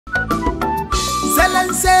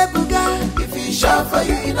shop for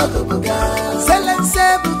you, you know go buga. Silence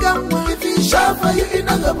buga. If he shop for you, you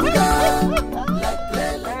know go buga.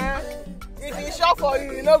 If he shop for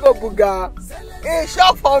you, you know go buga. He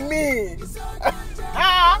shop for me.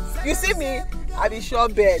 You see me? I be sure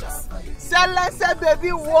bet. Silence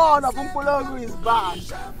baby one of Umpologu is back.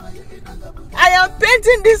 I am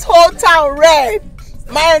painting this whole town red.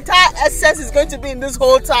 My entire essence is going to be in this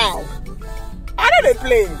whole town. I know they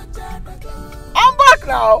play. I'm back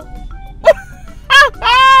now.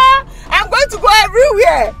 I'm going to go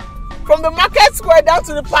everywhere. From the market square down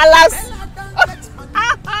to the palace.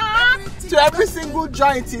 To every single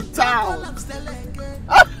joint in town.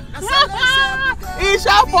 He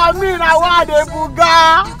shop for me now. What the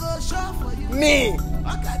buga? Me.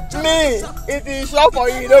 If he shop for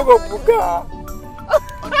you, you don't go buga.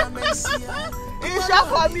 He shop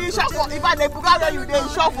for me, he shop for if I buga where you dey, he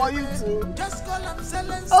shop for you too.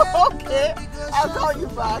 Oh, okay, I'll call you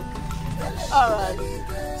back. Alright.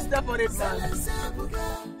 Step on it now.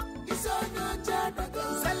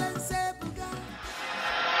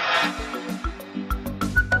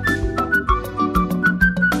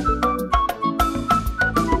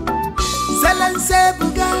 Silence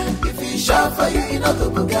buga. If he shop for you, you know go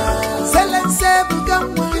buga. Silence buga.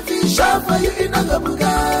 If he shop for you, you know go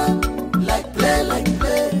buga. Like play.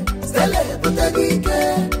 Stelle butagike.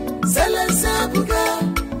 Silence buga.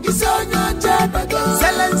 It's on your jadago.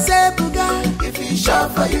 Silence buga. If he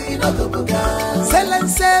shop for you, you know go buga.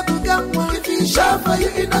 Silence buga. If he shop for you,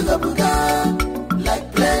 you know go buga. Like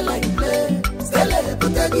play. Stelle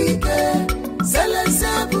butagike. Silence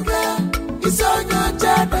buga. It's on your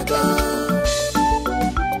jadago.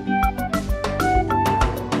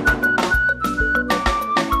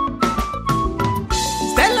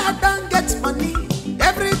 Money,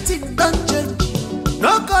 everything done change.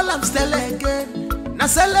 No call I'm still again. Na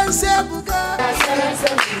silence buga.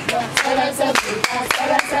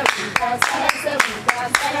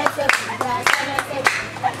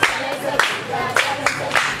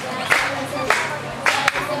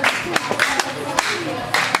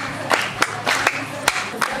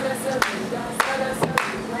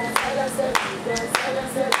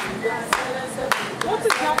 What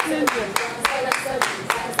is happening here?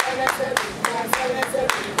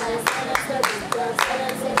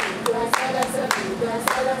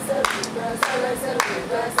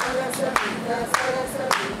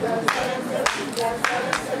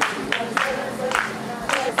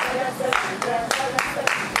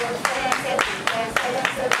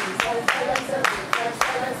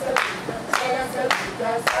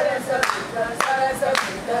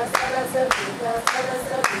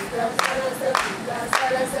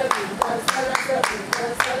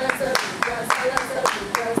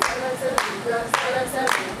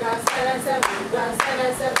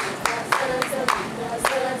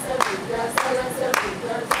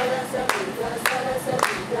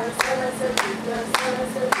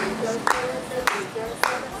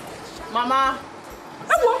 Mama.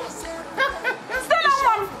 Stella,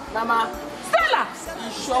 mom. Mama. Stella.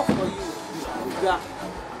 He's shop for you. Buga.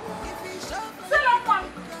 Stella, mom.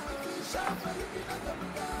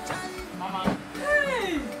 Mama.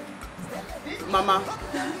 Hey. Mama.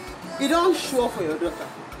 You don't show for your daughter.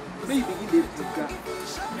 Then you begin to buga.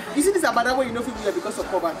 You see this abada where you know people here because of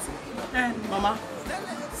poverty. Mama,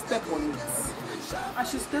 step on it. I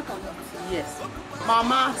should step on it. Yes.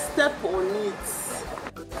 Mama, step on it.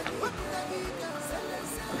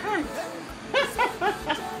 Hey!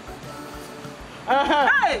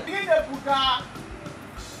 Hey! Be the buga.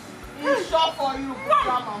 He shop for you,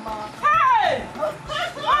 buga, mama. Hey!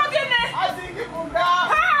 I think you buga.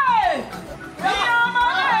 Hey!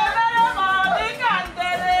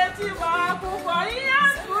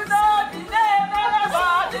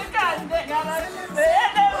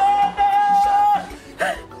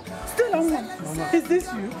 Is this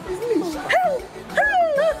you? It's me, Mama.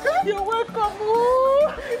 You're welcome.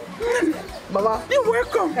 Mama, you're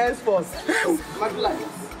welcome. Henceforth, my life.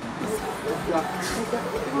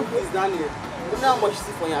 Please, Daniel. You know how much you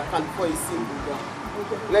see for your account before you see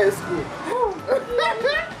Buga. Let's go.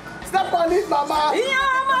 Step on it, Mama.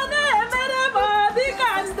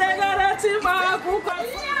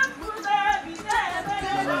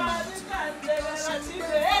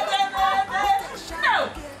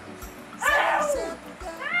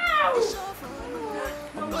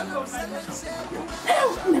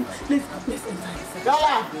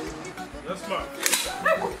 Gala. Yes, ma'am.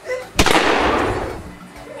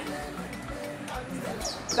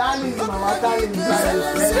 Darling, Mama, darling.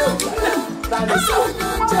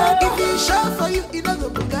 If he shop for you, you know the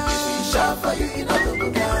buga. If he shop for you, you know the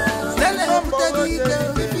buga.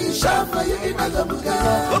 If he shop for you, you know the buga.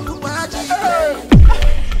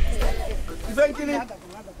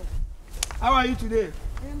 How are you today?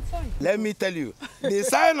 I'm fine. Let me tell you, the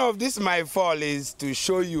sign of this my fall is to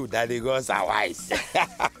show you that the gods are wise.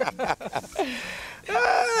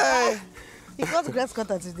 You got a grass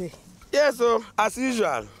cutter today? Yes, so as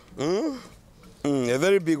usual. A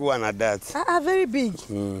very big one at that. Very big.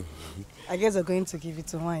 I guess I'm going to give it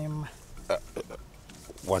to Wayama.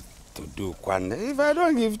 What to do, Kwan? If I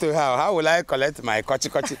don't give to her, how will I collect my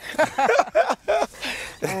kochi?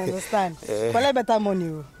 I understand. Collect better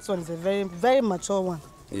money. This one is a very, very mature one.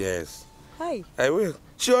 Yes. Hi. I will.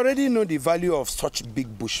 She already know the value of such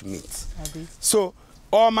big bush meat. So,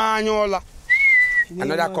 another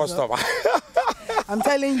customer. I'm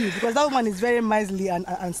telling you, because that woman is very miserly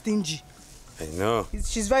and stingy. I know.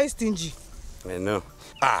 She's very stingy. I know.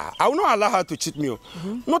 I will not allow her to cheat me.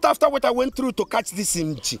 Not after what I went through to catch this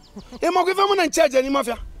imchi. Emo give them in charge any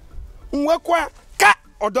mafia. Mwekwa ka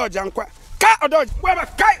odoja nkwa. Ka odoja. Weba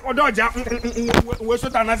kai odoja. We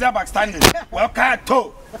shoot another backstanding. Well ka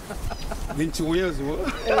to. Vinci wheels. I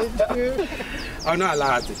will not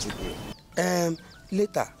allow her to cheat me.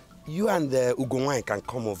 Later, you and the Ugonwai can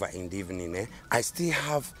come over in the evening. I still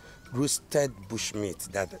have roasted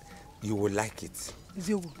bushmeat that you will like it.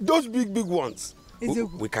 Those big ones.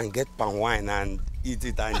 We can get palm wine and eat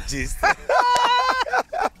it and gist.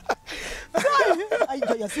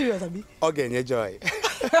 You're serious, Abi? Okay, enjoy.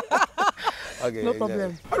 Okay, no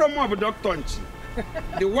problem. I don't know about Dog Tonchi.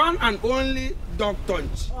 The one and only Dog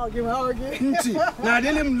Tonchi. Okay. Now, I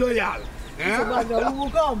am loyal. We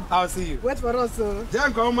will come. I'll see you. Wait for us.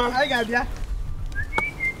 Then come on. I got ya.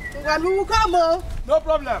 We will come. No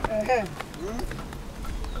problem. Bye-bye.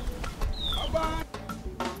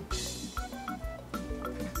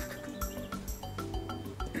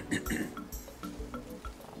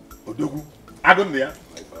 Odogu, I don't know.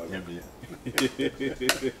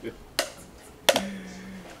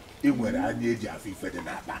 You were a new Jaffe for the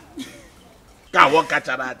Napa. Can't walk at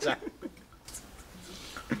a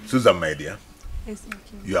Susan, my dear. Yes,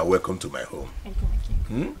 you are welcome to my home. Thank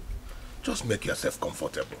you. Just make yourself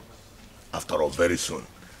comfortable. After all, very soon,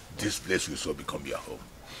 this place will so become your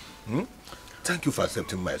home. Thank you for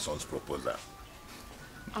accepting my son's proposal.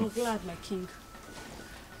 I'm glad, my king.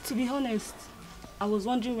 To be honest, I was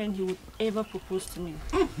wondering when he would ever propose to me.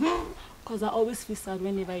 Because I always feel sad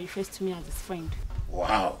whenever he refers to me as his friend.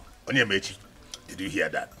 Wow. Onyemechi, did you hear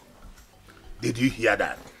that? Did you hear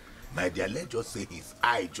that? My dear, let's just say his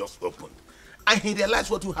eye just opened. And he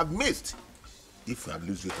realized what you have missed. If you have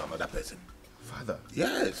lose you to another person. Father?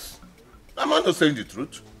 Yes. I'm not saying the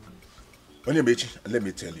truth. Onyemechi, let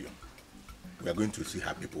me tell you. We are going to see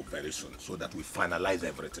her people very soon so that we finalize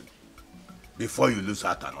everything. Before you lose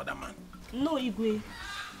out to another man. No, Igwe.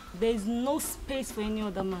 There is no space for any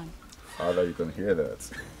other man. Father, you can hear that.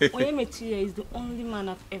 Onyemechi is the only man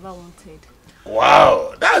I've ever wanted.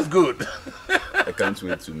 Wow, that's good. I can't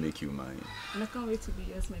wait to make you mine. And I can't wait to be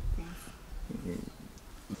yours, my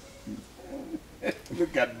prince.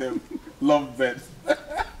 Look at them. Love birds.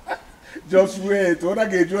 Just wait. What I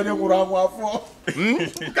get you for?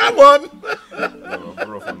 Come on. No,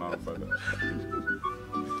 borrow for now, Father.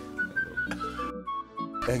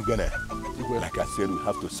 Engene, like I said, we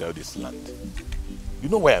have to sell this land. You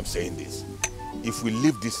know why I'm saying this? If we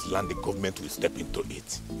leave this land, the government will step into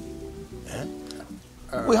it.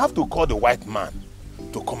 We have to call the white man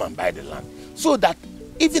to come and buy the land. So that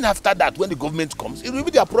even after that, when the government comes, it will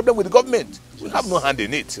be their problem with the government. We have no hand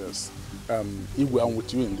in it. Yes. Igwe, I'm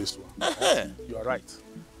with you in this one. You are right.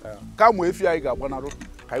 Come with you, I got one arrow.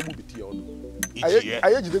 I will be here.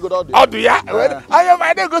 I just go out there. Oh, do you? I am.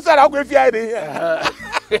 I don't go start out with you.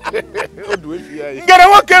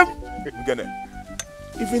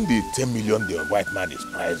 Even the 10 million the white man is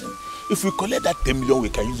pricing. If we collect that 10 million, we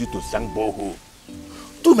can use it to sang boho.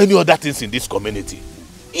 Too many other things in this community.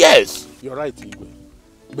 Yes. You're right, Igwe.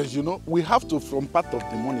 But you know, we have to, from part of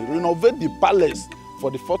the money, renovate the palace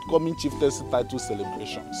for the forthcoming chieftaincy title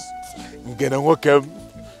celebrations. You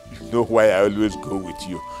know why I always go with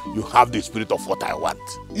you. You have the spirit of what I want.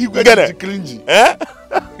 You get it? Cringy. Eh?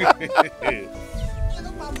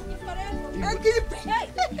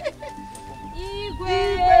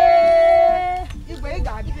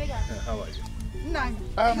 How are you?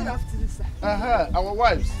 Good afternoon, sir. Our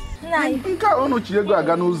wives.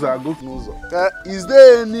 Is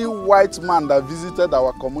there any white man that visited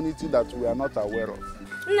our community that we are not aware of?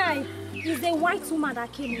 Nai, is a white woman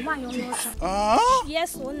that came in.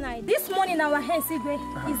 Yes, one night. This morning our hands is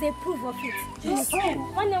a proof of it. Yes.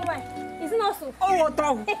 One why? Is it not so?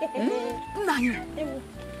 Nai,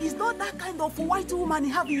 is not that kind of white woman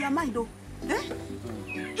you have in your mind, though?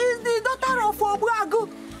 Is the daughter of Obuagu.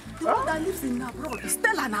 The one that lives in abroad,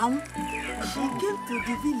 Stella now. She came to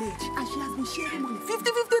the village and she has been sharing money.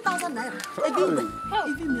 50,000 naira.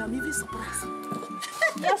 Even me, I'm even surprised.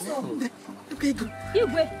 Yes, sir. Okay, go.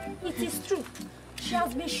 Igwe, it is true. She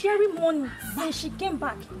has been sharing money since she came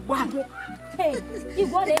back. Wow. Hey,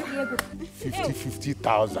 Igwe,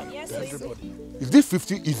 50,000. Yes, everybody. Is this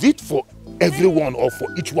 50? Is it for everyone or for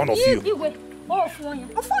each one of you? Igwe, all for you.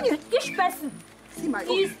 Each person. See my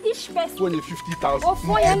is each person. 50,000.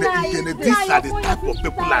 These are the type of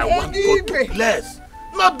people I want God to bless.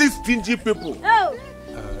 Not these stingy people. Oh.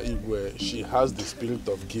 Igwe, she has the spirit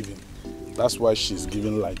of giving. That's why she's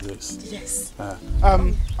giving like this. Yes.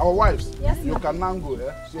 Our wives, yes, you can now go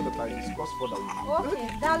so that I discuss further with you. Okay,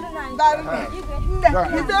 darling.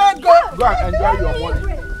 Go and enjoy your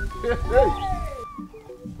money.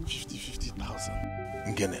 50,000.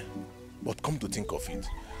 Ngene, but come to think of it,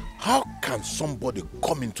 how can somebody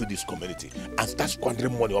come into this community and start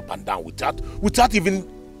squandering money up and down without even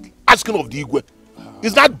asking of the Igwe?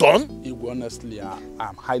 Is that done? Igwe, honestly,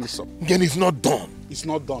 I'm highly surprised. Again, it's not done. It's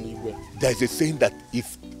not done, Igwe. There's a saying that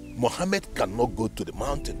if Muhammad cannot go to the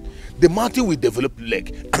mountain will develop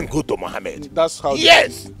leg and go to Muhammad. That's how.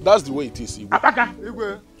 Yes! That's the way it is, Igwe. Abaka!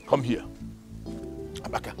 Igwe! Come here.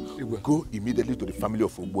 Abaka, Igwe, go immediately to the family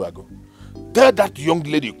of Obuago. Tell that young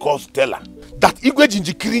lady called Stella that Igwe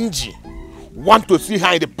Jinji Kirinji want to see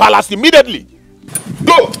her in the palace immediately.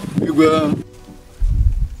 Go! Igwe.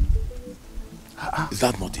 Is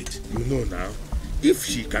that not it? You know now, if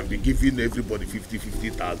she can be giving everybody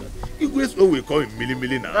 50,000, Igwe's own will call him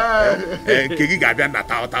milli now. And Kegi Gabian na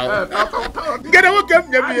tao. Get away,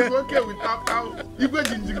 come here. Okay with tao. Igwe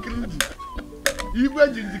Jinji Kirinji. Igwe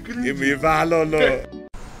Jinji Kirinji. Give me valor, no.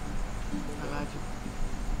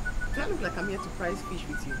 Do I look like I'm here to price fish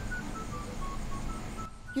with you?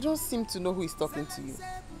 You don't seem to know who is talking to you.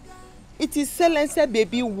 It is Selense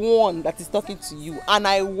Baby 1 that is talking to you, and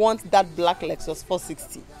I want that black Lexus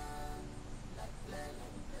 460.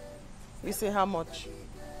 You say how much?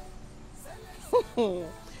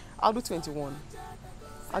 I'll do 21.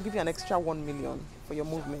 I'll give you an extra 1 million for your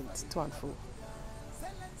movement to and fro.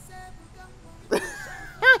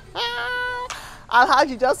 I'll have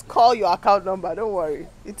you just call your account number, don't worry.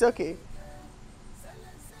 It's okay.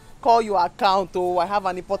 Call your account, oh, I have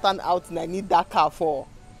an important outing I need that car for.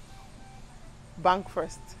 Bank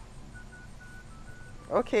first.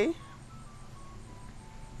 Okay.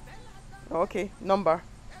 Okay, number.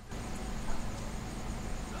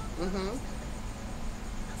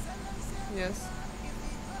 Yes.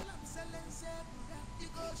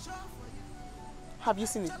 Have you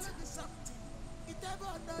seen it?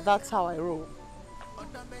 That's how I roll.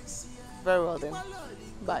 Very well then.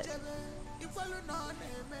 Bye.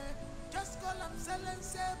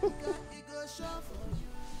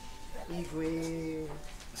 Igwe.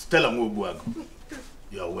 Stella Mobuago,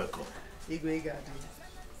 you are welcome. Igwe Gadi.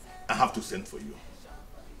 I have to send for you.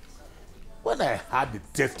 When I had the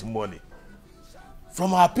testimony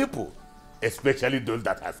from our people, especially those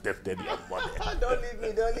that have tested your money.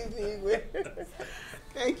 Don't leave me, Igwe.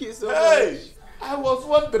 Thank you so much. I was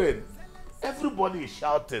wondering. Everybody is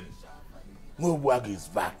shouting, Mobuago is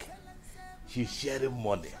back. She's sharing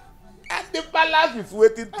money. And the palace is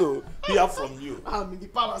waiting to hear from you. I'm in the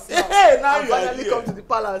palace now. Now you finally come to the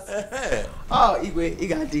palace. Oh, Igwe,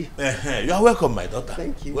 Igadi. You are welcome, my daughter.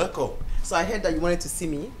 Thank you. Welcome. So I heard that you wanted to see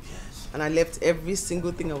me. Yes. And I left every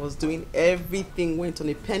single thing I was doing. Everything went on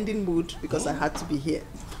a pending mood because I had to be here.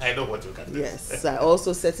 I know what you can do. Yes. I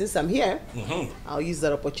also said since I'm here, I'll use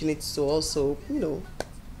that opportunity to also,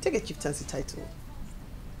 take a chieftaincy title.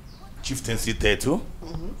 Chieftaincy title?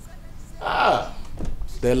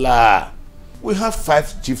 Stella, we have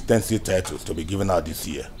 5 chieftaincy titles to be given out this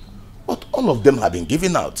year. But all of them have been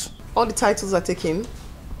given out. All the titles are taken?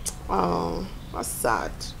 Oh, that's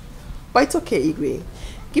sad. But it's okay, Igwe.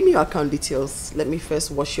 Give me your account details. Let me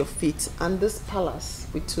first wash your feet and this palace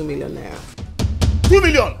with 2 million naira. 2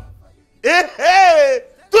 million? Hey!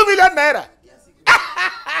 2 million naira!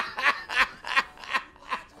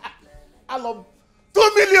 I love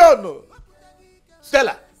 2 million!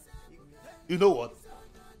 Stella, you know what?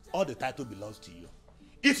 All the title belongs to you.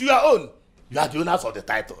 It's your own. You are the owners of the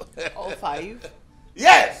title. All 5?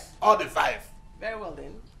 Yes, all the 5. Very well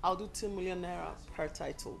then. I'll do 2 million naira per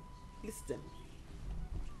title. Listen.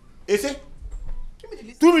 Is it? Give me the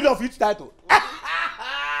list. 2 million for each title.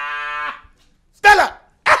 Stella!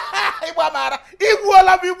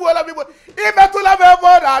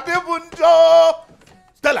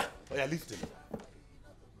 Stella, oh yeah, listen.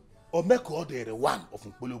 Omeko the one of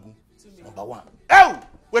Nkpologu. Number 1. Oh!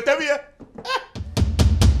 Wait a minute.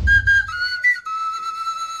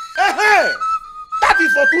 That is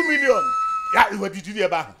is for 2 million. Yeah, what did you hear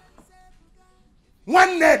about?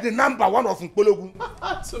 One net, the number one of Nkologu.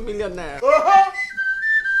 2 million naira.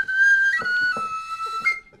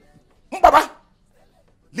 Baba,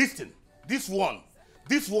 listen. This one,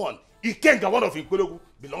 Ikenga, one of Nkologu,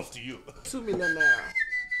 belongs to you. 2 million naira.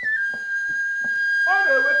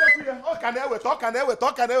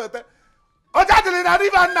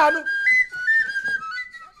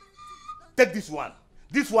 Take this one.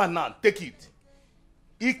 This one now, take it.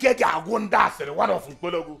 Ikeka Agunda, one of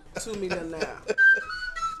Nkologu. 2 million naira.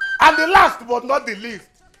 And the last but not the least,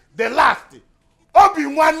 the last,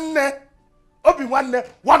 Obi-Wan,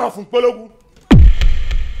 one of Nkologu.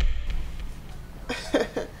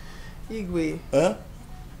 Igwe. Huh?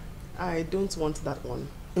 I don't want that one.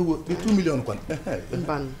 The 2 million one.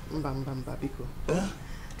 Mban, Biko.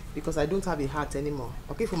 Because I don't have a heart anymore.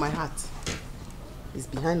 Okay, for my heart. It's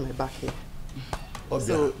behind my back here.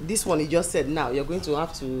 So this one you just said now, you're going to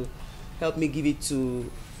have to help me give it to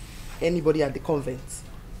anybody at the convent.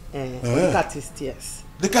 The catechist, yes.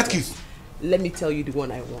 The catechist? Let me tell you the one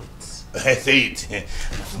I want. Say it.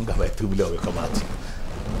 I'm going to 2 million will come out.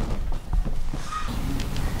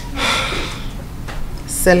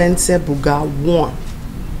 Selense Buga 1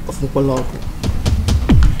 of Nkologu.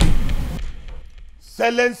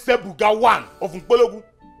 Selense Buga 1 of Nkologu.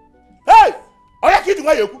 Hey! Are you kidding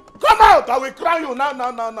me? Come out! I will crown you now.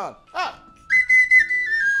 Ah.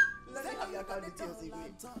 Let me have your account details,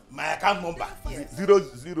 Igwe. My account number 00.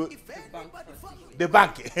 The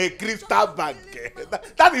bank, Crystal Bank.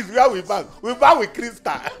 That is where we bank. We bank with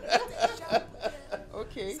Crystal.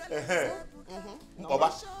 Okay.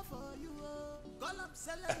 Baba.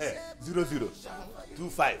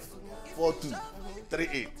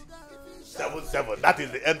 0025423877. That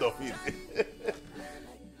is the end of it.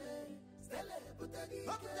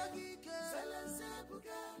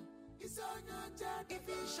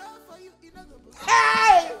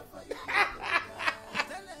 Hey!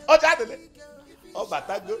 Ojadele.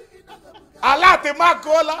 Obatago. Alate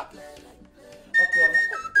Makola.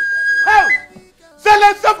 Hey!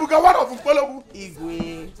 Selense Buga, one of Nkologu.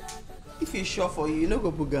 Igwe. If it's sure for you, you know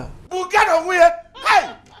go Buga. Buga no where?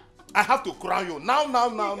 Hey! I have to crown you now.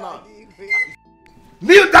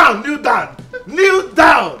 Kneel down.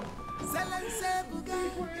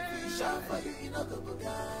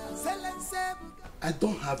 I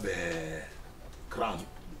don't have a crown.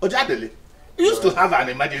 Ojadele, you used to have an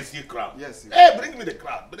emergency crown. Yes. Hey, bring me the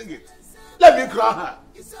crown. Bring it. Let me crown her.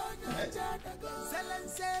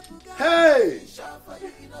 Hey!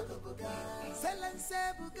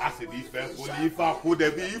 I said, if I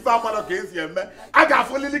got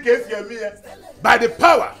fully case here, by the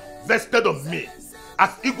power vested on me as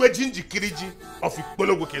Igwe Jinji Kiriji of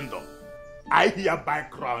Ikologu Kingdom, I hereby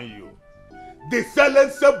crown you the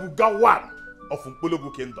Selense Buga 1 of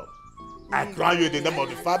Ikologu Kingdom. I crown you in the name of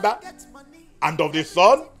the Father and of the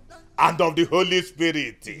Son and of the Holy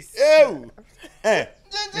Spirit.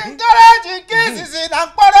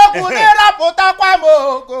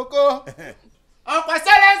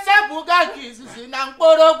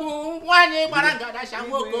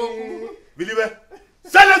 Believe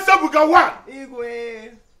Selense Buga 1.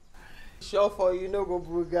 Igwe. Sure for you, no go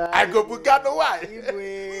Buga. I go Buga no why?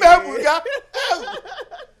 Igwe. Me Buga.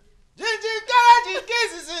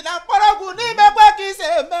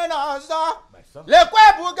 Lekwe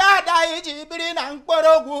Bugada ijibiri na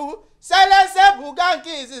Nkporogu. Selense Buga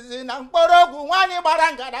nkizizi na Nkporogu. Wani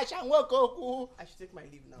barangada shanwokoku. I should take my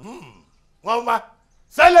leave now. Mama,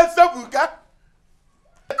 Selense Buga.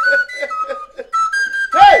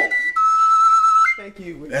 Hey! Thank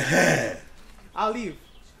you. I'll leave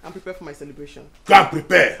and prepare for my celebration. Go and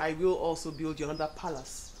prepare. I will also build you another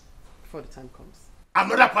palace before the time comes.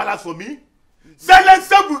 Another palace for me?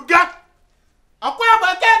 Selense Buga.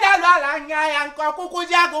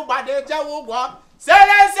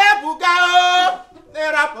 Selense Buga.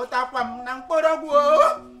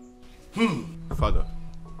 Father,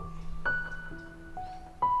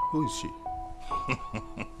 who is she?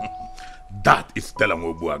 That is Stella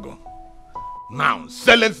Mobuago. Now,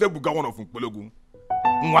 Selense Buga, one of Nkologu.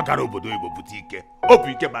 Mwagaro Bodo Ibo Butike.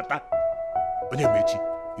 Opike Bata. Onyemechi,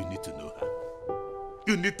 you need to know her.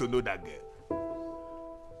 You need to know that girl.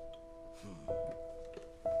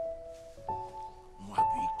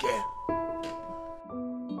 Mwabike.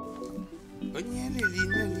 Onyenze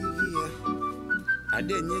Amobi.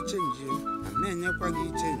 Adenye change. Amenye kwa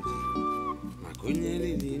gi change.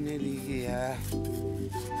 Onyenze Amobi ya.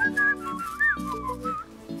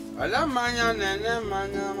 Ala manya nene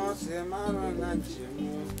manya mo se maro na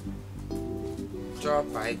nchemu.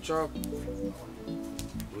 Chop I chop.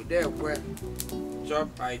 Ude kwe. chop.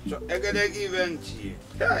 Egede event.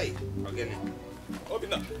 Hey, again.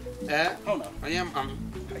 Obina. Eh? Oh no. I am.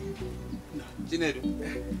 Chinedu.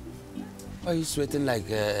 Why are you sweating like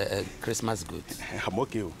a Christmas goat? I'm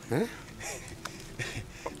okay. Huh?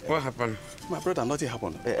 What happened? My brother, nothing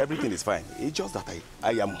happened. Everything is fine. It's just that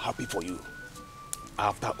I am happy for you.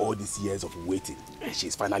 After all these years of waiting,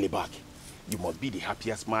 she's finally back. You must be the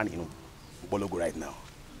happiest man in Bologo right now.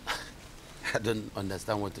 I don't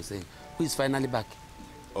understand what you're saying. Who is finally back?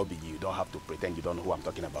 Obi, you don't have to pretend you don't know who I'm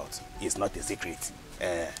talking about. It's not a secret.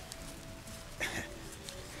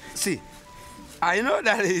 See, I know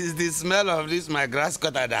that it's the smell of this my grass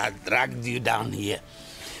cutter that dragged you down here.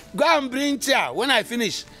 Go and bring chair. When I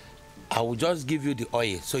finish, I will just give you the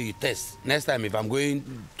oil so you test. Next time if I'm going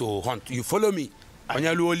to hunt, you follow me.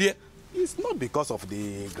 It's not because of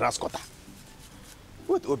the grass cutter.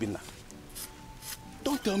 Wait, Obina.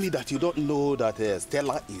 Don't tell me that you don't know that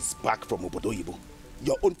Stella is back from Obodoyibo.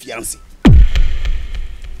 Your own fiancé.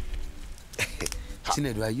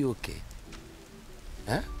 Chinedu, are you okay?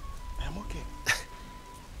 Huh? I'm okay.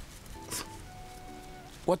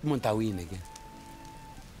 What month are we in again?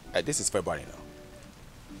 This is February now.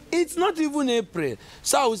 It's not even April.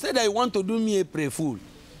 So I said that you want to do me April fool.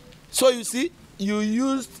 So you see, you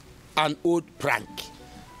used an old prank.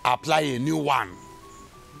 Apply a new one.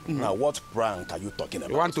 Now, what prank are you talking about?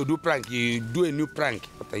 You want to do prank, you do a new prank.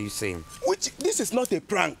 What are you saying? This is not a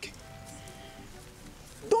prank.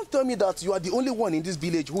 Don't tell me that you are the only one in this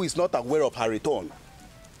village who is not aware of her return.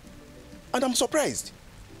 And I'm surprised.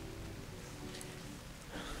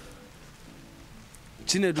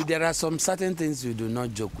 Chinedu, there are some certain things you do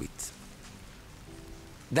not joke with.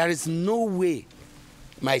 There is no way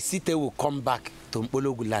my city will come back to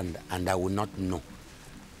Mpologu land and I will not know.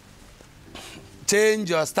 Change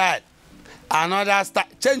your style. Another style.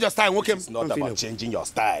 Change your style. Okay. It's not about changing your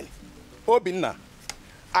style. Obinna,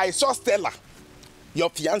 I saw Stella, your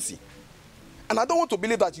fiancé. And I don't want to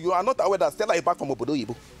believe that you are not aware that Stella is back from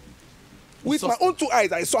Obodoyibo. With my own two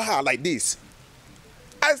eyes, I saw her like this.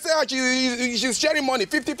 I said she's sharing money,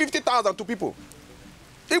 50,000 to people.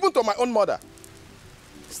 Even to my own mother.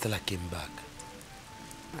 Stella came back.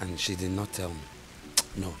 And she did not tell me.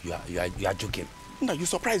 No, you are joking. No, you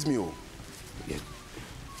surprised me. Oh. Yeah.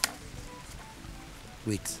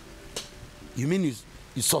 Wait. You mean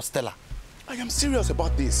you saw Stella? I am serious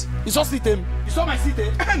about this. You saw Sitem? You saw my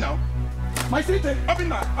city? No. My city?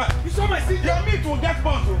 Obina, you saw my city? Your meat will get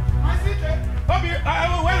burnt. My city? Obi,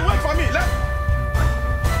 wait for me.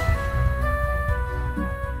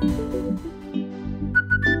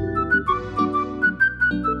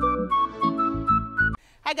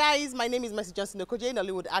 Hi guys, my name is Mercy Johnson Okoje,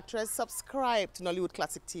 Nollywood actress. Subscribe to Nollywood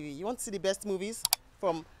Classic TV. You want to see the best movies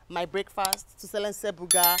from My Breakfast to Selense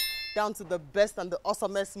Buga down to the best and the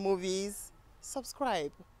awesomest movies?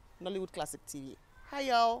 Subscribe Nollywood Classic TV. Hi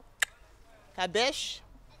y'all. Kadesh.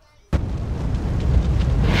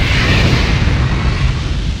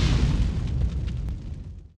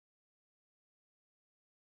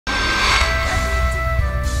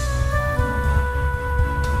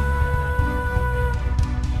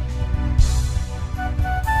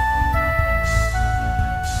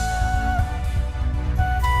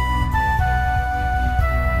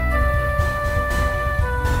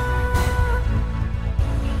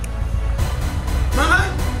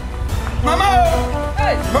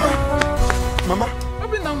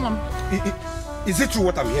 Is it true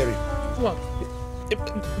what I'm hearing? What?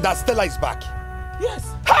 That Stella is back? Yes.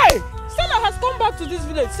 Hey! Stella has come back to this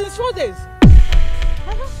village since 4 days.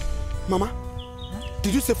 Mama,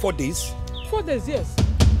 did you say 4 days? 4 days, yes.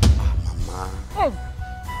 Mama. Oh.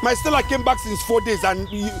 My Stella came back since 4 days and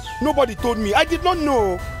nobody told me. I did not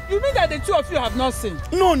know. You mean that the two of you have not seen?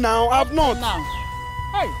 No, now, I have not. Now.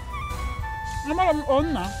 Hey. I'm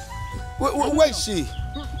on now. Where is she?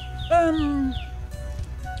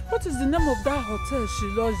 What is the name of that hotel she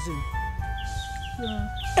lodged in?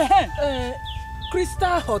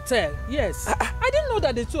 Crystal Hotel, yes. I didn't know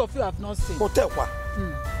that the two of you have not seen. Hotel what?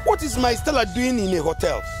 What is my Stella doing in a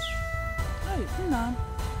hotel? Hey, Nna,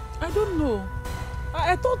 I don't know.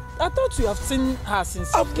 I thought you have seen her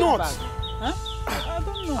since I've came not. back. Huh? I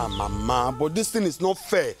don't know. Mama, but this thing is not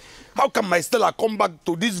fair. How can my Stella come back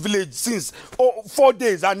to this village since 4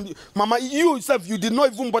 days? And Mama, you yourself, you did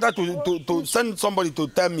not even bother to send somebody to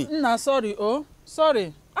tell me. Nah, sorry,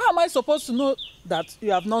 sorry. How am I supposed to know that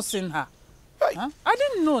you have not seen her? Huh? I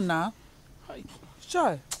didn't know now.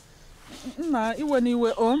 Sure. Nah,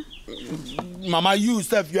 Mama, you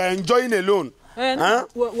yourself, you are enjoying alone. Huh?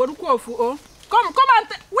 Come and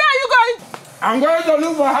where are you going? I'm going to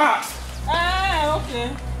look for her. Okay.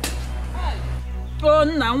 Oh,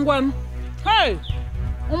 Nangwan. Hey,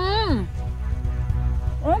 Okay.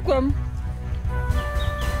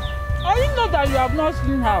 I didn't know that you have not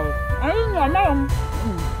seen her. I didn't know, Mom.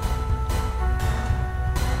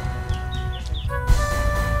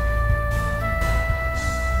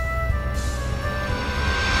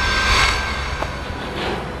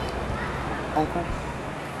 Uncle,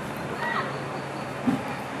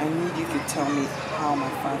 I need you to tell me how my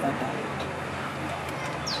father died.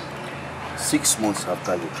 6 months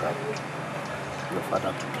after you traveled, your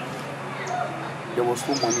father took you. There was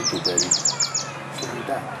no money to bury him, so he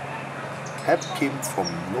died. Help came from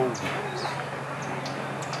nowhere.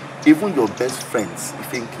 Even your best friends,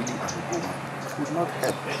 Ifenkili and Goma, could not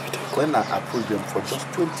help when I approached them for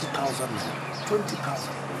just 20,000 naira.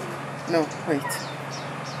 20,000. No, wait.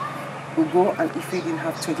 Ugo and Ife didn't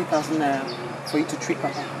have 20,000 naira for you to treat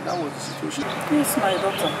Papa. That was the situation. Yes, my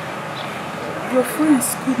daughter. Your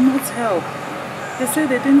friends could not help. They said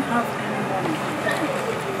they didn't have any money.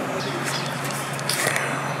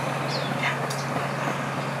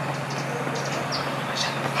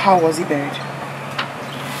 How was he buried?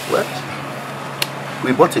 Well,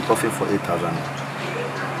 we bought a coffin for 8,000.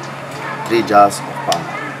 3 jars of palm,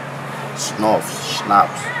 snuffs,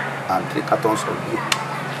 schnapps, and 3 cartons of beer.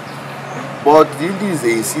 But the Indians,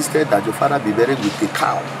 they insisted that your father be buried with a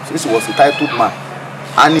cow, since he was a titled man.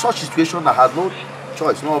 And in such situation, I had no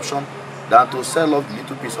choice, no option, than to sell off the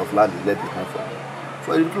little piece of land he left behind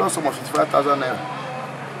for a ridiculous sum of 55,000 naira.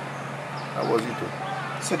 That was it.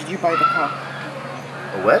 So did you buy the car?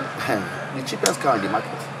 Well, the cheapest car in the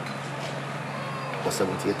market was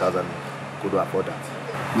 78,000. Couldn't afford that.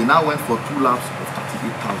 We now went for 2 laps of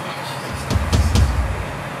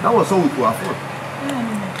 38,000. That was all we could afford.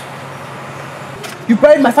 You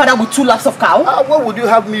buried my father with 2 laps of cow? What would you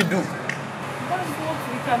have me do? That's what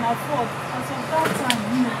we can afford as of that time.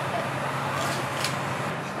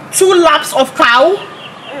 2 laps of cow?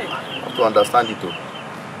 Hey. You have to understand it though.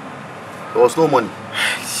 There was no money.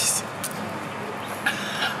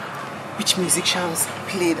 Which musicians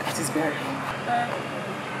played at his burial?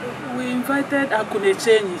 We invited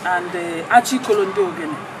Akunechenyi and Achi Kolonde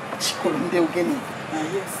Ogene. Achi Kolonde Ogene?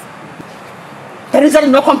 Yes. Teresa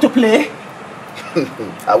did not come to play?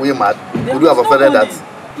 Are we mad? Would you have offended that?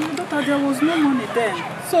 Daughter, there was no money then.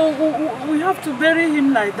 So we have to bury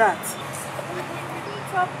him like that. We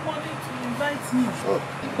don't have money to invite him. Oh.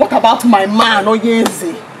 What about my man,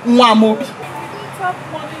 Onyenze Amobi? We don't have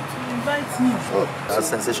money to invite him. Oh, that's a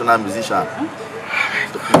sensational musician.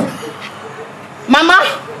 Mama!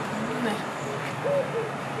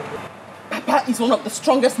 Papa is one of the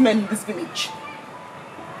strongest men in this village.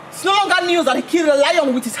 It's no longer news that he killed a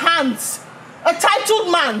lion with his hands. A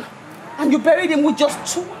titled man. And you buried him with just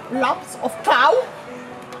 2 laps of cow?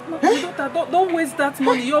 No, daughter, don't waste that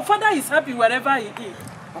money. Your father is happy wherever he is.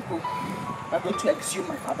 Uncle, we are going to exhume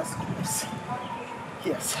my father's corpse.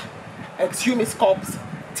 Yes. Exhume his corpse.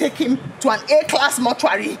 Take him to an A-class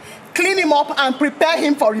mortuary. Clean him up and prepare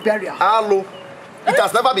him for reburial. Hello. It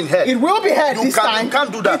has never been heard. It will be heard this time. You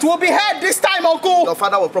can't do that. It will be heard this time, Uncle. Your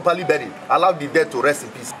father was properly buried. Allow the dead to rest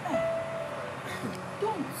in peace.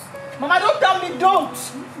 Don't. Mama, don't tell me don't.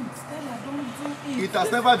 Stella, don't do it. It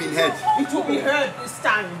has never been heard. It will be heard this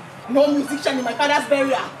time. No musician in my father's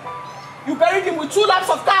burial. You buried him with 2 laps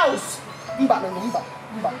of cows. Mba.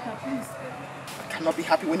 I cannot be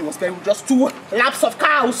happy when he was buried with just 2 laps of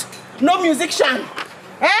cows. No musician.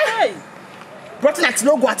 Eh? Hey. Brought in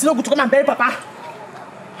Atilogo to come and bury Papa.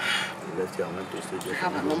 I went to stage. I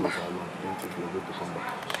have a number. To come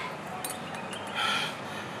back.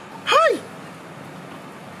 Hi.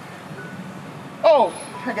 Oh,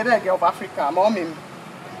 I get a girl of Africa. Mommy,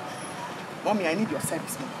 I need your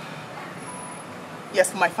service, Mom. Yes,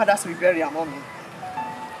 for my father's reburial, Mommy.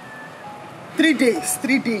 3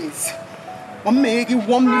 days. Mommy, give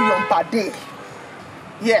 1 million per day.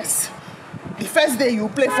 Yes. The first day you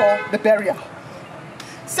play for the burial.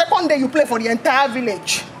 Second day you play for the entire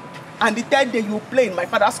village. And the 3rd day you play in my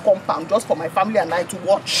father's compound just for my family and I to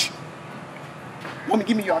watch. Mommy,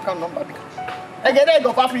 give me your account number. I get egg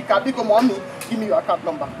of Africa because Mommy, give me your account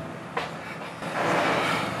number.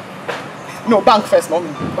 No, bank first,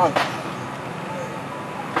 Mommy. Bank.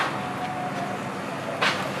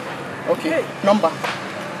 Okay, number.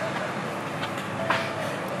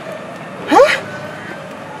 Huh?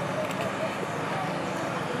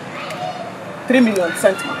 3 million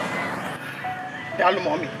sent me. Dalu,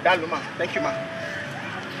 Mommy. Dalu, ma. Thank you, ma.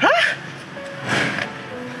 Huh?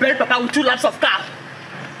 Bury Papa with 2 laps of car.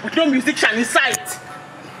 With no musician in sight.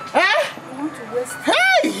 Eh? I want to waste.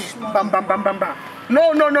 Hey! Bam.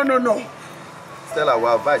 No. Stella,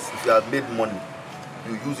 our advice, if you have made money,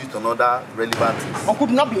 you use it on other relevant things. I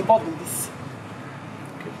could not be involved in this.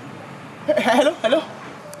 Okay. Hello.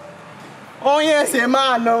 Onyenze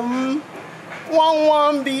man,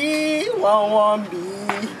 11B.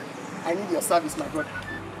 I need your service, my brother.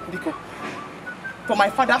 Biko. For my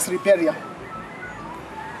father's rebellion.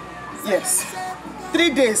 Yes. 3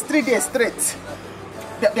 days straight.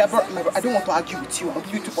 I don't want to argue with you. I'll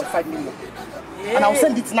give you 2.5 million. Yeah. And I'll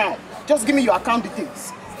send it now. Just give me your account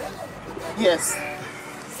details. Yes.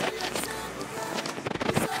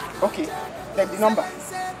 Okay. Then the number.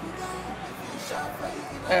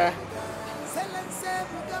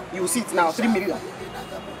 You will see it now. 3 million.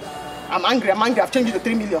 I'm angry. I've changed it to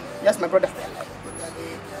 3 million. Yes, my brother.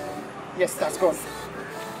 Yes, that's gone.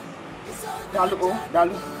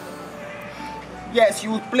 Dalu. Yes,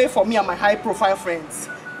 you will play for me and my high-profile friends.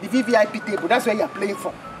 The VVIP table, that's where you are playing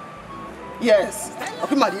for. Yes.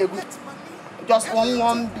 Okay, my dear, good. Just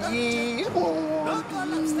 11B.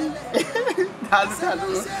 That's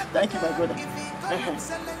Dalu. Thank you, my brother.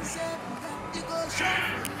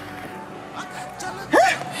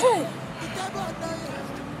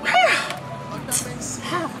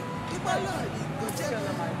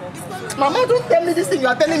 Mama, don't tell me this thing you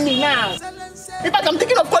are telling me now. In fact, I'm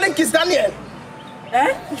thinking of calling Kiss Daniel.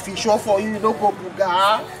 If he's sure for you, don't go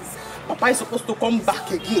buga. Papa is supposed to come back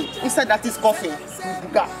again. Inside that is coffee,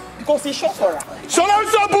 buga. Because he's sure for her.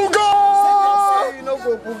 Solansa buga! You don't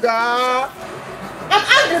go buga. I'm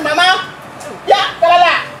angry, Mama. Yeah,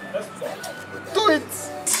 Kalala. Do it.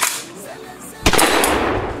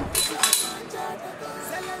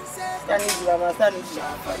 Stand it, Mama, stand it.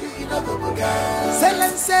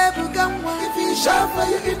 Selense bugamwa, if you shop for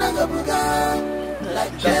you, you know buga.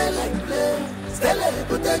 Like play. Stella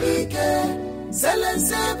Butagike,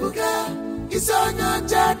 Selense buga, it's on your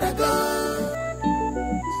jadago.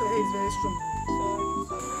 This hair is very strong.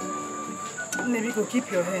 Maybe go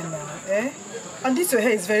keep your hair now, eh? And this your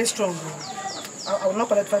hair is very strong. I will not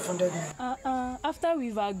collect 500 now. After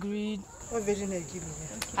we've agreed. What version are you giving me?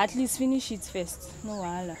 At least finish it first. No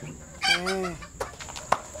wahala.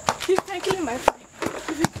 He's taking my phone.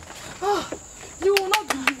 You will not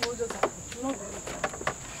believe what just happened. You will not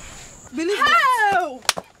believe. Hell!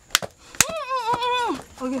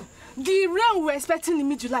 Okay. The rain we were expecting in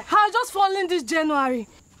mid-July has just fallen this January.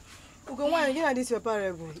 Okay, why again this your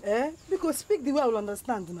parable? Because speak the way I will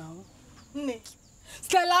understand now.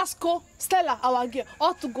 Stella, our girl,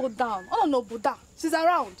 ought to go down. Oh no, Buddha. She's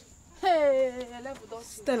around. Hey,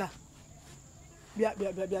 Stella.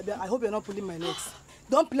 I hope you're not pulling my legs.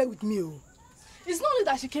 Don't play with me. It's not only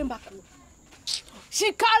that she came back.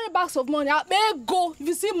 She carried bags of money. I may go. If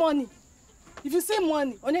you see money,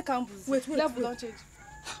 on your campus. Wait. Level don't change.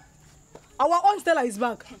 Our own Stella is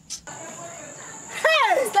back.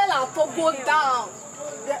 Hey! Stella, to go down.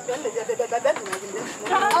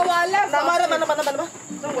 Our left.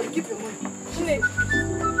 Don't worry, keep your money.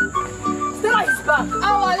 Stella is back.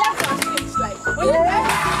 Our left has changed. Like, when you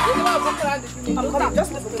I'm coming.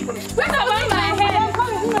 Just listen to me. Wait a minute, my head.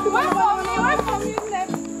 Wait for me.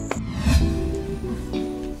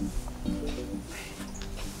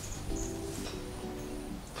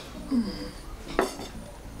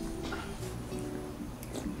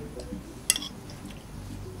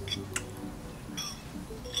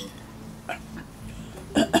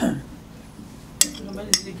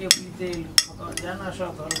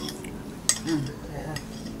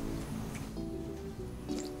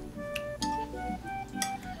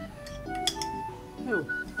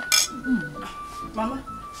 Mama,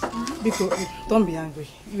 because don't be angry.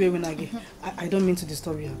 I don't mean to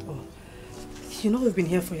disturb you at all. You know we've been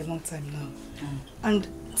here for a long time now. And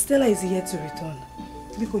Stella is here to return.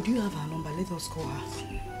 Because do you have her number? Let us call her.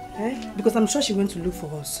 Because I'm sure she went to look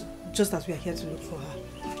for us, just as we are here to look for her.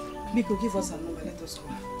 Biko, give us her number. Let us call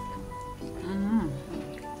her.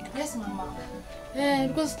 Yes, Mama.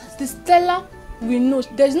 Because the Stella, we know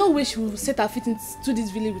there's no way she will set her feet into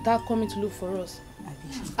this village without coming to look for us.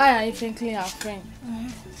 I am frankly her friend.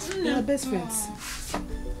 We are best friends.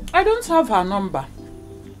 I don't have her number.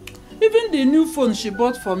 Even the new phone she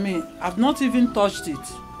bought for me, I've not even touched it.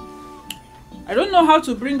 I don't know how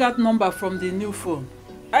to bring that number from the new phone.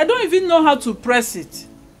 I don't even know how to press it.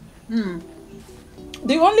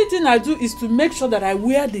 The only thing I do is to make sure that I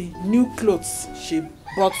wear the new clothes she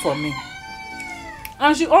bought for me.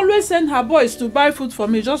 And she always sends her boys to buy food for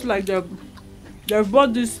me, just like they've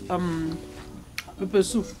bought this pepper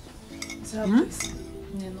soup.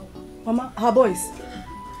 Mama, her boys.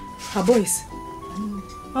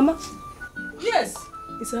 Mama? Yes.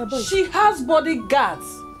 It's her boys. She has bodyguards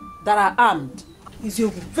that are armed. It's your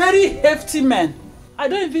very hefty men. I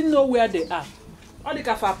don't even know where they are.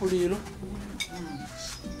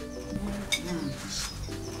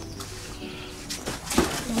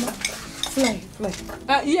 Fly.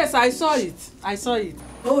 Yes, I saw it. I saw it.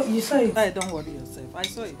 Oh, you saw it? Don't worry yourself. I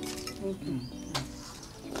saw it. Okay.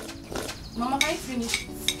 Mama, can you finish?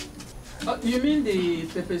 You mean the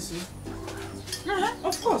pepper soup?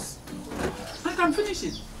 Of course. I can finish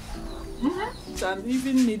it. And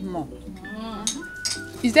even need more.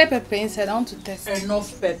 Is there pepper inside? I want to test.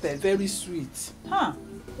 Enough pepper, very sweet. Huh?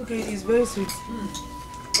 Okay, it's very sweet.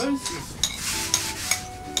 Very sweet.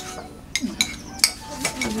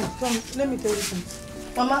 Come, let me tell you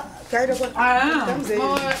something. Mama, carry the one.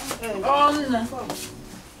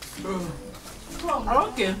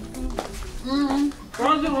 Okay.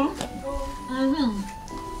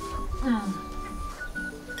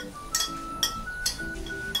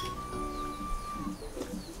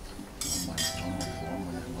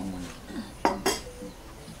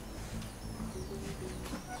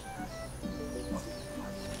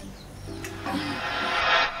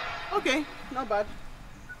 Okay, not bad.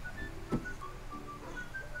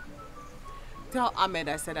 Tell Ahmed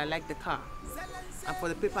I said I like the car. And for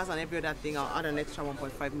the papers and every other thing, I'll add an extra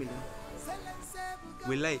 1.5 million.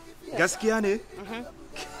 Will I? Gaskiya ne?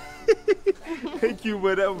 Thank you,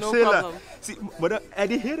 madam. No problem. See, madam, I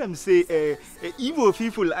did hear them say, evil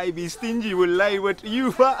people, I be stingy, will lie, but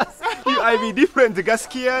you, I be different.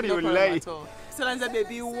 Gaskiya ne, No will problem lie. at all. Silence,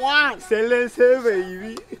 baby, one. Silence,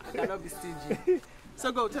 baby. I cannot be stingy.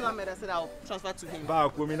 So go, tell Ahmed I said I'll transfer to him. Ba,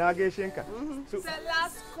 kuminage shenka. You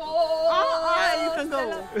can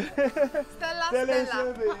go. Stella.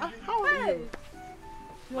 How are you?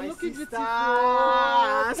 You're looking beautiful.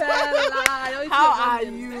 Stella. How are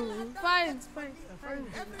you? Fine.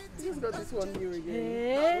 Just got this one new again.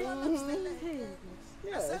 Hey.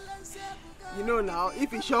 Yes. You know now,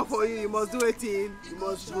 if it's sure for you, you must do it in. You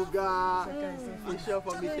must buga. It's sure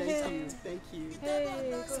for me, thank you.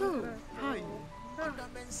 Hey. So, how are you?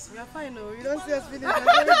 We are fine, no. You don't see us feeling like you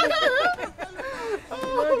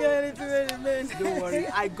don't get anything ready, man. Don't worry,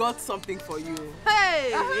 I got something for you.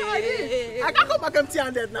 Hey! I can't come back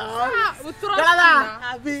empty-handed now. We trust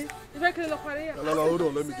you Abi. No, hold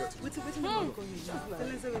on, let me get it.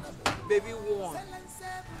 Baby one.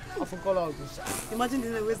 Imagine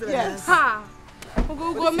the way Yes. Ha! We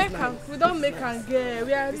go make and we don't make and get.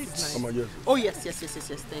 We are rich. Oh yes.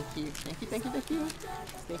 Thank you.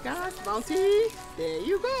 Snickers, Bounty. There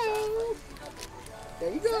you go.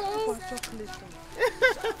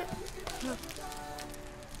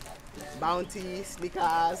 Bounty,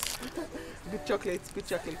 Snickers. Good chocolate.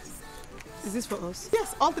 Is this for us?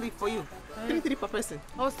 Yes, all three for you. Three per person.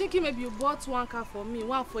 I was thinking maybe you bought one car for me,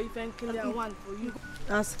 one for Ifenkele and one for you.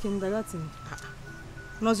 Ask him that thing.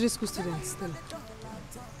 Nursery school students, Stella.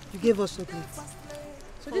 You gave us chocolates.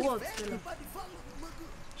 So this what, Stella?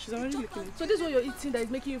 She's already looking at it. So this is what you're eating that is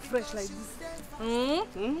making you fresh like this? Go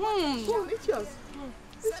on, eat yours.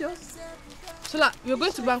 So like, you're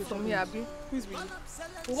going to bank from here, Abi? Who's with you?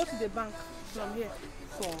 We'll go to the bank from here.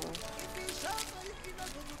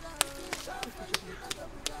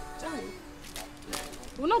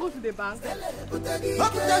 We'll not go to the bank.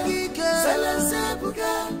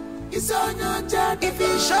 If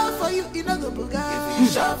it's short for you, you know go buga. If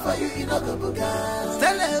it's short for you, you know go buga.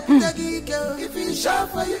 Stella Butagi girl. If it's short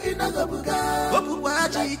for you, you know go buga. Open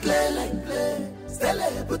watch it play like play.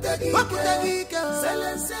 Stella Butagi girl.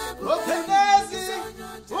 Openezi,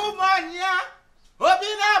 umanya,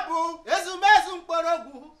 obinabu, ezumezu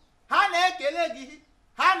mporogu. Hane kelegi,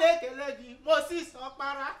 Moses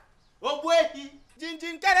Okpara, Ogwehi,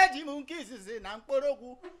 Jinjin Kereji Munkizi na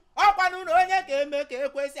mporogu. Ọkwanụ na onye ga-eme ka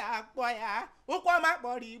ekwesị akpọ ya ụkwụ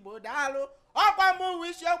makpọrọ Igbo daalụ ọkwa mụ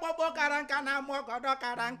isi ọgbọgbọ kara nka na amụ ọgọdọ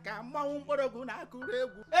kara nka mmọnwụ mkpọrọgwụ na akụrụ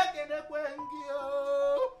egwu ekenekwe gị o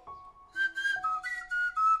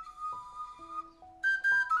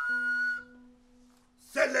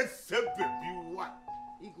Selese baby one.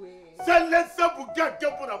 Selese buga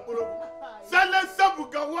kepura mkpọrọgwụ. Selese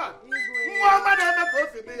buga one. Mwa na eme ka o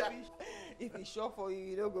si dị ya. If it's short for you,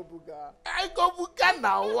 you don't go buga. I go buga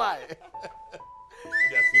now, why?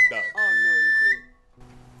 Yeah, sit down. Oh,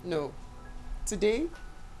 no. Today,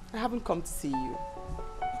 I haven't come to see you.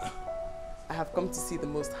 I have come to see the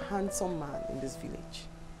most handsome man in this village.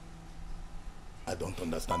 I don't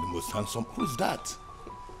understand the most handsome. Who's that?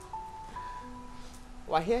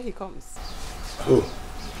 Well, here he comes. Oh.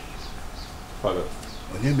 Father.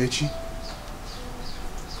 Onyemechi.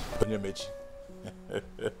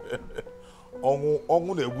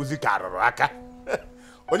 Ongu na-egwuzi ka arụrụ aka.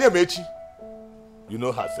 Onyemechi. You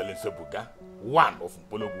know her selling Sebuga? One of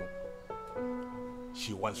Mpologu.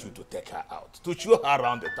 She wants you to take her out, to show her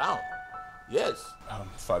around the town. Yes.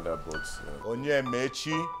 Father, but...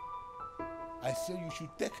 Onyemechi, I say you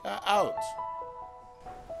should take her out.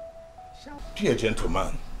 Be a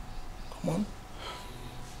gentleman. Come on.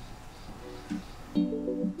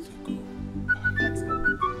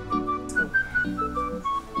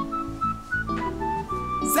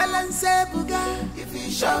 Selense buga, if he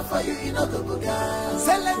shot for you, you know the buga.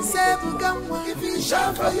 Selense buga, if he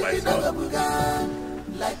shot for you, you know the buga.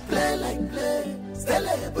 Like play,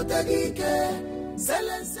 stele butagike.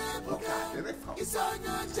 Selense buga, it's on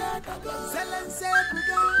your jatago. Selense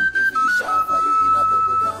buga, if he shot for you, you know the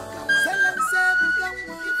buga. Selense buga,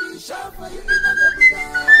 if he shot for you, you know the buga.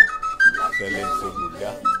 Selense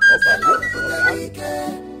buga, stele butagike.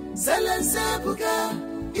 Selense buga.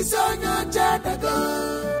 It's on your jatago.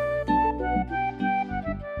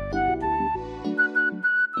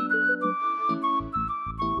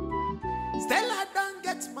 Stella don't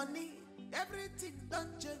get money, everything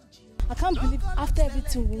don't change. I can't believe after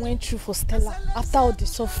everything we went through for Stella, after all the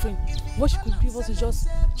suffering, what she could give us is just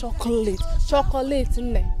chocolate,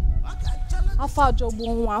 in there. After job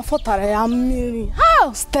one,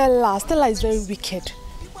 Stella is very wicked.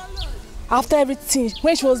 After everything,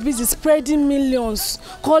 when she was busy spreading millions,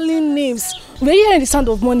 calling names, when you hear the sound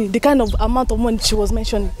of money, the kind of amount of money she was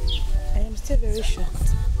mentioning, I am still very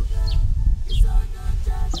shocked.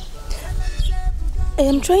 I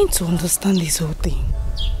am trying to understand this whole thing.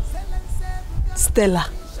 Stella.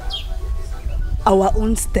 Our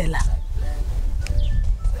own Stella.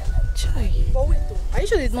 Chai. But wait though, are you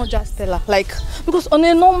sure it's not just Stella? Like, because on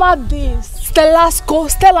a normal day, Stella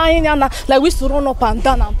and like we used to run up and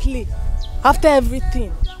down and play. After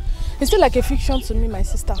everything, it's still like a fiction to me, my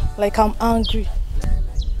sister. Like I'm angry.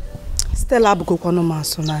 Stella abugo kono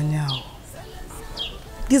masunanya.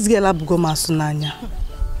 This girl abugo masunanya.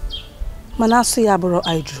 Manasu yaburo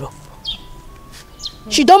eye drop.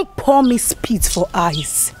 She don't pour me spit for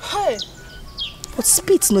eyes. Hey. But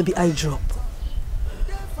spit no be eye drop.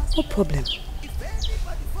 No problem.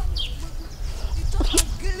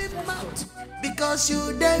 Because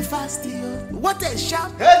you day fast, what a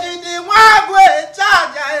sharp. Ejidi mwagwe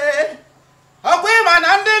chaja Okwima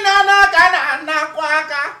nandi nana kana na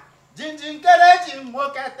kwaka. Jinjinkere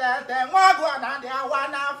jimokete mwagwa nandi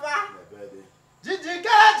awanafa.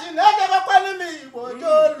 Jinjinkere jinege kwani mi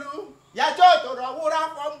bojolu. Ya joto rawura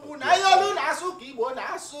kwambu na yolu nasu kibo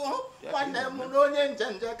nasu. Wane munonye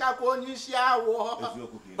njenje kakonishi awo.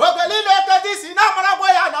 Ogelile kadisi na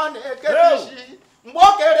maraboya na nekedishi.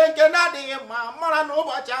 Mbokere nke na-adịghị mma mara na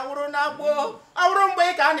ụbọchị awụrụ na gboo awụrụ mgbe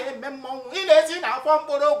ị ka na-eme mmọnwụ ị na-esi na afọ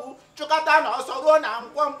mkpọrọgwụ chụkọta na ọsọ ruo na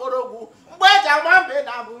nkwọ mkpọrọgwụ mgbe eji ama mbe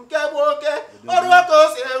na bụ nke bụ oke ọrụ oke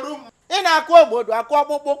o si eru m ị na-akụ ogbodo akụ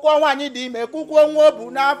ọkpụkpụ kwụọ nwaanyị dị ime kwụkwuo nwa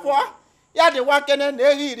obu n'afọ ya dị nwakene na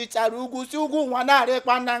ehi richara ugwu si ugwu nwa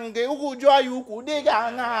na-arịkwa na nge ugwu jụọ ya ukwu dị gị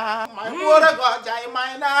aṅa ma mkpụrụ gị ọja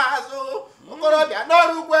ịmanye n'azụ okorobịa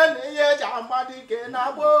n'ọrụ ugwe na ihe eji ama dike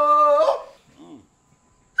na gboo.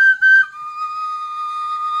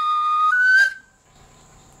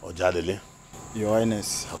 Ojadele. Your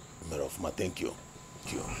Highness. Merofma, thank you.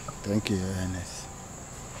 Thank you, Your Highness.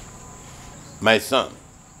 My son,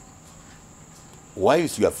 why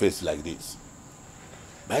is your face like this?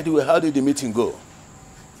 By the way, how did the meeting go?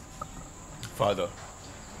 Father,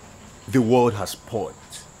 the world has spoiled.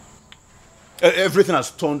 Everything has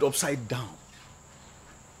turned upside down.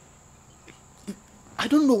 I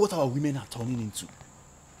don't know what our women are turning into.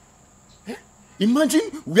 Imagine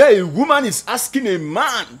where a woman is asking a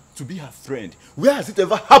man to be her friend. Where has it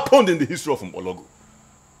ever happened in the history of Mbologo?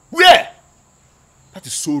 Where? That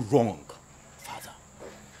is so wrong, Father.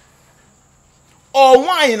 Or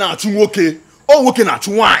wine na chunwoke, or woke na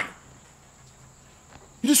chunwine.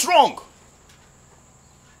 It is wrong.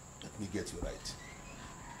 Let me get you right.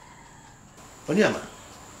 Onyama,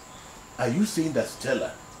 are you saying that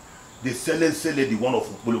Stella, the Selense lady, one of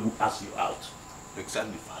Mbologo, asked you out?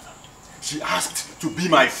 Exactly, Father. She asked to be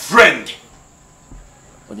my friend.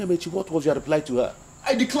 Onyamechi, what was your reply to her?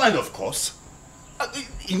 I declined, of course.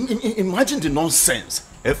 Imagine the nonsense.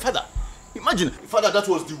 Father, imagine, Father, that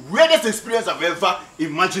was the weirdest experience I've ever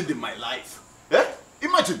imagined in my life.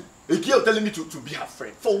 Imagine a girl telling me to be her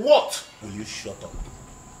friend. For what? Will you shut up?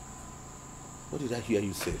 What did I hear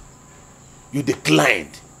you say? You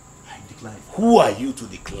declined. I declined. Who are you to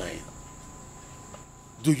decline?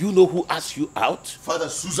 Do you know who asked you out? Father,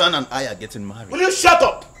 Susan and I are getting married. Will you shut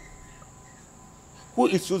up? Who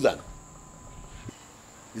is Susan?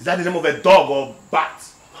 Is that the name of a dog or bat?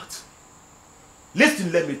 What?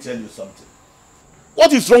 Listen, let me tell you something.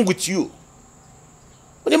 What is wrong with you?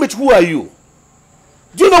 Who are you?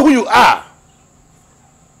 Do you know who you are?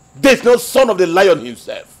 There's no son of the lion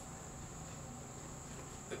himself.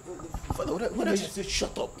 Father, what I say,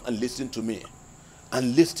 shut up and listen to me.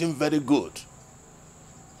 And listen very good.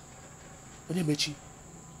 Onyemechi,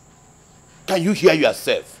 can you hear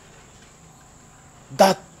yourself?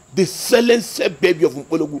 That the silence baby of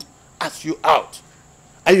Mpologu asked you out,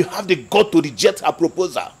 and you have the gut to reject her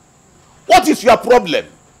proposal. What is your problem?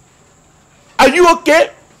 Are you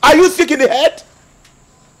okay? Are you sick in the head?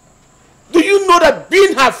 Do you know that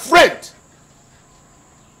being her friend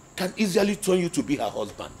can easily turn you to be her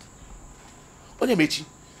husband? Onyemechi,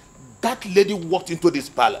 that lady walked into this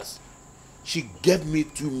palace. She gave me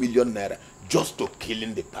 2 million naira just to kill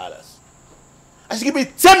in the palace. And she gave me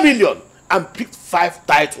 10 million and picked 5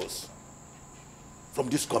 titles from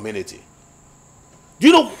this community. Do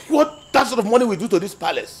you know what that sort of money will do to this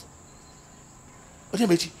palace?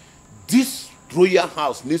 Onyemechi, this royal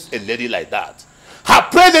house needs a lady like that. Her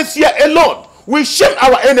presence here alone will shame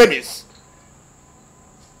our enemies.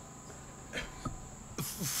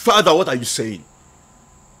 Father, what are you saying?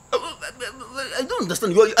 I don't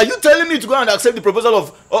understand. Are you telling me to go and accept the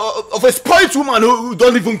proposal of a spoiled woman who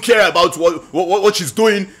don't even care about what she's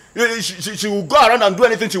doing? She will go around and do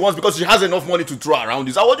anything she wants because she has enough money to throw around.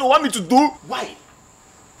 Is that what you want me to do? Why?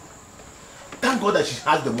 Thank God that she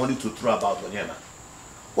has the money to throw about, Onyema.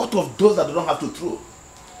 What of those that don't have to throw?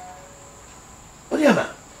 Onyema,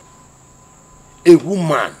 a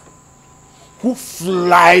woman who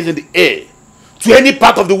flies in the air to any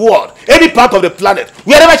part of the world, any part of the planet,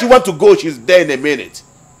 wherever she wants to go, she's there in a minute.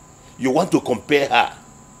 You want to compare her?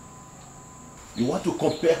 You want to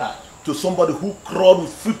compare her to somebody who crawled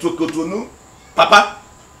with feet to Cotonou? Papa,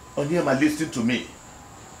 Onyema, listen to me.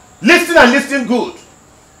 Listen and listen good.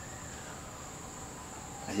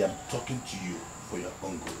 I am talking to you for your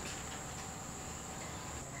own good.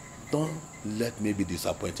 Don't let me be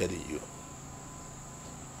disappointed in you.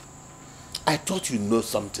 I thought you know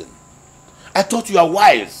something. I thought you are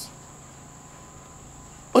wise.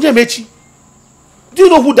 Onyemechi, do you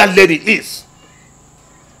know who that lady is?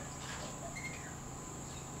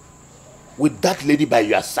 With that lady by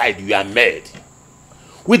your side, you are mad.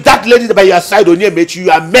 With that lady by your side, Onyemechi,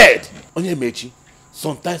 you are mad. Onyemechi,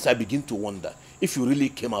 sometimes I begin to wonder if you really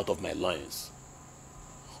came out of my loins.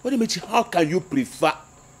 Onyemechi, how can you prefer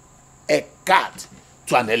a cat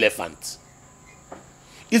to an elephant?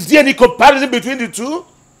 Is there any comparison between the two?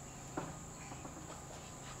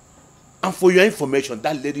 And for your information,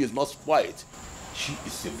 that lady is not spoiled. She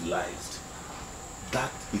is civilized.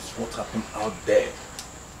 That is what happened out there.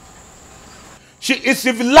 She is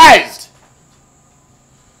civilized.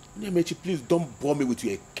 Onyemechi, please don't bore me with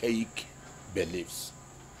your archaic beliefs.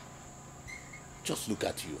 Just look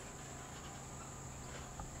at you.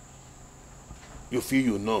 You feel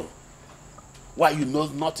you know. Why you know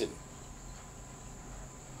nothing?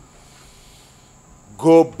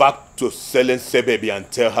 Go back to Selense baby and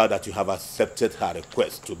tell her that you have accepted her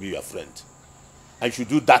request to be your friend. And you should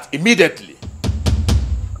do that immediately.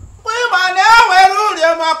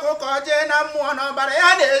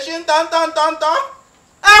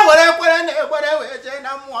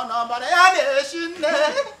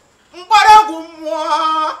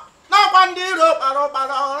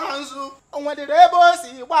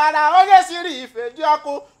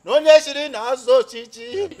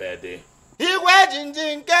 Igwe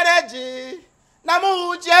jinji nkereji na mu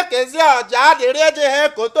uche kezi ọja adịrị eje he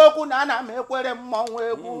kotokwu na ana m ekwere mmọnwụ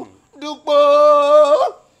egwu dukpo.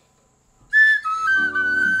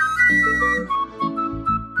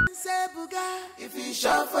 If he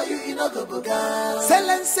shot for you, he no go buga.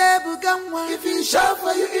 Selense buga nwa. If he shot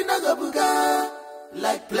for you, he no go buga.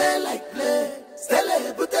 Like play.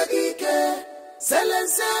 Stele butagike.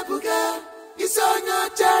 Selense buga. It's on your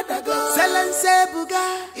chadago. Selense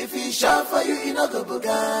buga. If he shot for you, he no go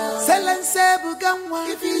buga. Selense buga nwa.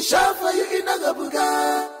 If he shot for you, he no go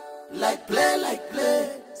buga. Like play.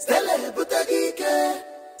 Stele butagike.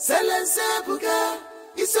 Selense buga.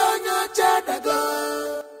 It's on your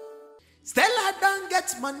chadago. Stella don't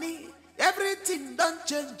get money, everything don't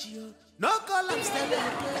change you. No call up Stella.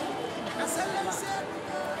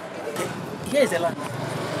 Here is the land.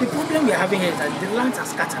 The problem we are having here is that the lands are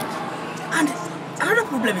scattered. And another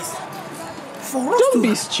problem is for us Don't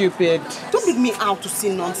be stupid. Don't bring me out to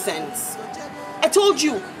see nonsense. I told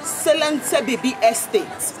you, Selense baby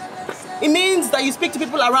estate. It means that you speak to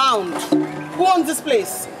people around. Who owns this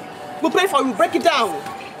place? We'll pay for it, we'll break it down.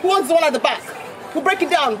 Who owns the one at the back? We'll break it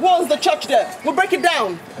down. Who owns the church there? We'll break it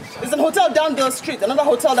down. There's an hotel down the street, another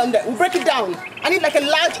hotel down there. We'll break it down. I need like a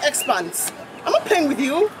large expanse. I'm not playing with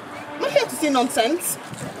you. I'm not here to see nonsense.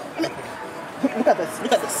 I mean, look at this.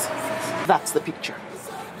 Look at this. That's the picture.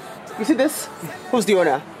 You see this? Who's the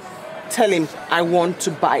owner? Tell him I want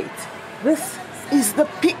to buy it. This is the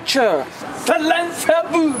picture. Selense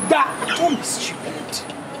Buga. Don't be stupid.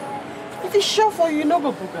 If it's sure for you, you no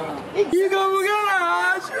go buga. You go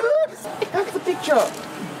buga. That's the picture.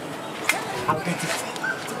 I'll get it.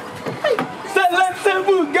 Let's say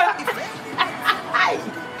buga.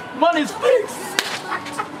 Money speaks.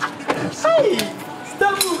 Hey,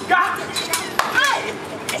 stop buga. Hey.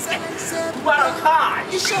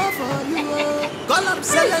 Barakai. It's sure for you. Call up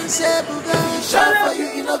Selense buga. It's sure for you,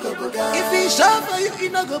 you no go buga. If it's sure for you, you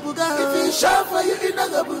no go buga. If it's sure for you, you no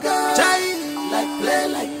go buga. Try like play.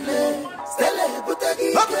 Stelle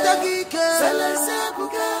butagi. Selense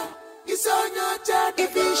buga. It's on your chat.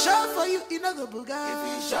 If it's sure for you, you no go buga.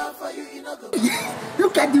 If it's sure for you, you no go buga.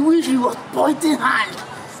 Look at the way she was pointing hand.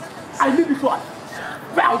 I knew before.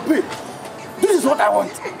 I'll pay. This is what I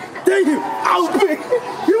want. Thank you. I'll pay.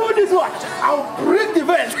 You want this one? I'll break the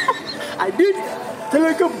vent. I did.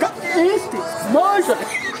 Telecom got instinct. Motion.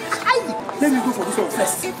 Let me go for this one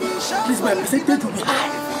first. Please, my mistake to be high.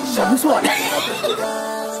 For this one.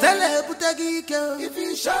 Stelle butagi. If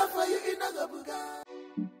it's sure for you, you no go buga.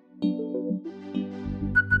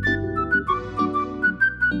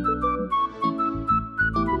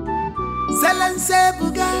 Selense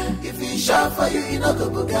buga. If it's sure for you, you no go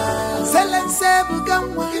buga. Selense buga.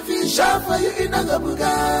 If it's sure for you, you no go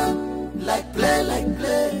buga. Like play.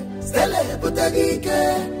 Stelle butagike.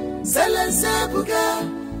 Selense buga.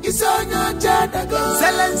 It's on your chat.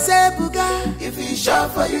 Selense buga. If it's sure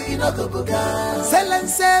for you, you no go buga.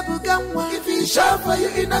 Selense buga. If it's sure for you,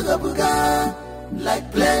 you no go buga.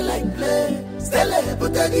 Like play. Stelle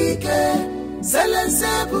butagike.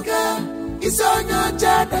 Selense buga. It's on your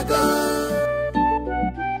chat.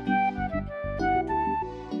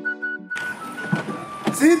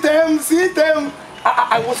 See them.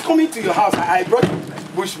 I was coming to your house. I brought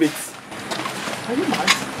bushmeat. Are you mad?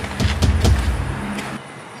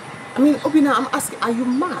 I mean, Obina, I'm asking, are you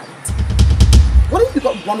mad? What if you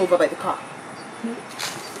got run over by the car?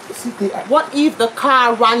 What if the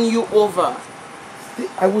car ran you over?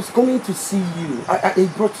 I was coming to see you. I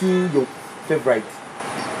brought you your favorite.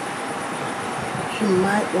 You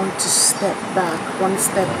might want to step back, one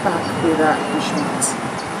step back with that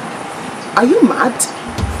bushmeat. Are you mad?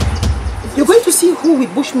 You're going to see who with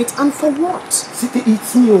bushmeat and for what?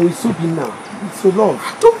 It's me or it's Zubby now. It's so long.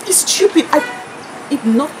 Don't be stupid. If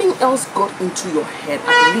nothing else got into your head,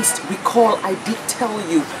 at least recall I did tell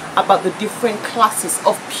you about the different classes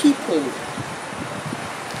of people.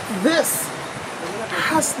 This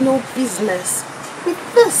has no business with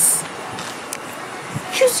this.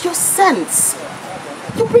 Use your sense.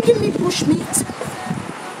 You're bringing me bushmeat.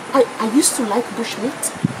 I used to like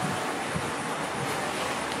bushmeat.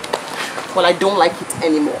 Well, I don't like it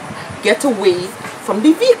anymore. Get away from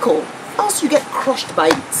the vehicle, else you get crushed by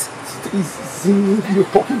it. You're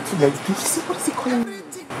talking to like this. What is he calling me?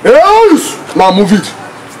 Yes! Now move it.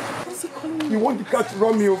 What is he calling me? You want the car to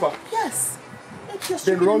run me over? Yes.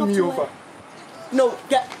 Then run me over. No,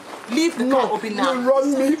 leave the car open now. You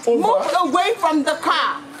run me over. Move away from the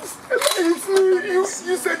car. It's me. You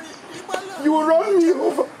said you will run me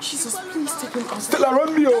over. Jesus, please take him out. Stella,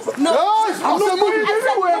 run me over. No, yes, I'm not moving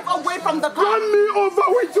anywhere. Move away from the car. Run me over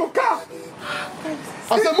with your car.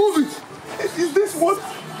 I said, move it. Is this what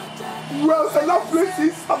Stella place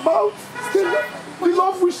is about? Stella, the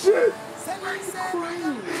love we share.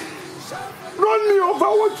 Run me over. I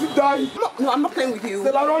want to die. No, I'm not playing with you.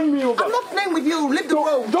 Stella, run me over. I'm not playing with you. Leave the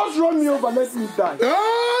road. Just run me over. Let me die.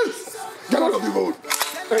 Yes! Get out of the road.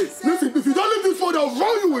 Hey, listen, if you don't leave this road, I'll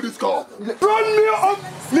run you with this car. Run me up!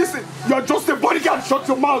 Listen, you're just a bodyguard, shut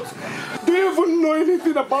your mouth. Do you even know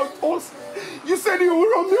anything about us? You said you will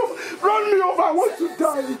run me over. Run me over, I want to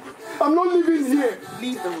die. I'm not living here.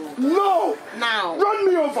 Leave the room. No! Now. Run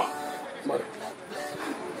me over.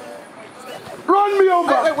 Run me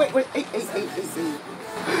over. Wait. Hey.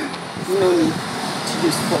 No need to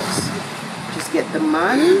use force. Just get the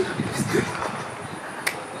man.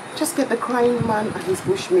 Just get the crying man and his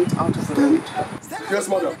bushmeat out of the road. Yes,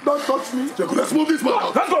 madam. Don't touch me. Let's move this man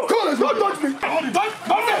out. Let's go. Come on, let's Don't move. touch me. Don't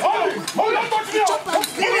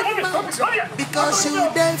touch me. Because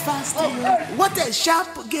you day fast. What a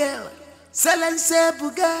sharp girl. Selense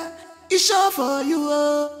buga. It's sure for you.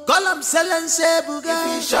 Call him Selense buga.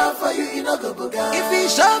 If it's sure for you, you no go buga. If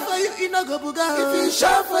it's sure for you, you no go buga. If it's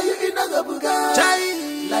sure for you, you no go buga. Try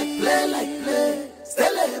like play.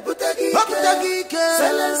 Stelle butagi.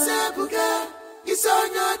 Selense buga. It's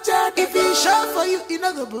on your chat. If it's sure for you, you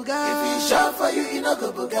no go buga. If it's sure for you, you no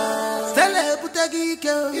go buga. Stelle butagi.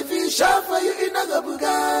 If it's sure for you, you no go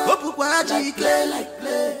buga. Hope like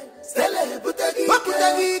play. Stelle butagi.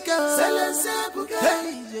 Selense buga.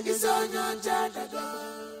 It's on your chat.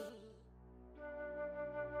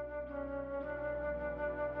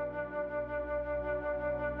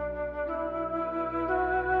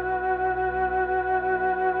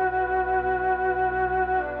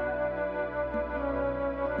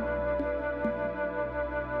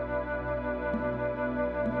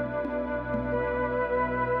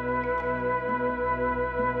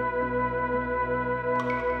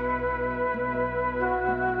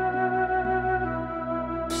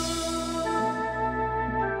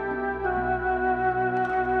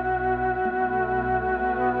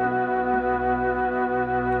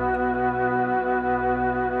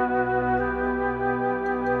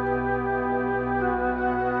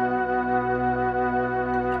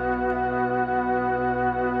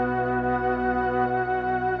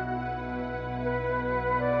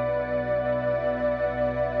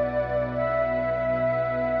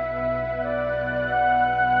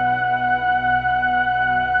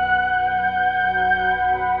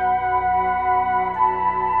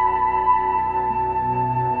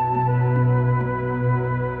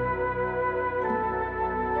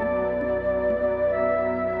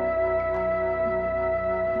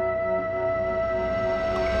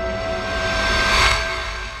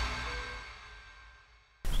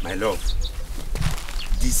 love,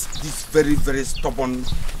 this very, very stubborn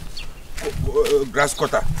grass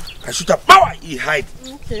cutter, I shoot a power, he hide.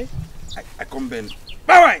 Okay. I come bend.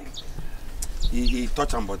 Power! He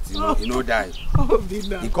touch him, but he no die.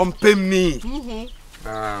 He come pay me.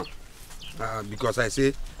 Because I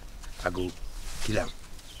say, I go kill him.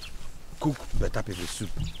 Cook better pepper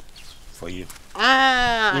soup for you.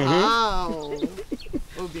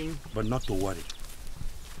 But not to worry.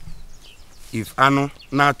 If Anu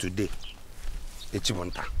now today, it's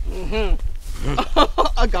Chibonta.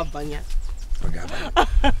 Ogabanya.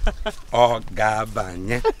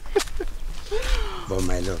 Ogabanya. But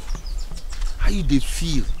my love, how you they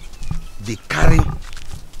feel? They carry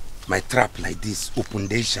my trap like this, open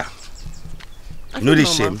day shop. No, they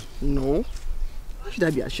shame. No. Why should I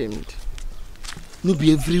be ashamed? No,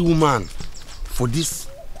 be every woman for this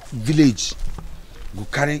village go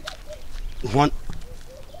carry one,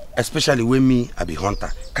 especially when me I be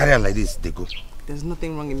hunter. Carry on like this, they go. There's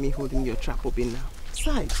nothing wrong in me holding your trap open now.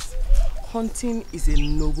 Besides, hunting is a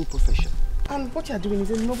noble profession. And what you're doing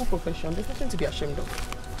is a noble profession. There's nothing to be ashamed of.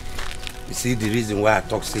 You see the reason why I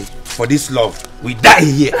talk, say, for this love, we die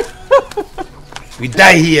here. We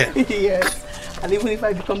die here. Yes. And even if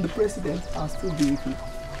I become the president, I'll still be with you.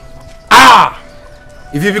 Ah!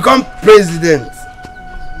 If you become president,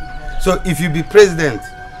 so if you be president,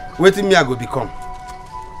 what me I go become?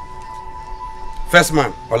 First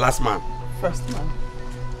man or last man? First man.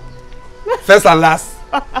 First and last?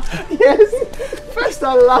 Yes. First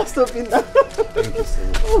and last of it. Thank you so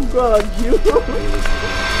much. Oh God, you.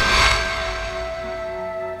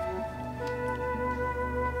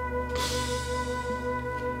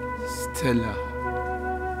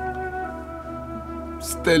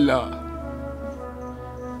 Stella,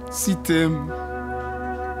 Sitem,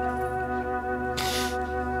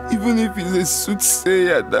 even if he's a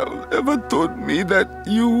soothsayer that ever told me that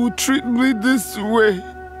you would treat me this way,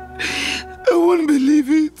 I won't believe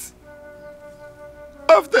it.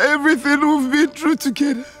 After everything we've been through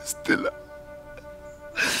together, Stella.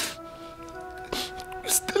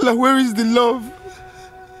 Stella, where is the love?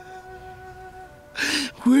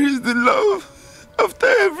 Where is the love? After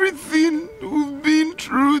everything we've been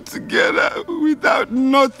through together without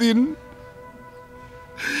nothing.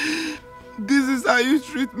 This is how you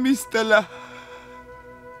treat me, Stella.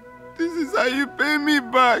 This is how you pay me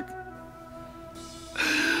back.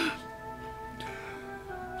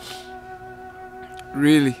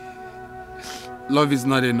 Really? Love is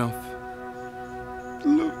not enough.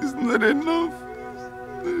 Love is not enough.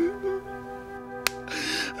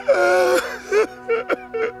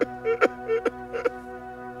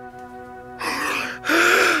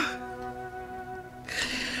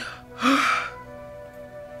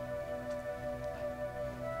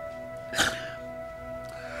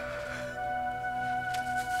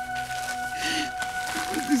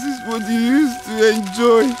 This is what you used to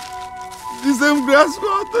enjoy. The same grass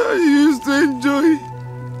water you used to enjoy.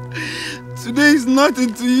 Today is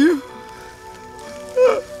nothing to you.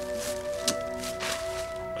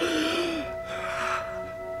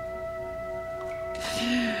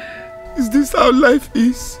 Is this how life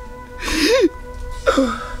is?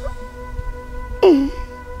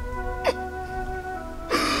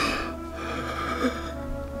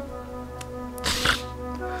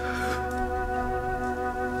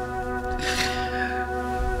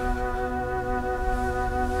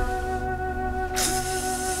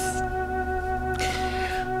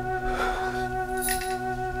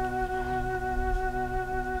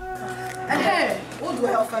 What do I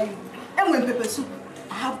offer you? And when pepper soup,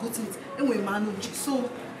 I have goat meat. And when manuji, so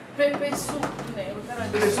pepper soup.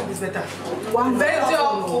 Pepper soup is better. One very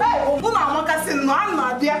good. Hey,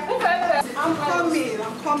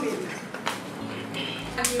 I'm coming.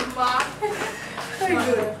 Very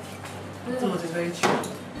good. Tomato is very cheap.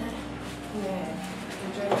 Yeah.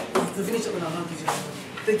 Enjoy it. To finish up, I'll not give you.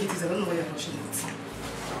 Take it easy. I don't know why you're pushing it.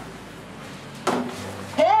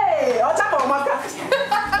 Hey, what's up, Omaka?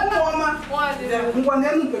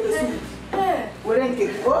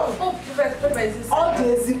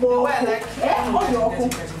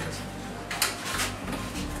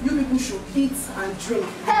 You people should eat and drink.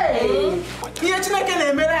 Hey!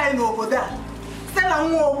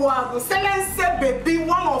 Stella baby,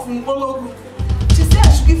 one of Mbolo group. She said I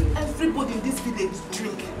should give everybody in this village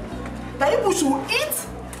drink. That people should eat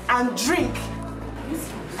and drink.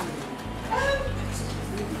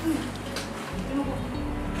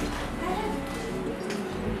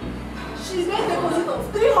 She's made a deposit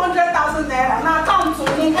of 300,000 naira and account to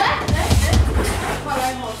me.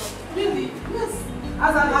 Really? Yes.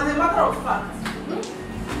 As a matter of fact,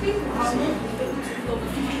 people have been able to do of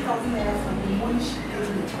 50,000 naira from the money she gave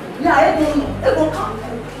me. Yeah, I don't know. It will come.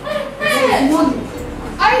 There is money.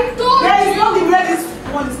 I told there is you. money where this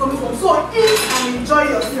one is coming from. So eat and enjoy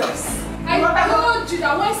yourselves. I told you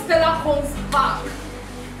that when Stella comes back,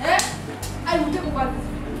 I will take over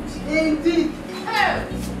this. Indeed.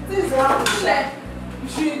 This is how you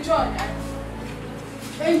should enjoy.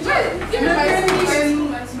 Enjoy it. Give me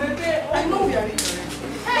my space. I know we are ignorant.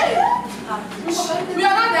 Hey! We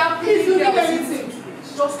are not there. If you need anything,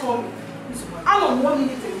 just call me. I'm on 1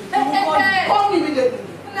 minute. Call me immediately.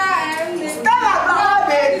 Stella,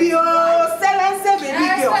 baby, oh, Stella, baby,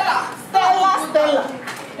 girl. Stella.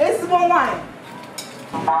 It's one wine.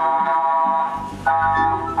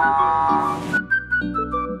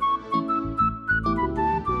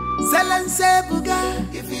 Selense buga,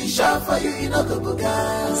 if he shot for you, you know go buga.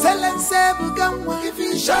 Selense buga, if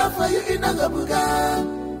he shot for you, you know go buga.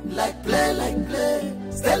 Like play,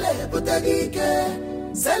 Stella butagike.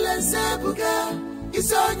 Selense buga,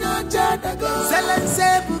 it's on your jadago.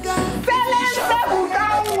 Selense buga, Selense buga,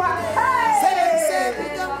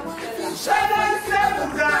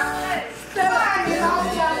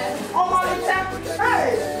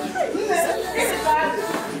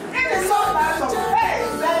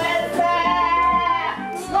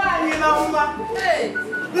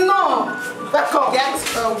 No! Back up! Get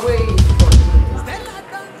away from me.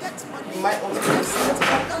 You might want to step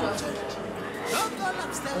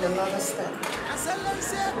and another step.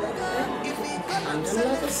 And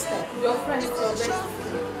another step. Your friend is your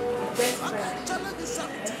best friend.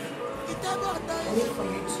 I need for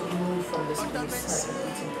you to move from this place.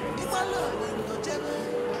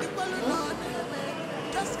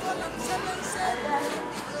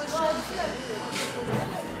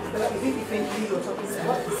 But I believe you think you're talking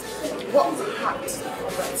about what heart of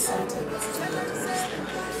that sentence.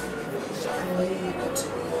 I need you to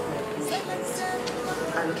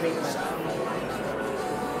and drink my wine.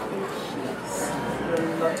 You're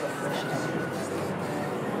a lot of fresh air.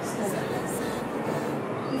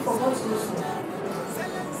 You forgot to listen.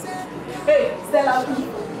 Hey, Stella.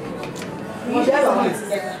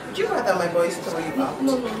 Would you rather my boys throw you out?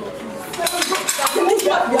 No. I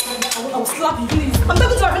will slap you, please. I'm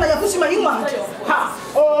talking to my friend that you're pushing my human. Ha!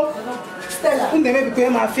 Oh, Stella.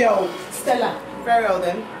 Stella. Very well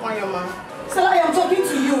then. Why your mom? Stella, I am talking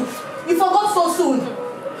to you. You forgot so soon.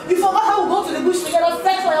 You forgot how we go to the bush together,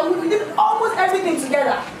 sex fire, we did almost everything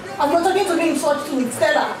together. And you're talking to me in such too with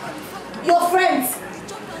Stella. Your friends.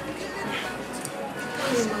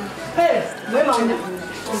 Hey, where am I?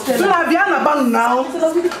 Stella, Viana Bang now. Ask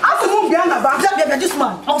him who Viana Bang. This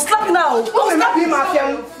man. I'll slap you now. Don't slap me, my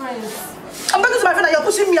friend. I'm talking to my friend that you're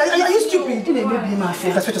pushing me. Are you stupid? You didn't make me my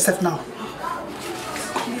friend. Respect yourself now.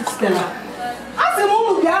 Stella. Ask him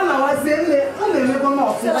who Viana was there. Who may make one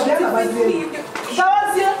more. Viana was there.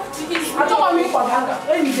 I don't want me for Viana.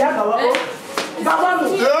 Hey, Viana. Gabano.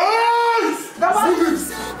 Yes! Gabano.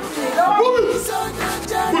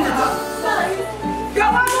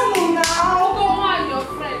 Gabano now. Go on, your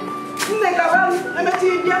friend.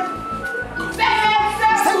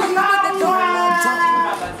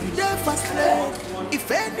 If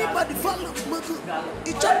anybody follow Mugu,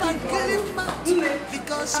 it's up and kill him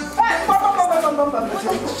because you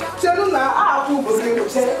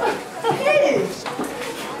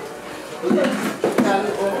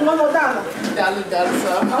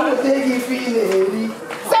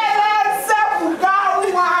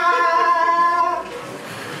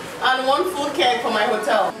and one full cake for my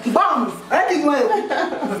hotel. Bam! I think my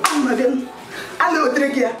I'll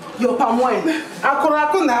drink here. Your palm wine.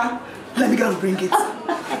 Akurakuna. Let me go and bring it.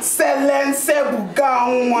 Selense buga.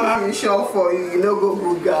 I'm sure for you. You know go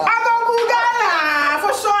buga. I go buga na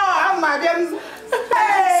for sure. I'm my bien.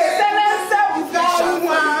 Hey, selense buga.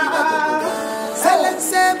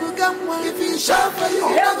 Selense buga. If you shop for you,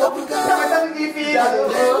 you go buga.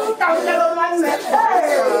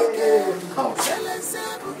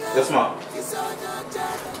 Yes, ma'am.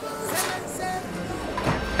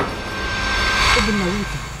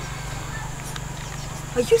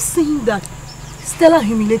 Are you saying that Stella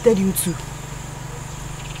humiliated you too?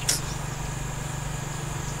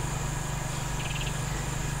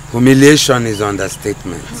 Humiliation is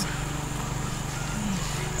understatement.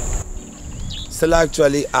 Stella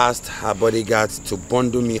actually asked her bodyguards to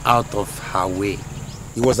bundle me out of her way.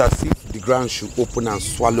 It was as if the ground should open and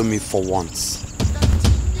swallow me for once.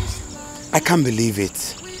 I can't believe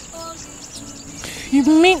it. You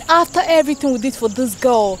mean after everything we did for this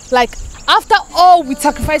girl, like after all we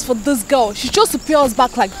sacrificed for this girl, she chose to pay us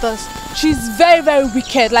back like this? She's very, very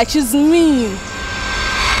wicked, like she's mean.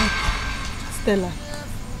 Stella,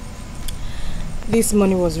 this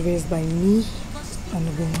money was raised by me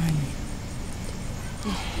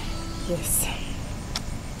Yes.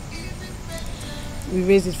 We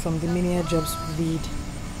raised it from the menial jobs we did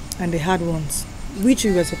and the hard ones, which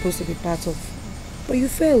we were supposed to be part of. But you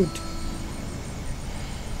failed.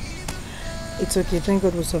 It's okay, thank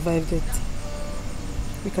God we survived it.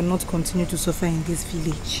 We cannot continue to suffer in this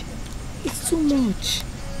village. It's too much.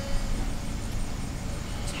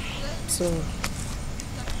 So,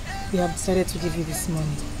 we have decided to give you this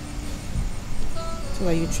money so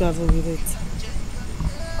that you travel with it.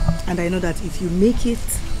 And I know that if you make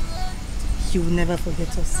it, you will never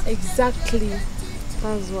forget us. Exactly.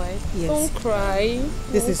 That's why. Yes. Don't cry.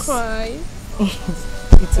 Don't cry.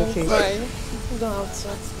 It's okay. Don't cry. You don't have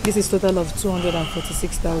to. This is total of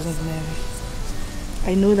 246,000 naira.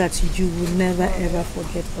 I know that you will never ever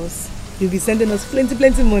forget us. You'll be sending us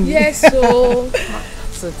plenty money. Yes, so.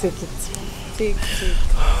 So take it. Take.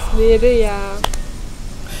 Nereya.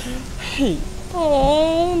 Hey.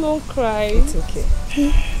 Oh, don't cry. It's okay.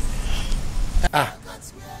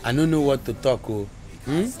 I don't know what to talk.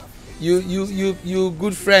 You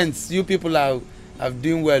good friends. You people are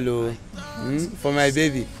doing well. For my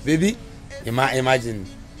baby. Imagine.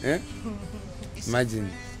 Imagine.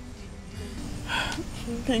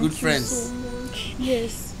 Thank good you friends. So much.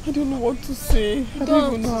 Yes. I don't know what to say. I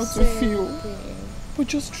don't even know how to feel. But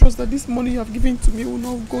just trust that this money you have given to me will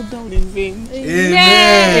not go down in vain.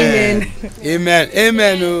 Amen.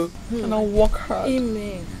 Amen. And I'll work hard.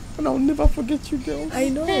 Amen. And I'll never forget you girls. I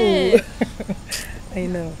know. I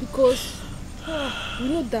know. Because we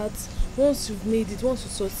know that once you've made it, once you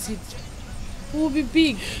succeed, it will be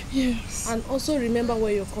big. Yes. And also remember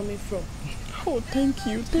where you're coming from. Oh, thank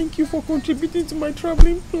you. Thank you for contributing to my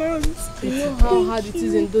traveling plans. You know how hard it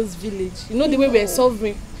is in those villages. You know the way we're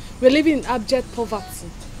suffering. We're living in abject poverty.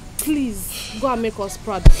 Please, go and make us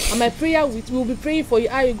proud. And my prayer, we'll be praying for you.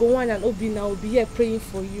 I go on and Obi now will be here praying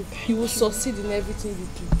for you. You will succeed in everything you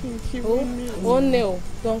do. Thank you. Oh no,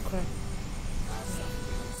 don't cry.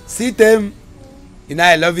 See them. You know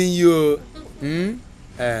I loving you. You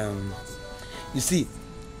see,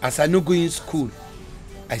 as I no go in school,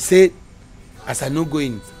 I said, as I no go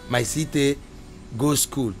in my city, go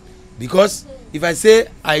school. Because if I say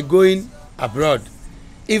I going abroad,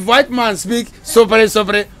 if white man speak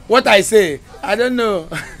sopre, what I say, I don't know.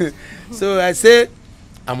 So I say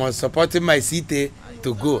I'm on supporting my city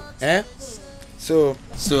to go. So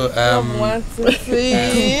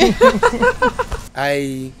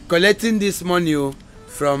I collecting this money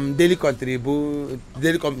from daily contributor.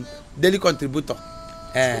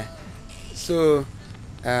 So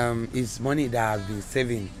it's money that I've been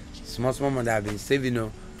saving, small money that I've been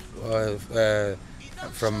saving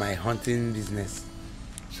from my hunting business.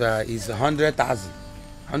 So it's 100,000.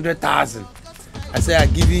 I say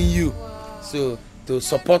I'm giving you, so to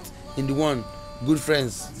support in the one good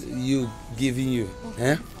friends you giving you.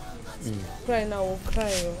 Cry now, we'll cry.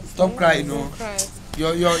 Stop crying, no. Cry.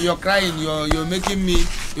 You're crying. You're making me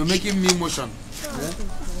emotion.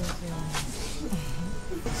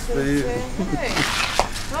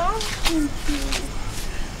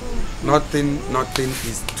 Nothing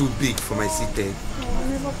is too big for my city. I'll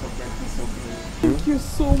never forget this. Thank you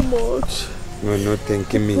so much. No,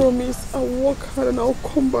 thanking me. I promise I'll work hard and I'll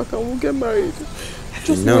come back and we'll get married.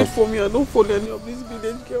 Just wait for me and don't follow any of these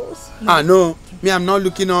village girls. No. Me, I'm not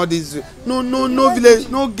looking all these. No village,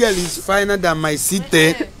 no girl is finer than my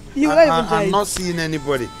city. I'm not seeing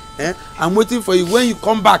anybody. I'm waiting for you. When you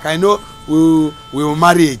come back, I know we will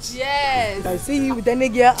marry it. Yes. I see you with any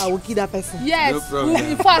girl, I will kill that person. Yes. No problem.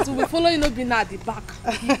 In fact, we'll be following Obina at the back.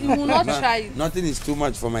 You will not try it. Nothing is too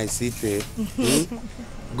much for my city.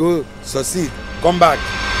 Go, succeed. Come back.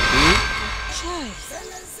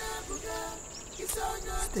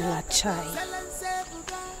 Stella,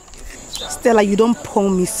 Stella, you don't pour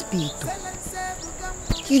me speed.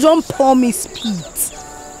 You don't pour me speed.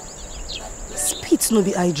 Speed no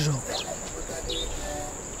be eye drop.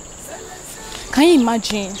 Can you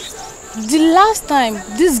imagine? The last time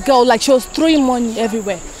this girl, like, she was throwing money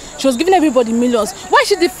everywhere. She was giving everybody millions. Why is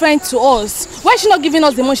she different to us? Why is she not giving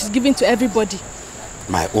us the money she's giving to everybody?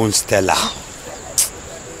 My own Stella.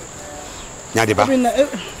 Nyadeba.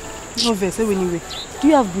 No verse, anyway. Do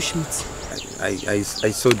you have bushmeat? I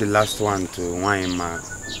sold the last one to Waima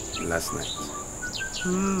last night.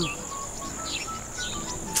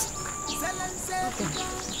 Okay.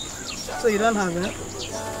 So you don't have it?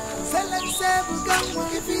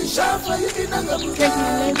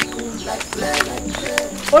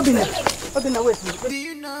 Obina, wait. Do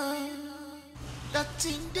you know that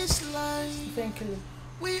in this life Thank you.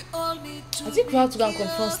 we all need to I think we have to go and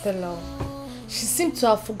confront Stella. She seemed to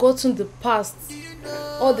have forgotten the past.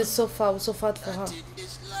 all the suffer we suffered for her.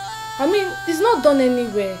 I mean, it's not done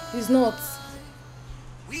anywhere. It's not.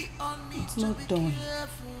 It's not done.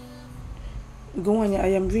 Go on, I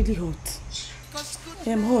am really hot. I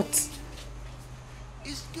am hot.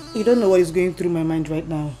 You don't know what is going through my mind right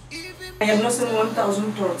now. I am losing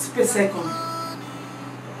 1,000 thoughts per second.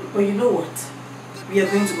 But you know what? We are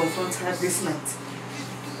going to confront her this night.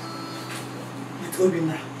 With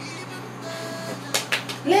Obina.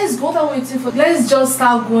 Let's go. What are we waiting for? Let's just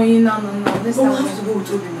start going now. Let's have start to go with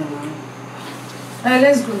Obina now.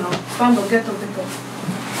 Let's go now. Stand up, get up, get up.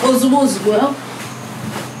 Ozubo.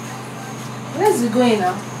 Let's be going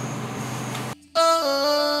now.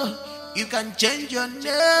 Oh, you can change your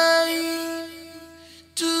name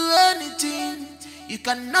to anything. You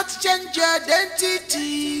cannot change your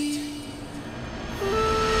identity.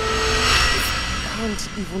 Can't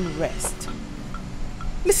even rest.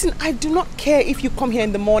 Listen, I do not care if you come here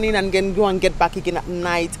in the morning and then go and get back again at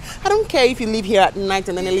night. I don't care if you leave here at night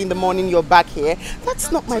and then early in the morning you're back here.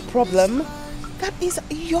 That's not my problem. That is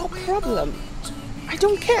your problem. I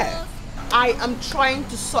don't care. I am trying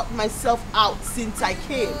to sort myself out since I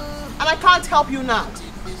came. And I can't help you now.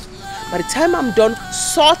 By the time I'm done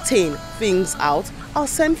sorting things out, I'll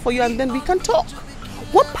send for you and then we can talk.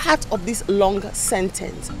 What part of this long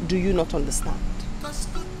sentence do you not understand?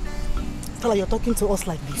 Stella, you're talking to us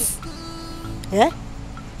like this. Eh?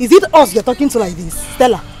 Is it us you're talking to like this,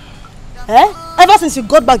 Stella? Eh? Ever since you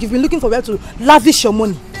got back, you've been looking for where to lavish your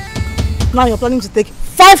money. Now you're planning to take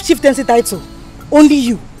 5 chieftaincy titles. Only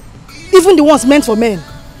you. Even the ones meant for men.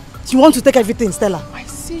 You want to take everything, Stella. I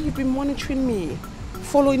see you've been monitoring me,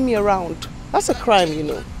 following me around. That's a crime, you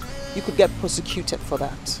know. You could get prosecuted for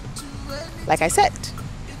that. Like I said,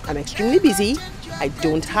 I'm extremely busy. I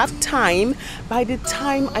don't have time. By the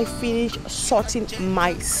time I finish sorting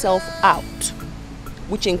myself out,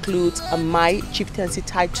 which includes my chieftaincy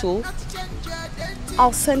title,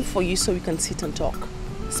 I'll send for you so we can sit and talk.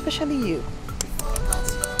 Especially you.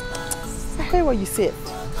 I heard what you said.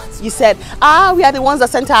 You said, we are the ones that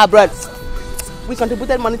sent her abroad. We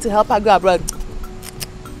contributed money to help her go abroad.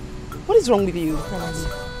 What is wrong with you?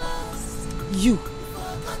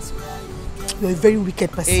 You're a very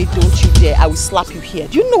wicked person. Hey, don't you dare. I will slap you here.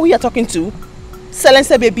 Do you know who you're talking to?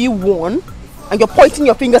 Selense baby 1, and you're pointing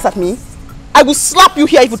your fingers at me. I will slap you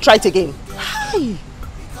here if you try it again. Hi.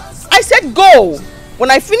 I said go.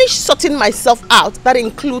 When I finish sorting myself out, that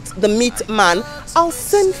includes the meat man, I'll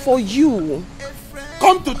send for you.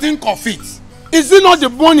 Come to think of it, is it not the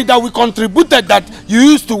money that we contributed that you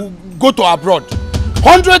used to go to abroad?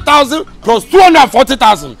 100,000 plus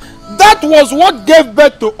 240,000. That was what gave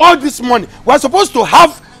birth to all this money. We're supposed to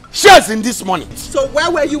have shares in this money. So where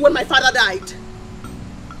were you when my father died?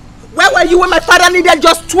 Where were you when my father needed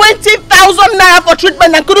just 20,000 naira for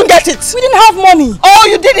treatment and couldn't get it? We didn't have money. Oh,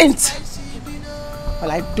 you didn't? Well,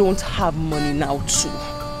 I don't have money now too.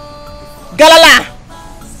 Galala!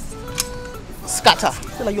 Scatter.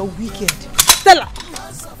 Stella, you're wicked. Stella!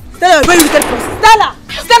 Stella, you're very wicked person. Stella!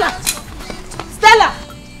 Stella! Stella!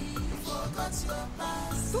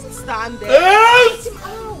 Don't stand there.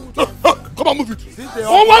 Come on, move it.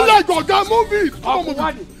 Oh, one leg, go down, move it. Come on, move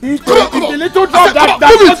it. It's the little dog that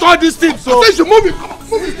does all these things. So I said you move it. Come on,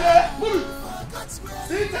 move it. Move it.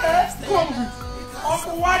 Sit there. Come on, move it.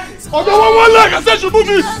 Oh, the one leg. I said you move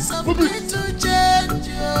it. Move it.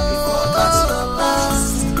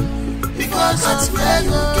 Because that's where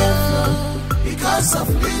you came from. Because of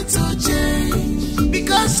little change.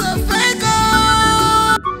 Because of ego.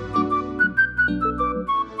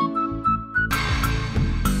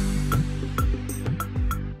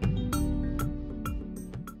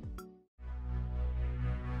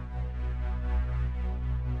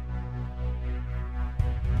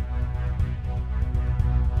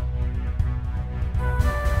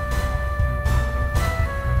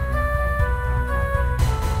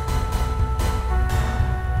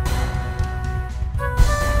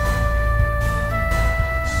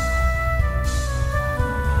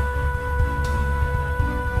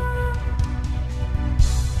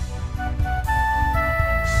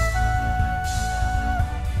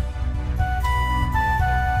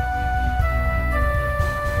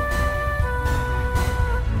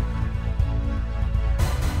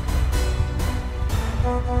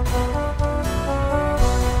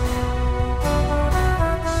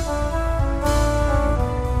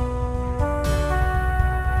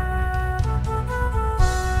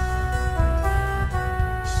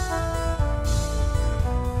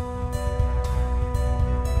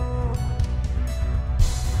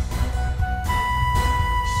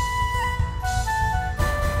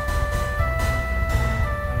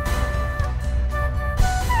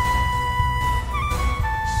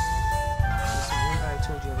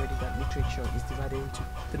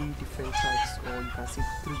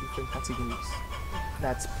 categories.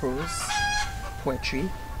 That's prose, poetry,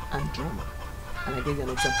 and drama. And I gave you an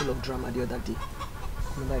example of drama the other day.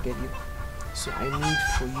 Remember I gave you? So I need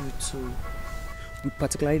for you to... We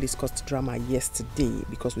particularly discussed drama yesterday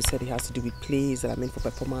because we said it has to do with plays that are meant for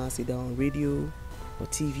performance, either on radio or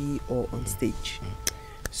TV or on stage.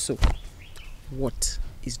 So, what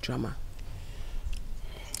is drama?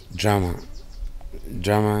 Drama,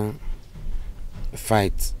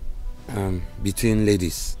 fight between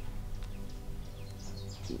ladies,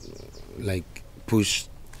 like push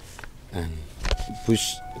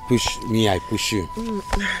me, I push you.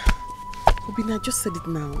 Obina, I just said it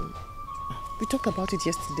now. We talked about it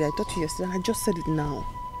yesterday. I talked to you yesterday and I just said it now.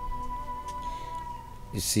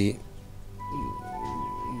 You see,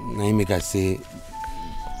 Naimeka say,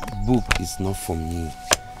 book is not for me.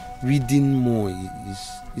 Reading more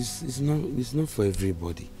is not for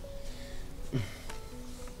everybody.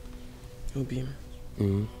 Obi,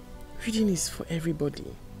 reading is for everybody.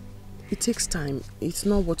 It takes time. It's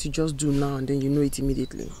not what you just do now and then you know it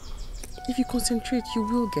immediately. If you concentrate, you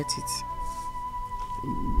will get it.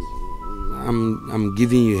 I'm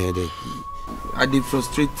giving you a headache. I did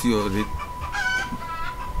frustrate you already.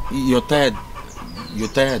 You're tired. You're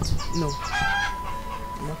tired. No.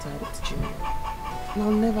 I'm not tired of teaching you. And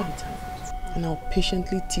I'll never be tired. And I'll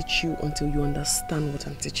patiently teach you until you understand what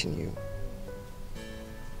I'm teaching you.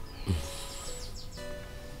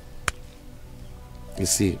 You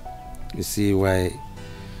see why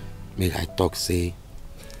make I talk say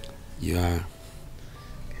you are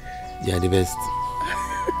the best.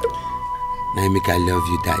 Now make I love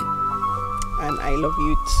you die. And I love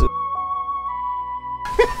you too.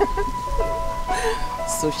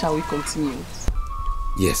 So shall we continue?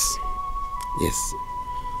 Yes.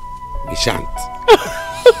 We shan't.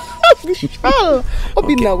 We shall.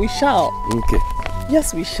 Obina, we shall. Okay.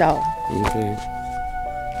 Yes, we shall. Okay.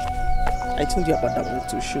 I told you about that one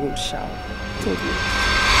too. She will shall. I told you.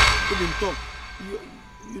 You didn't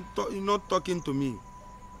talk. You're not talking to me.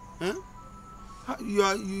 Huh?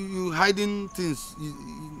 You hiding things.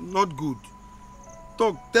 Not good.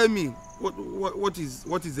 Talk. Tell me what is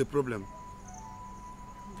the problem?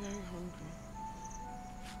 I'm very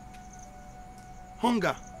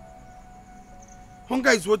hungry.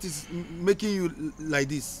 Hunger is what is making you like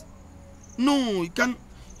this. No, you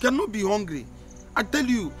cannot be hungry. I tell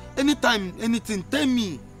you, anytime, anything, tell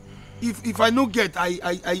me. If I no get,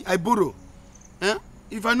 I borrow. Eh?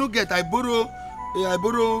 If I no get, I borrow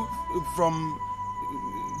from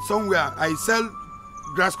somewhere. I sell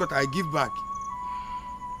grass cutter, I give back.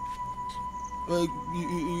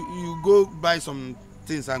 You go buy some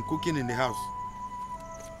things and cooking in the house.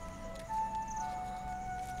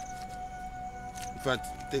 In fact,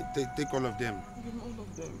 take all of them. All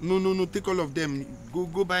of them. No, take all of them.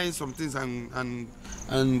 Go buy some things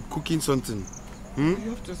and cooking something. You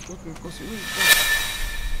have to stop me because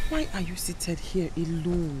why are you seated here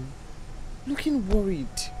alone? Looking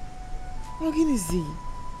worried. What is he?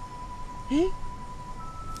 Eh?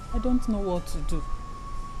 I don't know what to do.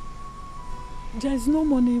 There is no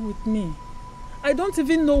money with me. I don't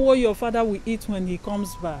even know what your father will eat when he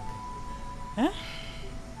comes back. Eh?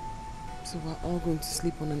 So we're all going to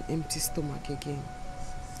sleep on an empty stomach again.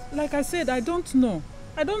 Like I said, I don't know.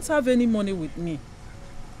 I don't have any money with me.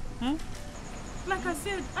 Huh? Like I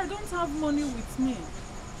said, I don't have money with me.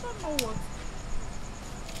 I don't know what.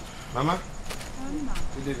 Mama? Anna.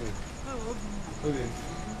 Good evening. Oh, Good evening.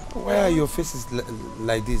 Why are your faces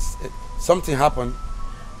like this? Something happened?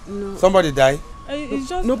 No. Somebody died? It's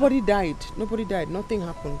just... Nobody died. Nobody died. Nothing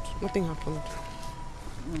happened. Nothing happened.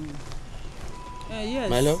 Yes.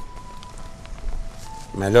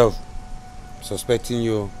 My love, suspecting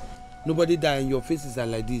you. Nobody died and your faces are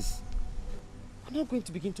like this. I'm not going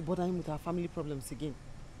to begin to bother him with our family problems again.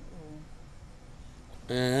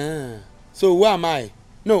 So who am I?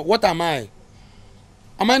 No, what am I?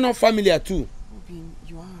 Am I not familiar too? Obin,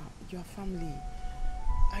 you are family.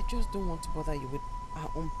 I just don't want to bother you with our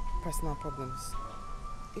own personal problems.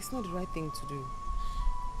 It's not the right thing to do.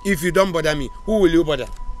 If you don't bother me, who will you bother?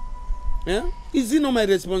 Yeah? Is it not my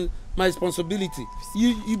responsibility?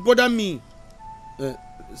 You bother me.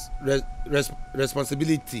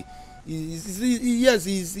 Responsibility. Yes,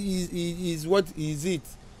 is what is it?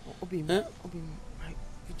 Obin,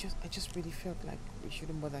 I just really felt like we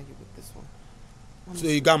shouldn't bother you with this one. Honestly.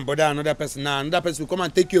 So you can't bother another person now. Another person will come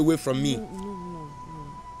and take you away from me. No.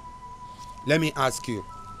 Let me ask you.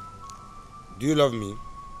 Do you love me?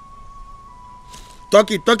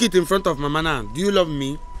 Talk it in front of Mama now. Do you love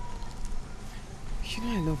me? You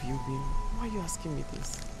know I love you, Obin. Why are you asking me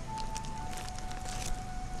this?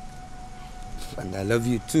 And I love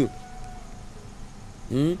you too.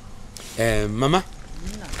 Mama,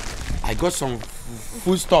 I got some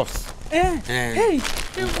foodstuffs. Hey,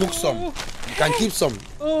 cook some. You can keep some.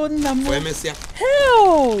 Oh, Namo. For MSC.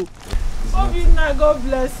 Hell! Obina, God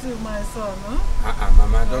bless you, my son. Huh?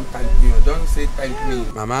 Mama, don't thank me. Don't say thank me.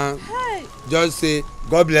 Mama, just say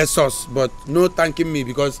God bless us, but no thanking me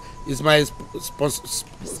because it's my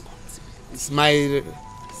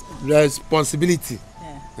responsibility.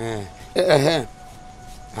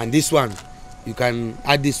 And this one, you can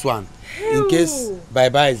add this one in case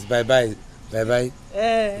bye-bye.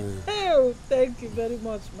 Oh, thank you very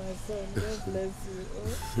much, my son. God bless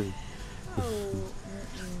you.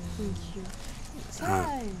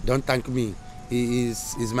 Thank you. Don't thank me.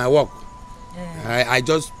 It's my work. I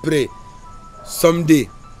just pray someday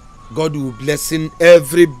God will blessing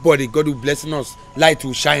everybody. God will blessing us. Light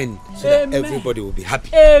will shine so that everybody will be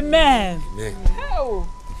happy. Amen. Amen. Oh.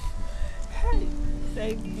 Hey,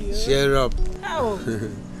 thank you. Cheer up. Oh.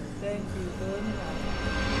 Thank you.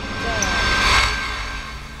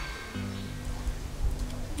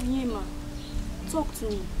 Onyema, talk to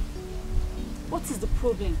me. What is the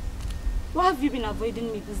problem? Why have you been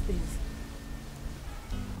avoiding me these days?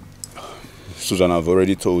 Susan, I've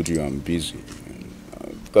already told you I'm busy.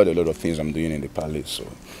 I've got a lot of things I'm doing in the palace, so...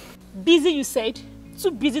 Busy, you said?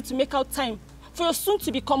 Too busy to make out time for your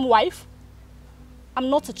soon-to-become wife? I'm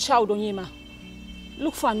not a child, Onyema.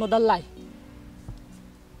 Look for another lie.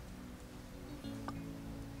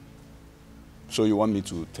 So you want me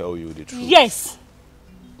to tell you the truth? Yes!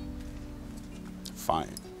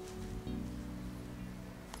 Fine.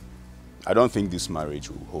 I don't think this marriage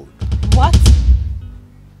will hold. What?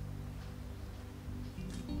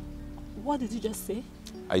 What did you just say?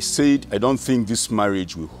 I said I don't think this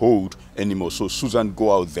marriage will hold anymore. So Susan,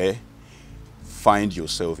 go out there, find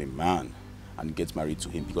yourself a man and get married to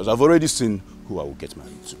him. Because I've already seen who I will get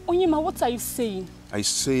married to. Onyema, what are you saying? I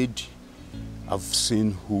said I've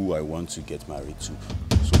seen who I want to get married to.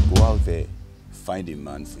 So go out there, find a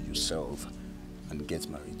man for yourself and get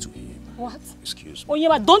married to him. What? Excuse me.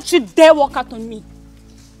 Onyema, don't you dare walk out on me.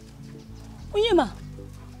 Onyema,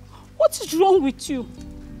 what is wrong with you?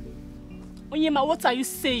 Onyema, what are you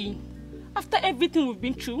saying? After everything we've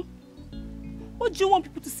been through, what do you want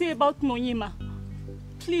people to say about me, Onyema?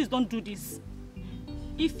 Please don't do this.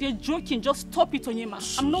 If you're joking, just stop it, Onyema.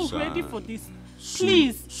 Susan, I'm not ready for this.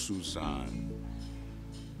 Please. Susan,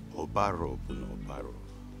 Obaro, Obaro.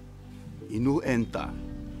 You know enter.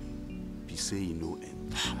 Be say you know enter.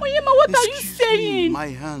 Onyema, what are you saying? My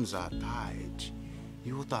hands are tied.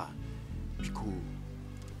 You are because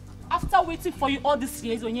After waiting for you all these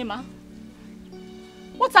years, Onyema,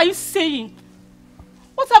 what are you saying?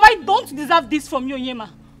 What have I done to deserve this from you, Onyema?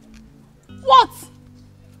 What?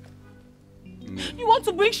 You want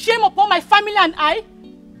to bring shame upon my family and I?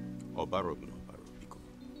 Obaro, because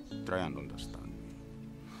try and understand me.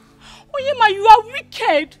 Onyema, you are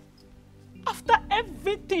wicked. After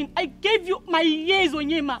everything, I gave you my years,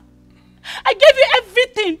 Onyema. I gave you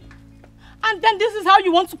everything. And then this is how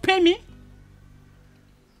you want to pay me?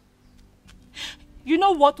 You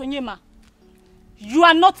know what, Onyema? You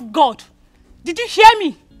are not God. Did you hear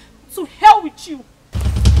me? To hell with you.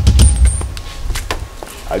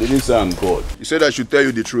 I didn't say I'm God. You said I should tell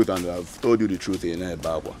you the truth, and I've told you the truth in a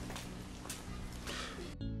Bagua.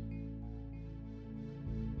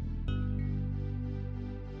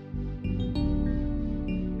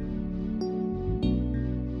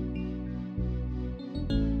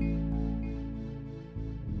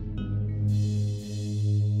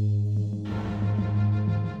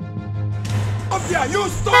 Up there, you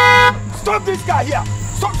stop! Stop this guy here!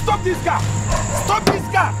 Stop this guy! Stop this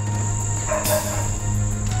guy!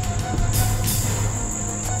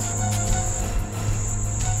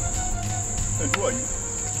 And who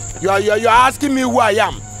are you? You are asking me who I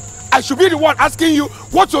am. I should be the one asking you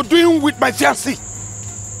what you're doing with my fiancée.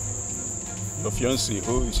 Your fiancée?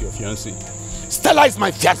 Who is your fiancée? Stella is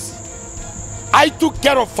my fiancée. I took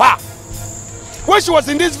care of her. When she was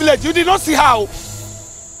in this village, you did not see her.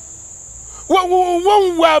 When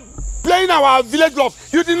we were playing our village love,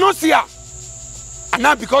 you did not see her. And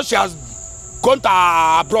now because she has gone to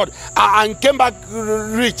abroad and came back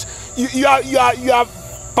rich, you are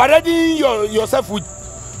parading yourself with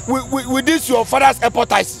this your father's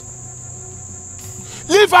hepatitis.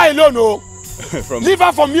 Leave her alone, oh. Leave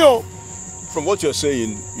her from you. From what you're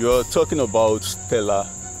saying, you're talking about Stella,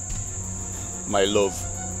 my love.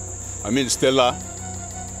 I mean Stella,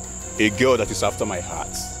 a girl that is after my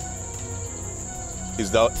heart. Is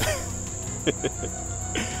that...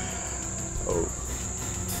 Oh,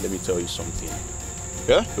 let me tell you something.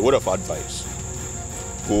 Yeah? A word of advice.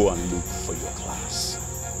 Go and look for your class.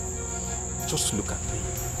 Just look at me.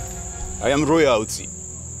 I am royalty.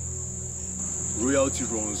 Royalty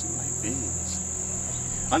runs in my veins.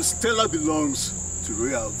 And Stella belongs to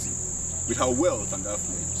royalty. With her wealth and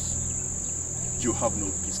affluence, you have no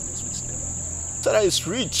business with Stella. Stella is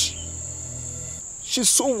rich. She's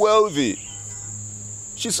so wealthy.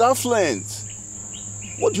 She's affluent.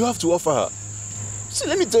 What do you have to offer her? See,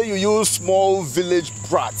 let me tell you, you small village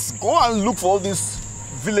brats. Go and look for all these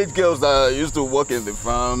village girls that used to work in the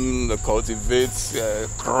farm, cultivate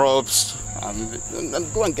crops, and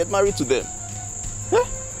go and get married to them. Yeah?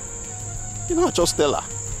 You know, just Stella.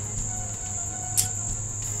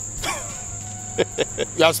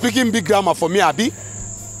 You are speaking big grammar for me, Abi.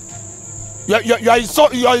 You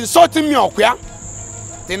are insulting me, okay?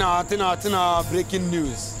 Tina, breaking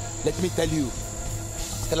news. Let me tell you,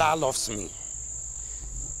 Stella loves me.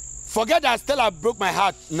 Forget that Stella broke my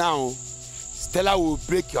heart now. Stella will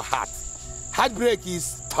break your heart. Heartbreak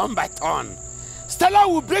is turn by turn. Stella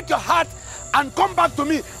will break your heart and come back to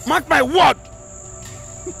me. Mark my word.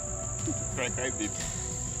 Cry, baby.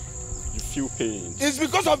 You feel pain. It's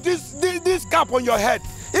because of this cap on your head.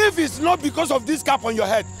 If it's not because of this cap on your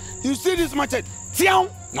head, you see this machete.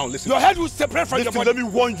 Now listen. Your head will separate from your body. Let me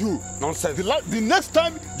warn you. Nonsense. The next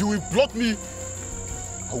time you will block me,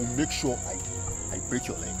 I will make sure I break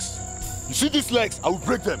your legs. You see these legs? I will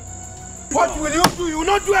break them. What will you do? You will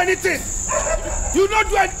not do anything. You will not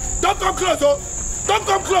do it. Don't come close, oh. Don't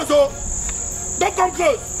come close, oh. Don't come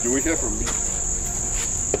close. You will hear from me.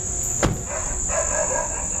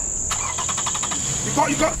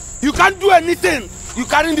 You can't do anything. You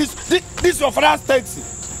carrying this your father's taxi.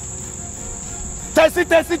 Taxi.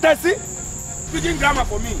 Speaking grammar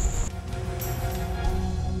for me.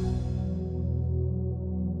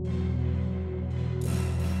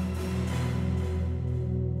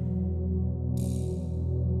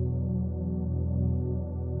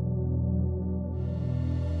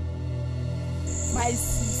 My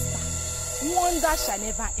sister, wonder shall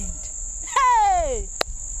never end. Hey!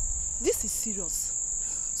 This is serious.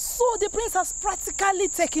 So the prince has practically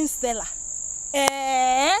taken Stella.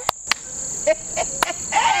 Eh?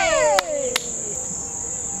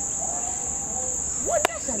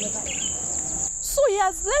 Wonder shall never end. So he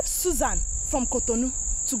has left Susan from Cotonou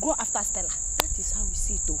to go after Stella. That is how we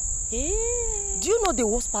see it though. Hey. Do you know the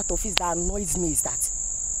worst part of it that annoys me is that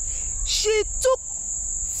she took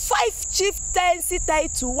 5 chieftaincy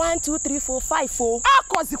title 1, 2, 3, 4, 5.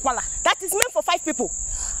 That is meant for 5 people.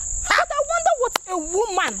 But I wonder what a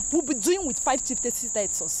woman will be doing with 5 chieftaincy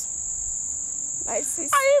titles. My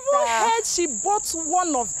sister. I even heard she bought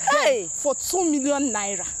one of them for 2 million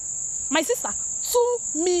naira. My sister, 2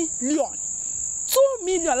 million. 2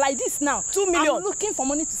 million, like this now. 2 million. I'm looking for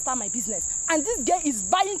money to start my business. And this girl is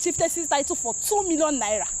buying chieftaincy title for 2 million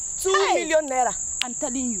naira. 2 million naira. I'm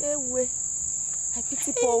telling you. I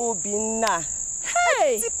pity poor Obinna.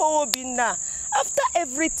 I pity poor Obinna. After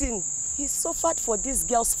everything he suffered for this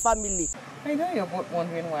girl's family. I know you're both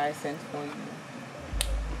wondering why I sent for you.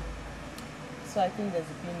 So I think there's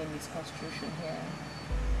been a misconstruction here.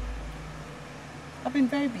 I've been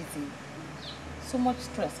very busy. So much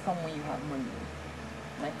stress comes when you have money.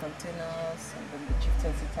 My containers and then the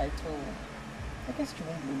chieftaincy title. I guess you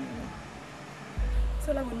won't blame me.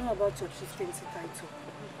 Stella, we know about your chieftaincy title.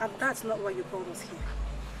 And that's not why you called us here.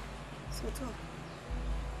 So talk.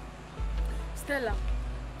 Stella,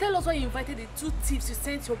 tell us why you invited the 2 thieves you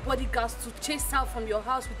sent your bodyguards to chase out from your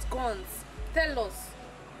house with guns. Tell us.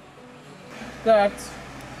 That.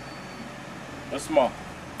 That's small.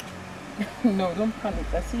 No, don't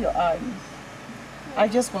panic. I see your eyes. I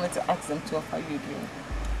just wanted to ask them to offer you a drink.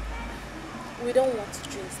 We don't want to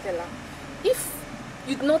drink, Stella. If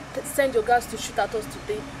you did not send your guards to shoot at us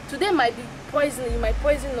today might be poison. You might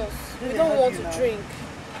poison us. We don't want to drink.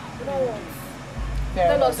 We don't want.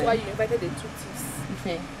 Tell us why you invited the 2 thieves.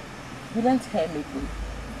 Ife, you learned hair making.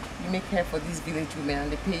 You make hair for these village women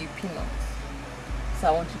and they pay you peanuts. So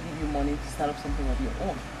I want to give you money to start up something of your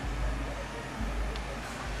own.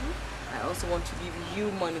 I also want to give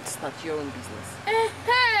you money to start your own business.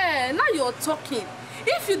 Hey, now you're talking.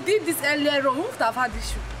 If you did this earlier on, we would have had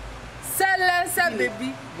issue. Sell,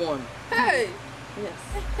 baby. One. Hey. Yes.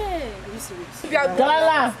 Hey.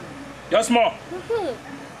 Gala. Yes, mom.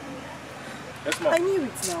 Yes, mom. I knew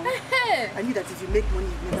it now. I knew that if you make money,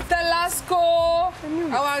 you never. Telasco.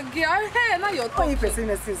 Our girl. Hey, now you're talking. This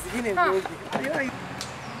is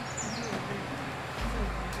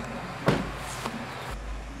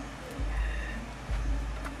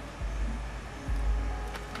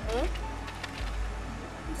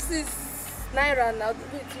Naira now.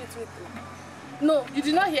 Wait. No, you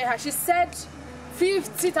did not hear her. She said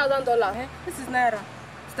 $50,000. This is Naira.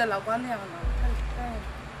 Stella,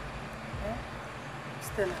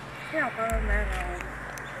 Stella, I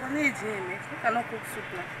cannot cook soup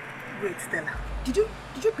now. Wait, Stella. Did you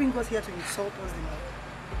bring us here to insult us the night?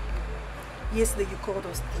 Yesterday you called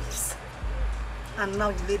us thieves. And now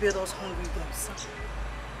you labeled us hungry girls.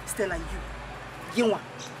 Stella, you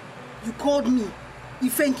called me.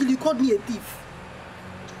 You called me a thief.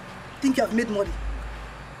 Think you have made money?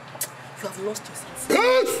 You have lost your sense.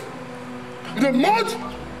 Yes! You're mad?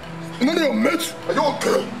 You know you're mad? Are you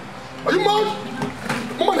okay? Are you mad?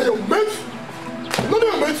 Mama, you're mad? You know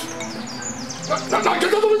you're mad? Now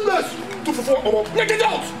get out of this mess! 244, Mama. Get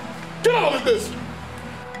out! Get out of this!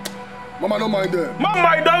 Mama, don't mind them. Mama,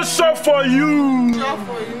 I don't shop for you. Shop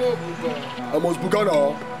for you, no Buga. I must Buga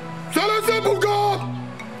now. Silence Buga!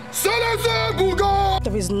 Silence Buga!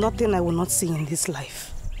 There is nothing I will not see in this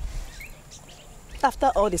life.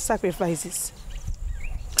 After all the sacrifices,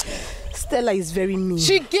 Stella is very mean.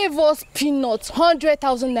 She gave us peanuts,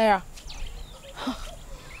 100,000 naira.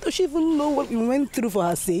 Does she even know what we went through for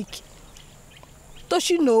her sake? Does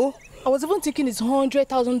she know? I was even thinking it's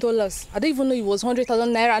 $100,000. I didn't even know it was 100,000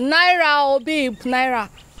 naira. Naira, oh babe, naira.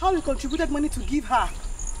 How you contributed money to give her?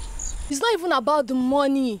 It's not even about the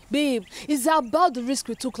money, babe. It's about the risk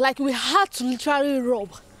we took. Like we had to literally rob.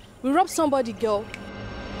 We robbed somebody, girl.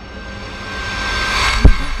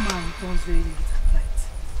 That man comes very late at night.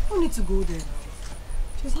 No need to go there.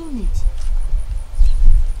 There's no need.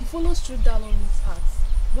 He follows through down on his heart.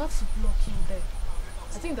 We have to block him there.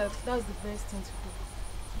 I think that's the best thing to do.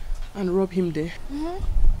 And rob him there?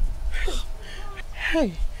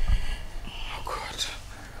 Hey. Oh God.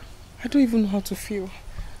 I don't even know how to feel.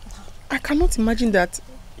 I cannot imagine that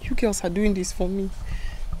you girls are doing this for me.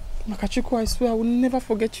 Makachuku, I swear I will never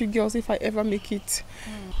forget you girls if I ever make it.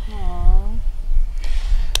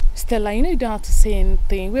 Stella, you know you don't have to say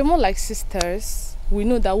anything. We're more like sisters. We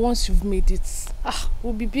know that once you've made it,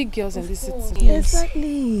 we'll be big girls in this city. Yes.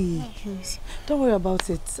 Exactly. Yes. Don't worry about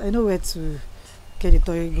it. I know where to get the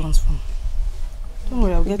toy guns from. Don't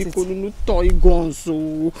worry, I'll get People know toy guns, so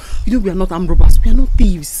you know we are not armed robbers, we are not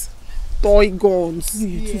thieves. Toy guns.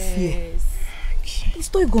 You too fear. It's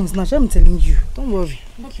toy guns now, I'm telling you. Don't worry.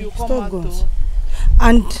 Okay. It's toy guns.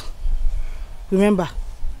 And remember,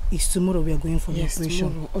 it's tomorrow we are going for the operation.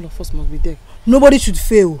 Tomorrow all of us must be there. Nobody should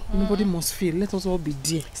fail. Nobody must fail. Let us all be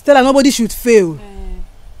there. Stella, nobody should fail.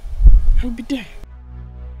 I'll be there.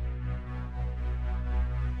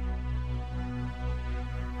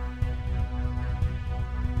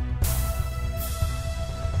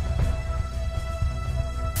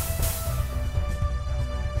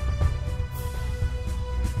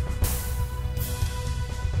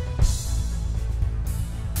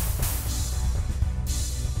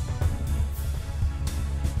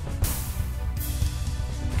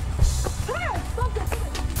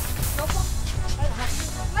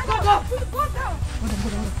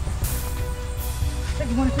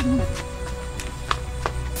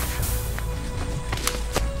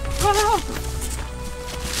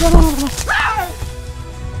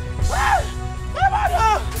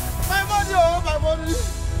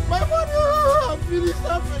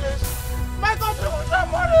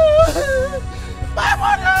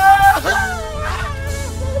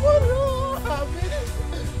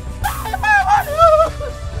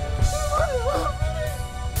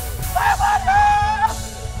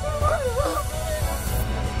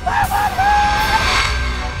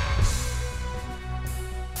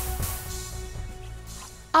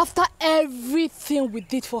 After everything we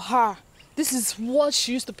did for her, this is what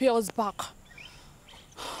she used to pay us back.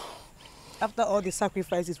 After all the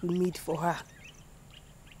sacrifices we made for her,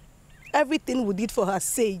 everything we did for her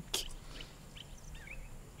sake,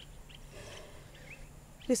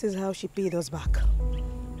 this is how she paid us back.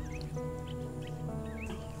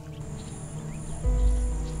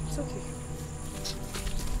 It's okay.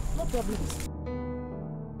 No problem.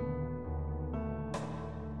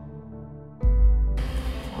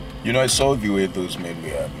 You know, I saw the way those men were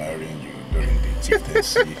admiring you during the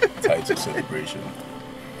chieftaincy title celebration.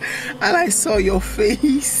 And I saw your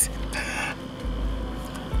face.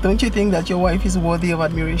 Don't you think that your wife is worthy of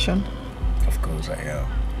admiration? Of course I am.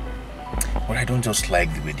 But I don't just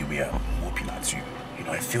like the way they were whooping at you. You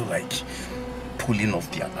know, I feel like pulling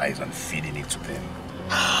off their eyes and feeding it to them.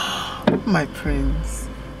 My prince,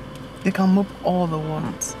 they can mop all they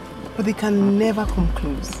want, but they can never come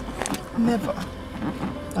close. Never.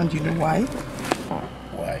 And you know why?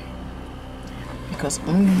 Why? Because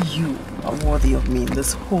only you are worthy of me in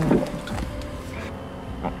this whole world.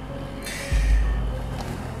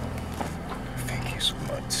 Thank you so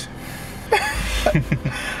much.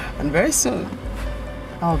 And very soon,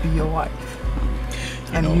 I'll be your wife.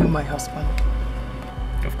 And you my husband.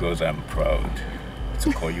 Of course, I'm proud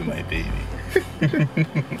to call you my baby.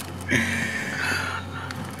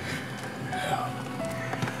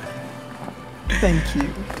 Thank you.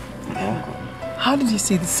 How did you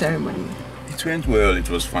see the ceremony? It went well, it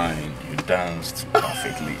was fine. You danced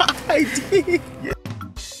perfectly. I did. Yeah.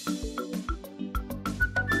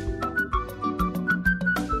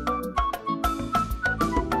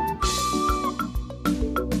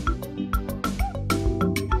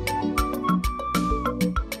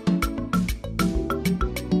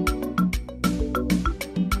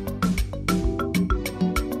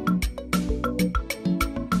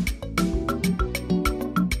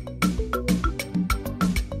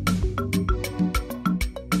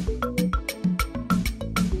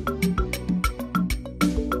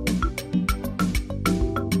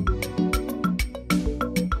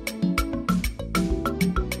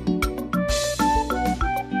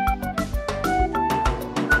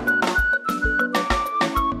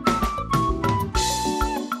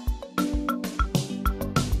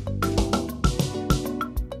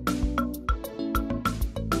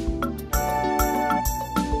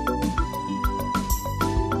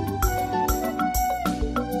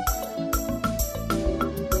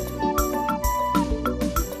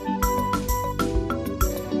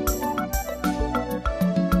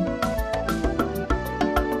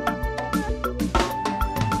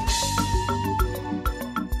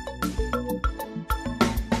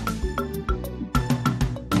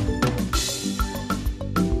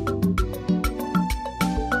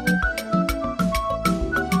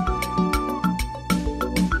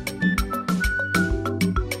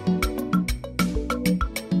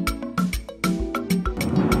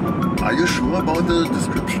 Are you sure about the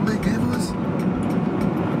description they gave us?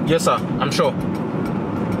 Yes, sir. I'm sure.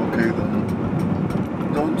 Okay,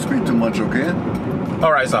 then. Don't speak too much, okay?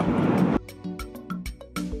 All right, sir.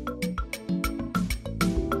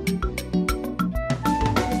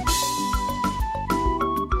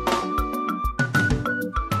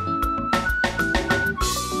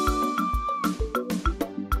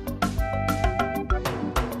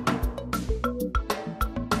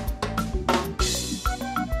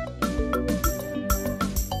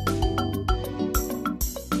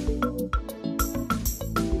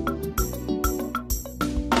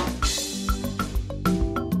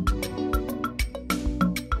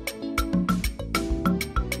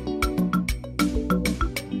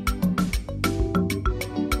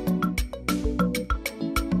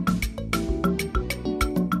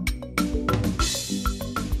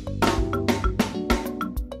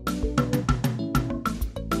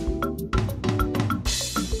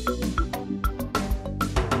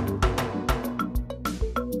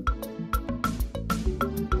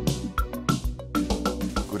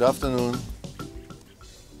 Good afternoon.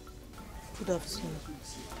 Good afternoon.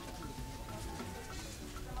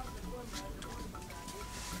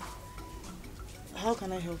 How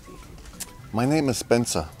can I help you? My name is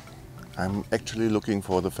Spencer. I'm actually looking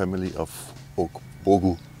for the family of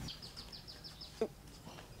Ogu.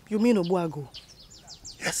 You mean Obuago?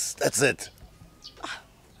 Yes, that's it.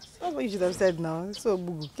 That's what you should have said now. It's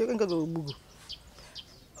Obugu. You can go to Obugu.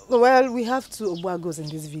 Well, we have two Obuagos in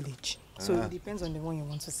this village. So it depends on the one you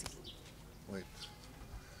want to see. Wait.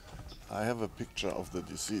 I have a picture of the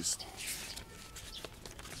deceased.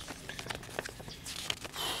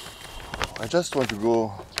 I just want to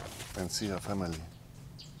go and see her family.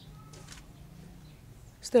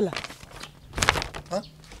 Stella. Huh?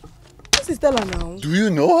 This is Stella now. Do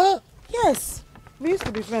you know her? Yes. We used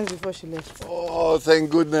to be friends before she left. Oh,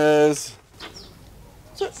 thank goodness.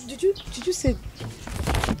 So, did you say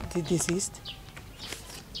the deceased?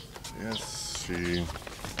 Yes, she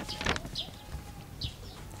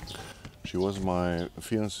was my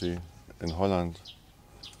fiancée in Holland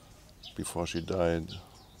before she died.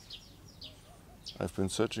 I've been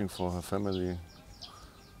searching for her family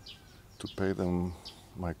to pay them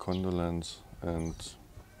my condolence and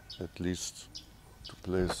at least to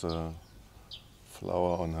place a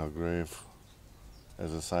flower on her grave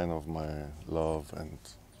as a sign of my love and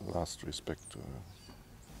last respect to her.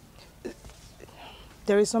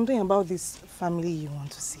 There is something about this family you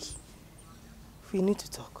want to see. We need to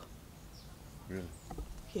talk. Really?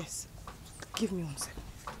 Yes. Give me 1 second.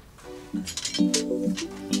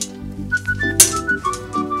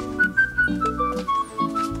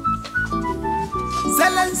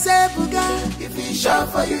 Zelense buga, if he shot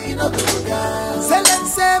for you in a buga.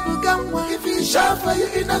 Zelense buga, if he shot for you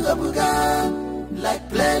in a buga. Like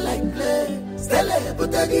play, stele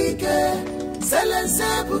butagike.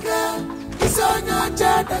 Zelense buga. It's on your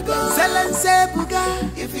chatago. Zelense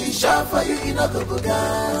buga, if he shot for you in a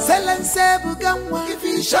buga. Zelense buga, if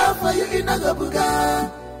he shot for you in a buga.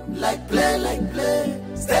 like play.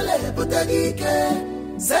 Stella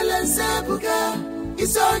Butagike, Selense Buga,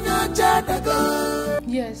 it's on your Jadago.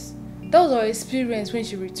 Yes, that was our experience when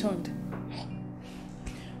she returned.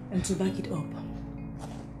 And to back it up,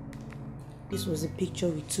 this was a picture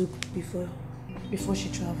we took before she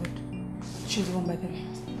traveled. She's the one by them.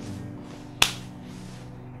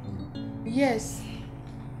 Yes,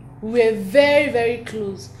 we were very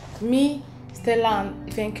close. Me, Stella,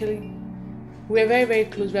 and Ifenkele. We were very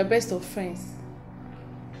close. We were best of friends.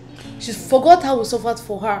 She forgot how we suffered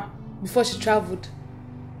for her before she traveled.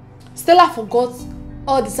 Stella forgot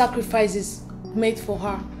all the sacrifices made for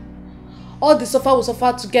her. All the suffer we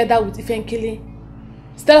suffered together with Ifenkele.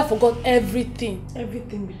 Stella forgot everything.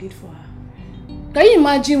 Everything we did for her. Can you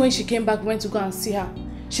imagine when she came back, we went to go and see her?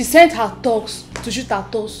 She sent her thugs to shoot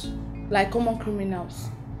at us like common criminals.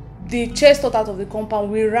 They chased us out of the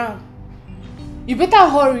compound. We ran. You better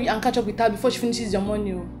hurry and catch up with her before she finishes your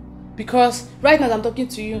money. Because right now as I'm talking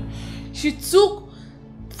to you, she took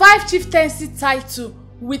 5 chieftaincy title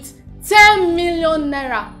with 10 million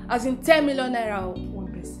naira. As in 10 million naira.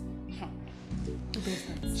 One person.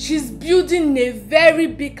 She's building a very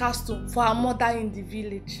big castle for her mother in the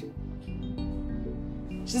village.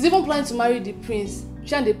 She's even planning to marry the prince.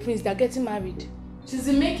 She and the prince, they're getting married. She's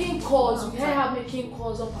been making calls. We heard her making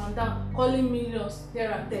calls up and down, calling millions here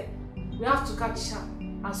and there. We have to catch her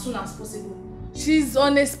as soon as possible. She's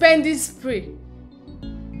on a spending spree.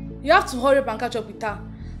 You have to hurry up and catch up with her.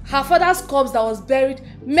 Her father's corpse that was buried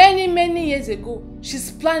many years ago,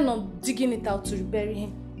 she's planning on digging it out to rebury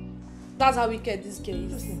him. That's how wicked this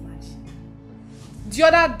girl is. The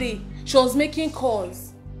other day, she was making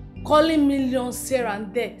calls, calling millions here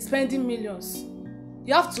and there, spending millions.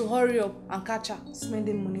 You have to hurry up and catch her.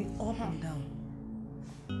 Spending money up and down.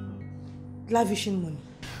 Lavishing money.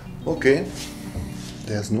 Okay,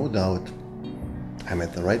 there's no doubt I'm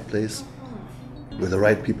at the right place with the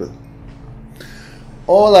right people.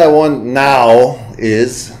 All I want now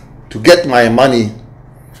is to get my money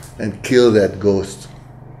and kill that ghost.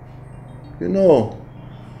 You know,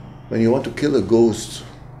 when you want to kill a ghost,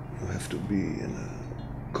 you have to be in a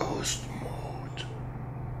ghost mode.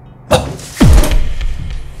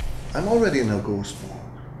 I'm already in a ghost mode.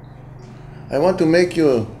 I want to make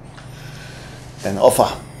you an offer.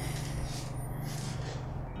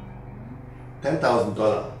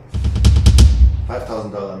 $10,000.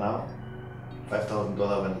 $5,000 now.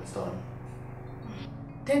 $5,000 when it's done.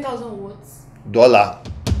 10,000 what? Dollar.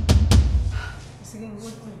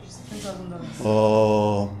 $10,000.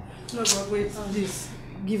 Oh. No, but wait, please.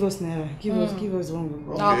 Give us naira. Give us the one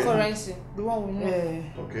we Okay. Our currency. The one we know.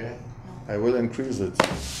 Yeah. Okay. I will increase it.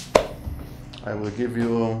 I will give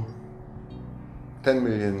you 10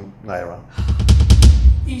 million naira.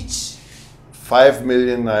 Each. 5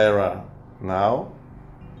 million naira now.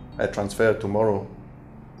 I transfer tomorrow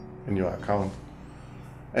in your account.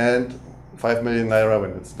 And 5 million naira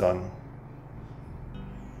when it's done.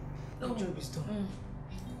 No job is done.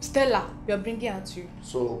 Stella, we are bringing her to you.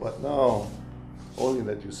 So, but now, only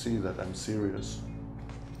that you see that I'm serious.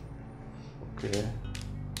 Okay?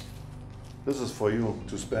 This is for you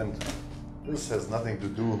to spend. This has nothing to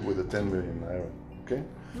do with the 10 million naira. Okay?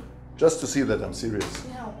 Just to see that I'm serious.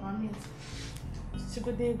 Yeah, I mean.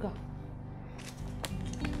 Sigodega.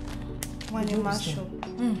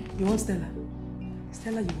 You want Stella?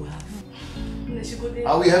 Stella, you will have.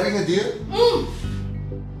 Are we having a deal?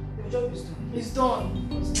 Your job is done. It's done.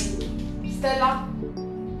 Stella.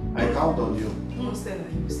 I count on you. No, Stella,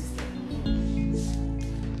 you will see Stella.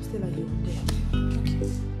 Stella, you are dead.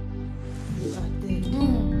 You are dead.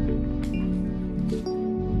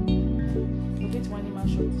 You're going to animal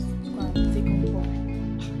shops to go and take on call.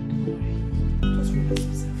 Don't worry. Just relax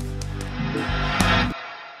yourself.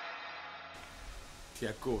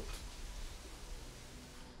 Dear God,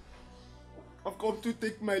 I've come to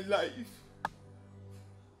take my life.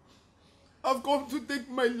 I've come to take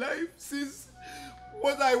my life since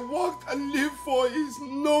what I worked and lived for is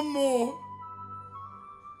no more.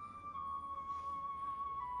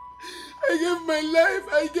 I gave my life,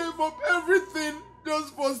 I gave up everything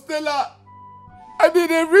just for Stella. I did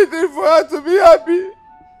everything for her to be happy.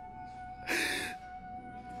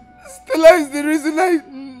 Stella is the reason I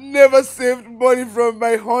never saved money from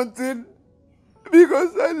my hunting,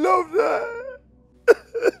 because I loved her.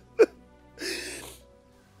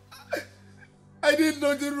 I did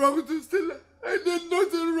nothing wrong to Stella. I did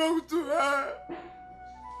nothing wrong to her.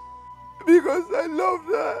 Because I loved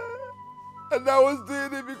her. And I was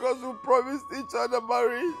doing it because we promised each other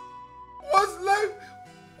marriage. What's life?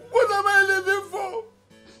 What am I living for?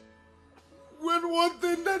 When one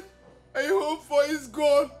thing that I hope for is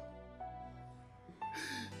gone.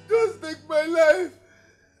 Just take my life.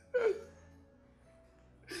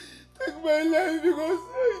 Take my life because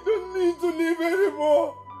I don't need to live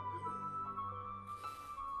anymore.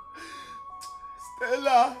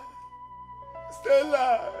 Stella. Stella,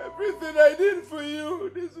 everything I did for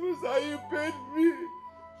you, this was how you paid me.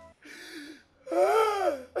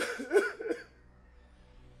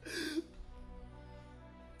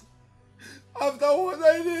 After what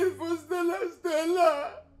I did for Stella,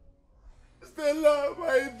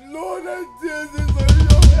 my blood and tears is on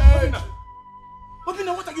your head.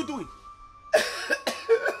 Obina, what are you doing?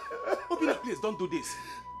 Obina, please don't do this.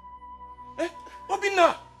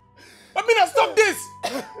 Obina! Obina, stop this!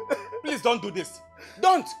 Please don't do this.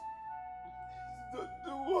 Don't! Don't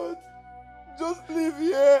do what? Just leave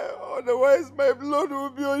here, otherwise my blood will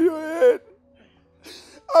be on your head.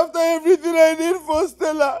 After everything I did for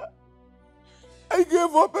Stella, I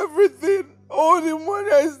gave up everything, all the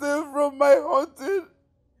money I saved from my hunting,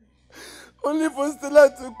 only for Stella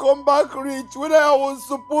to come back rich when I was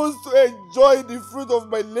supposed to enjoy the fruit of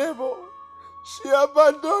my labor. She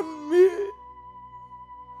abandoned me.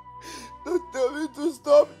 Don't tell me to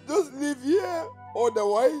stop, just leave here,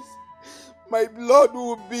 otherwise my blood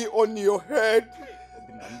will be on your head.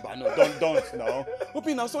 No, don't now.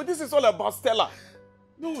 Obina, so this is all about Stella.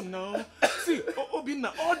 No. See,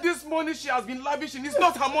 Obina, all this money she has been lavishing is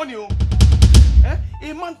not her money.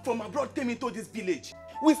 A man from abroad came into this village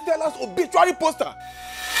with Stella's obituary poster.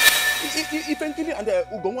 Ifentili and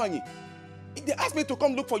Ugonwanyi. They asked me to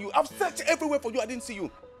come look for you. I've searched everywhere for you. I didn't see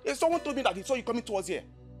you. Someone told me that he saw you coming towards here.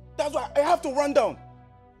 That's why I have to run down.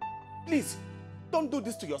 Please, don't do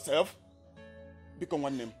this to yourself. Become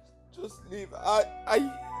one name. Just leave. I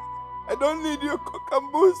don't need your cock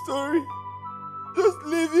and bull story. Just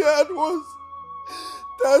leave here at once.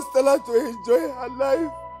 Tell Stella to enjoy her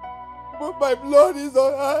life. But my blood is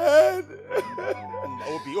on her head.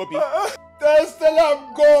 Obi. Tell Stella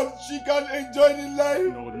I'm gone. She can enjoy the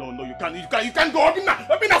life. No, you can't go.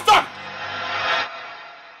 Obina, stop!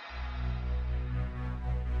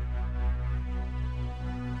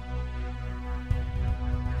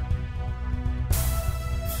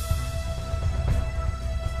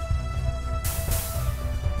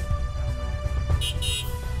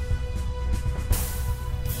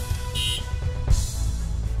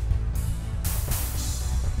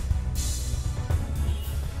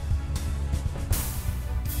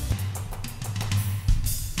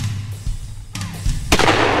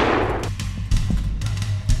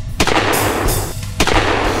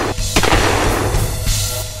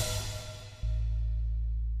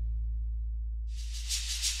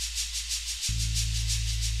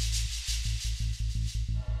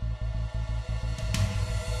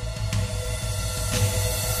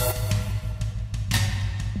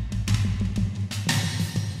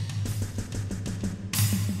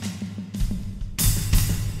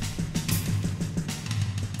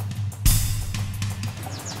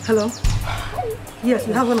 Hello? Yes,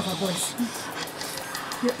 we have one of our boys.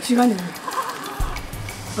 Yeah, she ran away.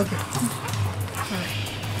 Okay. All right.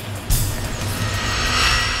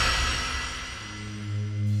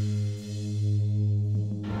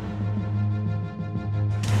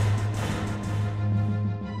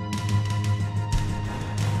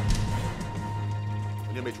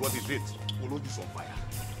 What is it? Polo is on fire.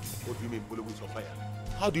 What do you mean Polo is on fire?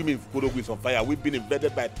 How do you mean Polo is on fire? We've been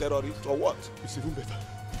invaded by terrorists or what? It's even better.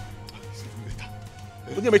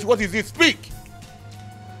 What is it? Speak!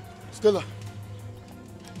 Stella.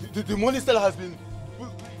 The money Stella has been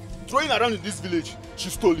throwing around in this village, she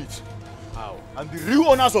stole it. How? And the real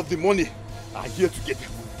owners of the money are here to get their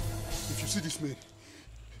money. If you see this men,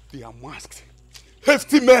 they are masked.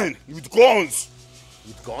 Hefty men with guns.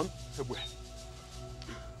 With guns? Everywhere.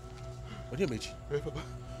 Onyenze, hey, Papa.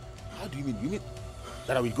 How do you mean? You mean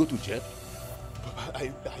that I will go to jail? Papa,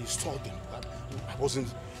 I saw them. I was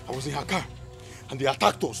in her car. And they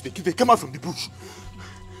attacked us. They came out from the bush.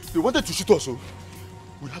 They wanted to shoot us, so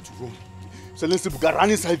we had to run. So let's say we ran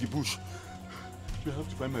inside the bush. I have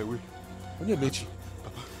to find my way. Onyenze,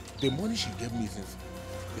 Papa, the money she gave me is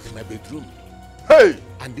in my bedroom. Hey!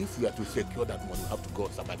 And if we are to secure that money, we have to go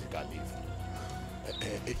on sabbatical leave.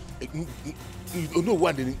 You don't know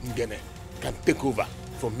what Ngene can take over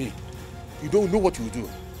from me. You don't know what you will do.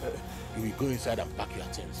 You will go inside and pack your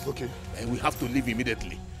things. Okay. And we have to leave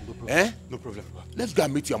immediately. No problem. No problem. Let's go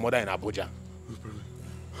and meet your mother in Abuja. No problem.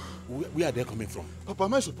 Where are they coming from? Papa,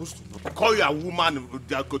 am I supposed to? Call your woman,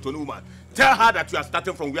 the Cotonou woman. Tell her that you are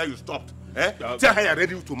starting from where you stopped. Tell her you're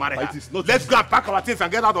ready to marry her. Let's go and pack our things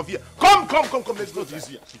and get out of here. Come. Let's go.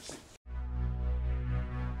 Easier.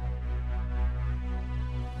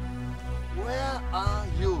 Where are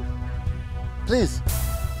you? Please,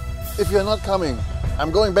 If you're not coming, I'm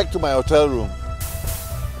going back to my hotel room.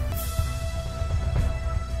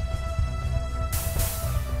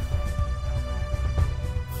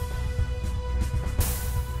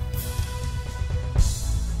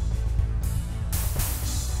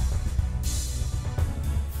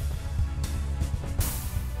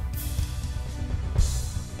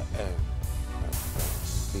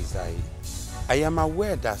 Please, I am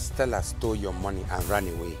aware that Stella stole your money and ran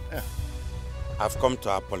away. Yeah. I've come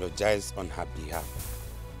to apologize on her behalf.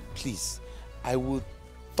 Please, I will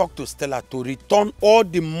talk to Stella to return all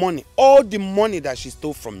the money that she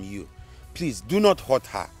stole from you. Please, do not hurt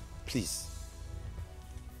her. Please.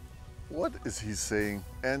 What is he saying?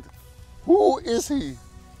 And who is he?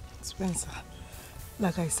 Spencer,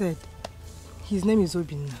 like I said, his name is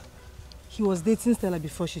Obinna. He was dating Stella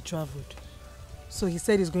before she traveled. So he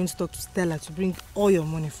said he's going to talk to Stella to bring all your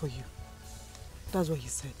money for you. That's what he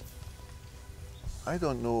said. I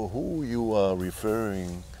don't know who you are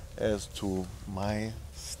referring as to my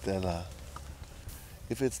Stella.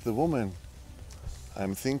 If it's the woman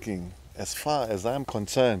I'm thinking, as far as I'm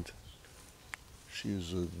concerned,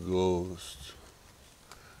 she's a ghost.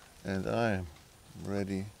 And I'm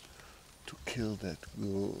ready to kill that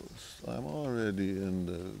ghost. I'm already in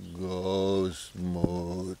the ghost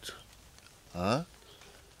mode. Huh?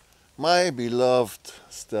 My beloved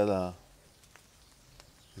Stella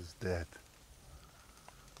is dead.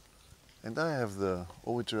 And I have the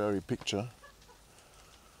obituary picture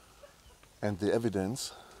and the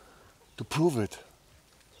evidence to prove it.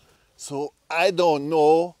 So I don't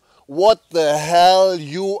know what the hell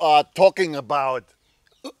you are talking about.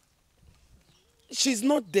 She's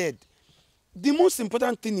not dead. The most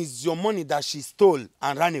important thing is your money that she stole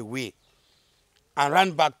and ran away. And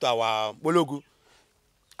ran back to our Bologu.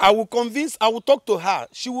 I will talk to her.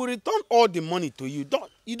 She will return all the money to you.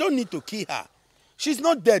 You don't need to kill her. She's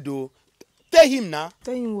not dead though. Tell him now.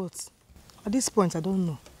 Tell him what? At this point, I don't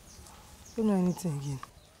know. I don't know anything again.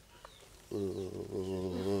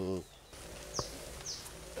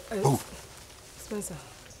 Spencer,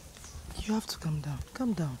 you have to calm down.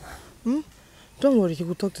 Calm down. Don't worry, he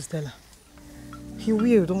will talk to Stella. He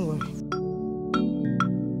will, don't worry.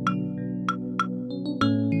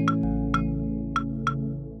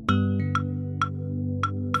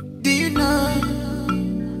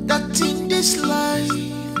 That in this life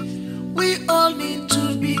we all need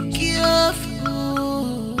to be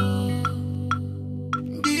careful.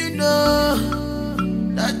 Do you know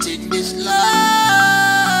that in this life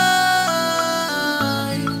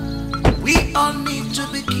we all need to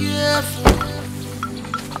be careful?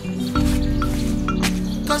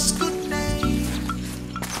 'Cause good name.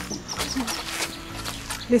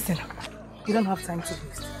 Listen, you don't have time to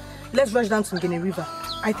waste. Let's rush down to Ngene River.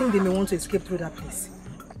 I think they may want to escape through that place.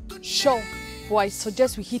 Sure, but I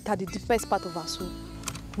suggest we hit at the deepest part of our soul.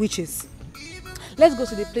 Which is? Let's go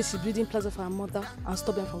to the place she's building plaza for her mother and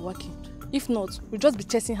stop them from working. If not, we'll just be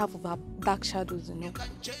chasing half of our dark shadows, you know.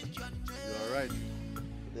 You're right.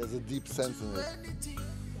 There's a deep sense in it.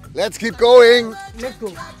 Let's keep going. Let's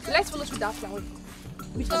go. Let's follow through that flower.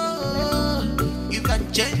 You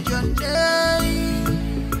can change your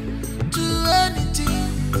name to anything.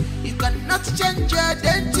 You cannot change your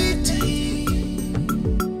identity.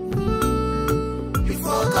 You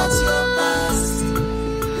forgot your past.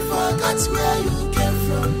 You forgot where you came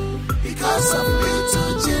from because of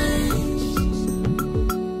little change.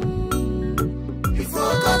 You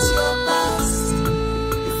forgot your past.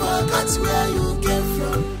 You forgot where you came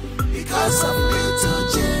from because of little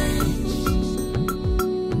change.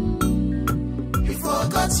 You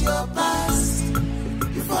forgot your past.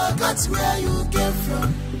 You forgot where you came from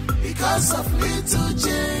because of little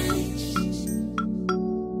change.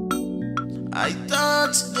 I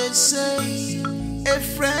thought they say a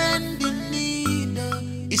friend in need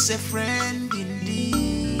is a friend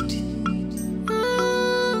indeed.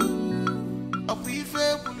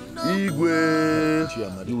 Igwe.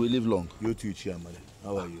 Chiamadi, you will live long. You too, Chiamadi.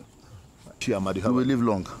 How are you? Chiamadi, you will live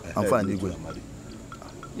long. I'm fine, Igwe.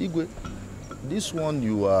 Igwe, this one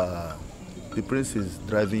the prince is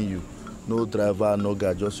driving you. No driver, no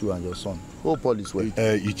guy, just you and your son. Oh, police way.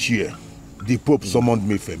 Ichie, the Pope summoned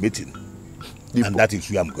me for a meeting. And that is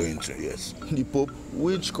where I'm going to, yes. The Pope?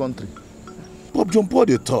 Which country? Pope John Paul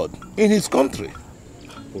III, in his country.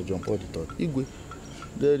 Pope John Paul III. Igwe,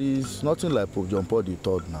 there is nothing like Pope John Paul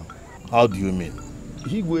III now. How do you mean?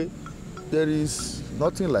 Igwe, there is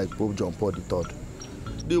nothing like Pope John Paul III.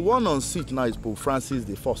 The one on seat now is Pope Francis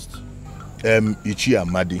I. Ichie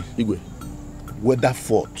Amadi. Igwe. Whether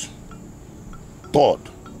 4th, 3rd,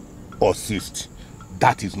 or 6th,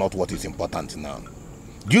 that is not what is important now.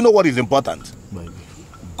 Do you know what is important? Maybe.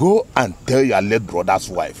 Go and tell your late brother's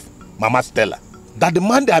wife, Mama Stella, that the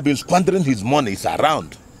man that have been squandering his money is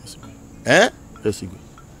around. Eh? Yes,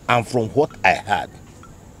 and from what I heard,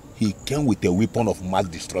 he came with a weapon of mass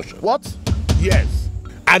destruction. What? Yes.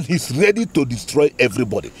 And he's ready to destroy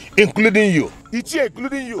everybody, including you. Ichie,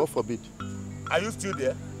 including you. God forbid. Are you still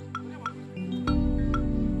there?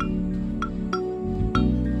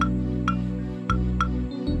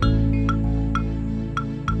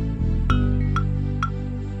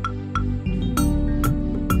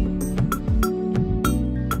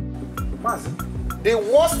 The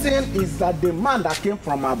worst thing is that the man that came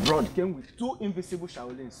from abroad came with 2 invisible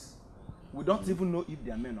Shaolins. We don't even know if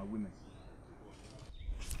they are men or women.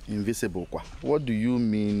 Invisible? What do you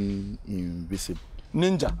mean invisible?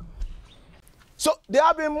 Ninja. So they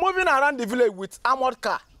have been moving around the village with armored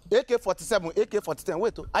car, AK-47, AK-47.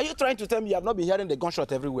 Wait, are you trying to tell me you have not been hearing the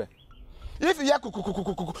gunshot everywhere? If you hear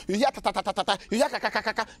kuku, you hear ta-ta-ta-ta-ta, you hear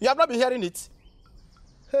kaka, you have not been hearing it.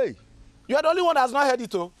 Hey, you are the only one that has not heard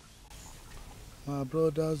it, oh. My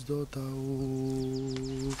brother's daughter.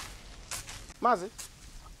 Oh. Mazi,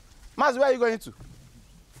 where are you going to?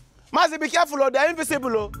 Mazi, be careful, oh, they are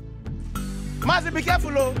invisible, oh. Mazi, be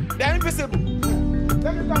careful, oh, they are invisible.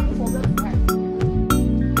 Let me come for them.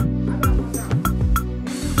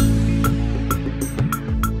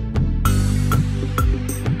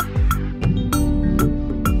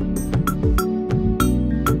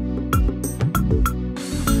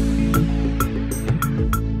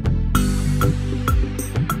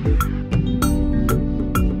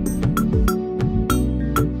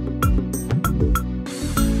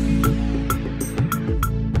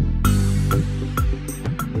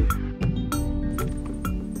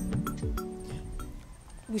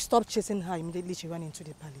 We stopped chasing her immediately she ran into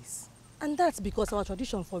the palace. And that's because our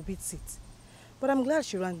tradition forbids it. But I'm glad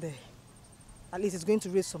she ran there. At least it's going to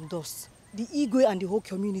raise some dust. The Igwe and the whole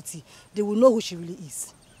community, they will know who she really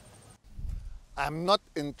is. I'm not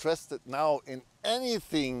interested now in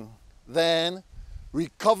anything than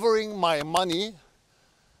recovering my money,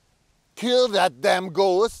 kill that damn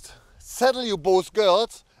ghost, settle you both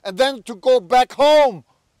girls, and then to go back home.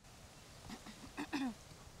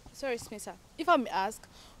 Sorry, Spencer. If I may ask,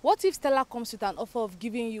 what if Stella comes with an offer of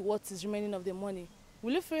giving you what is remaining of the money?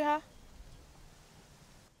 Will you free her?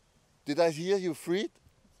 Did I hear you freed?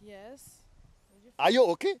 Yes. Are you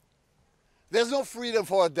okay? There's no freedom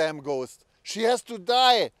for a damn ghost. She has to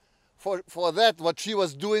die for that, what she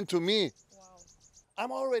was doing to me. Wow.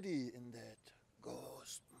 I'm already in that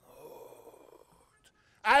ghost mode.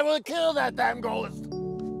 I will kill that damn ghost.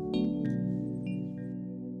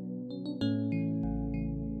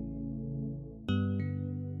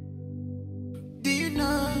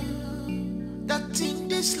 That in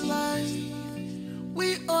this life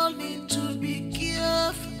we all need to be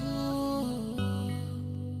careful.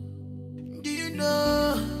 Do you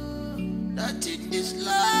know that in this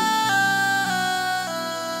life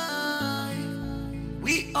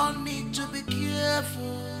we all need to be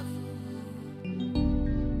careful?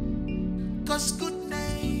 'Cause good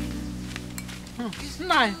name is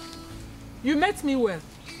Nine, you met me well.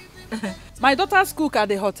 My daughter's cook at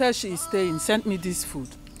the hotel she is staying sent me this food.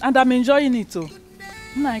 And I'm enjoying it too.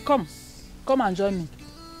 Nai, come and join me.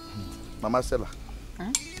 Mama Stella,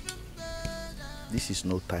 this is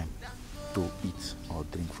no time to eat or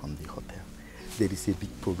drink from the hotel. There is a big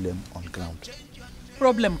problem on ground.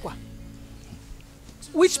 Problem quoi?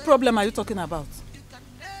 Which problem are you talking about?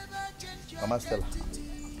 Mama Stella,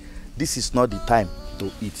 this is not the time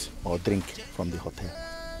to eat or drink from the hotel.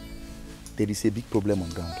 There is a big problem on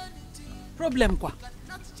ground. Problem quoi?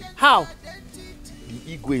 How?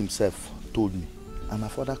 The Igwe himself told me, and my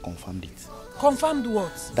father confirmed it. Confirmed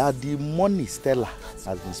what? That the money Stella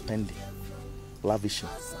has been spending, lavishing,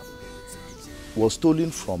 was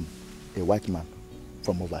stolen from a white man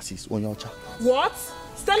from overseas, Onyenze. What?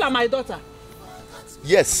 Stella, my daughter?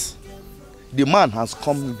 Yes. The man has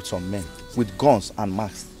come with some men with guns and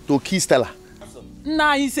masks to kill Stella.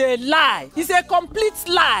 Nah, it's a lie. It's a complete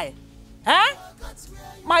lie. Eh?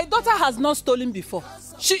 My daughter has not stolen before.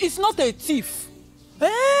 She is not a thief.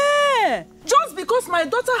 Hey, just because my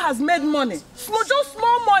daughter has made money, just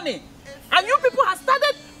small money, and you people have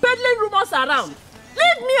started peddling rumors around.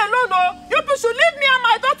 Leave me alone, oh. You people should leave me and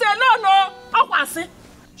my daughter alone, oh.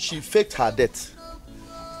 She faked her death,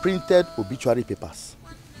 printed obituary papers,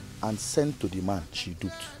 and sent to the man she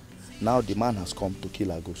duped. Now the man has come to kill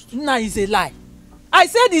her ghost. Nah, it's a lie. I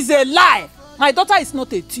said it's a lie. My daughter is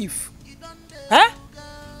not a thief. Eh?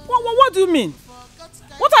 What do you mean?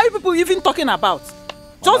 What are you people even talking about?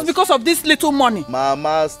 Just because of this little money.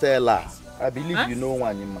 Mama Stella, I believe you know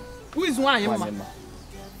Wanyima. Who is Wanyima?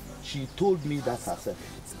 She told me that herself.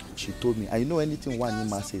 She told me. I know anything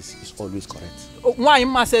Wanyima says is always correct. Oh,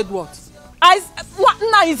 Wanyima said what?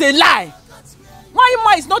 Now is a lie.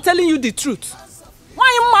 Wanyima is not telling you the truth.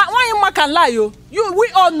 Wanyima can lie, yo.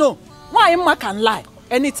 We all know. Wanyima can lie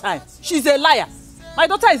anytime. She's a liar. My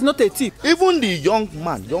daughter is not a thief. Even the young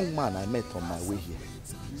man I met on my way here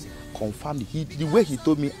confirmed the way he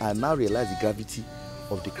told me. I now realize the gravity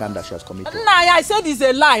of the crime that she has committed. Nah, I said it's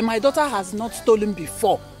a lie. My daughter has not stolen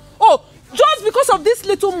before. Oh, just because of this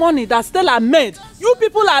little money that Stella made, you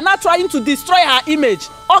people are now trying to destroy her image.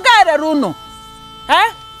 Oga Ereruno.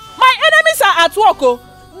 Eh? My enemies are at work. Oh.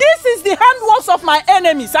 This is the handworks of my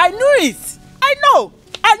enemies. I knew it. I know.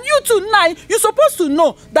 And you tonight, you're supposed to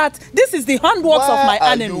know that this is the handworks of my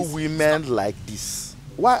enemies. Why are you women like this?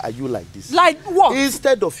 Why are you like this? Like what?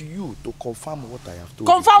 Instead of you to confirm what I have told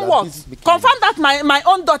confirm you. What? Confirm that my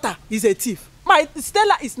own daughter is a thief. My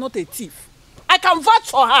Stella is not a thief. I can vouch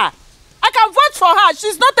for her.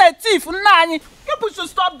 She's not a thief. Nani. People should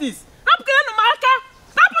stop this.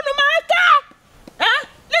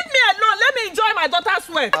 Leave me alone. Let me enjoy my daughter's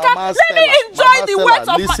wealth. Let me enjoy the wealth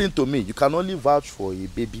of listen to me. You can only vouch for a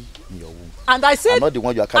baby in your womb. And I said, not the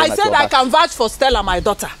one you are carrying I said I can vouch for Stella, my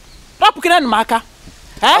daughter.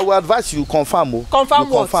 I will advise you confirm. Confirm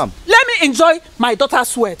what? Confirm. Let me enjoy my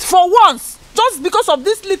daughter's wealth for once, just because of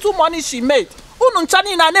this little money she made. Okay.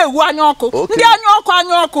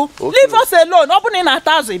 Leave us alone.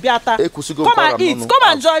 Come and eat. Come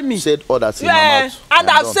and join me. Said all that in my mouth. And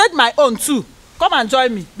I've said my own too. Come and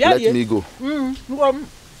join me. Let me go.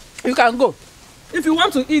 You can go. If you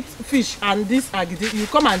want to eat fish and this agidi, you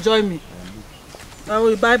come and join me. I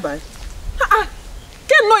will bye-bye.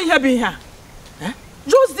 Can't know you be here.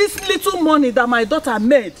 Just this little money that my daughter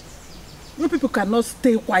made. You people cannot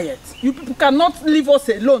stay quiet. You people cannot leave us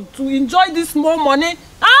alone to enjoy this small money.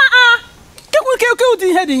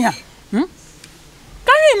 Can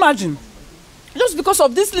you imagine? Just because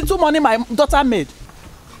of this little money my daughter made.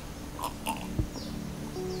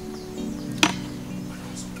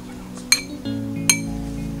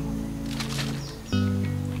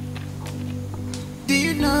 Do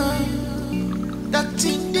you know that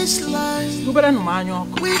in this life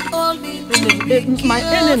we all need my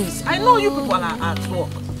enemies? I know you people are at work.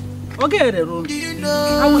 Okay, I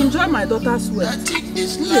will enjoy my daughter's wealth. But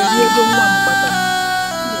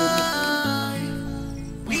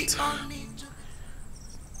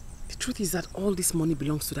the truth is that all this money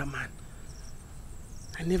belongs to that man.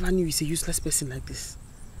 I never knew he's a useless person like this.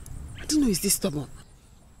 I didn't know he's this stubborn.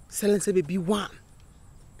 Silence baby one.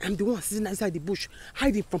 I'm the one sitting inside the bush,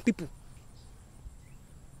 hiding from people.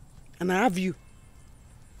 And I have you.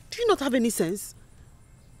 Do you not have any sense?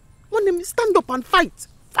 One name, stand up and fight.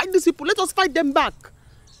 Fight these people. Let us fight them back.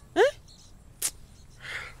 Eh?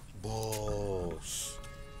 Boss,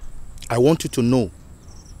 I want you to know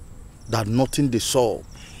that nothing they solve.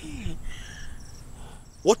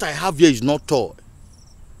 What I have here is not toy.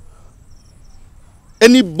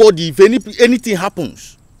 Anybody, if anything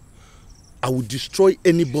happens, I will destroy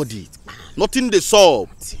anybody. Nothing they solve.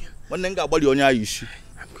 I'm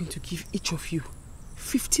going to give each of you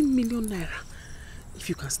 15 million naira if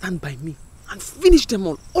you can stand by me and finish them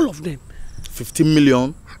all of them. 15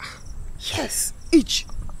 million? Yes, each.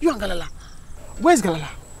 You and Galala. Where's Galala?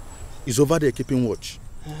 He's over there keeping watch.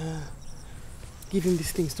 Give him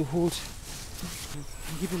these things to hold.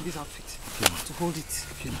 Give him this outfit to hold it.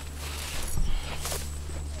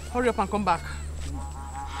 Hurry up and come back.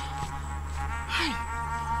 Hi.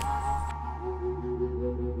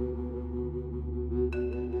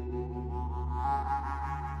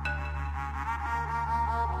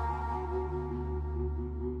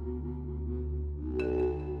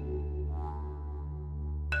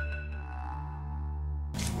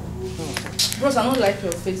 Bros, I don't like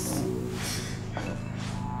your face.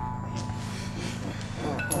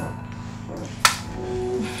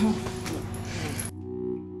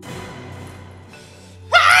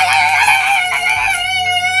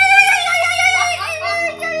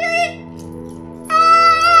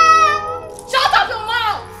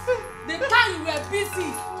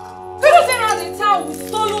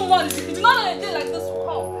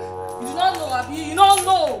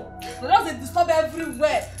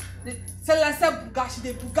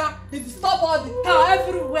 They disturb all the town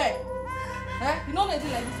everywhere. Eh? You know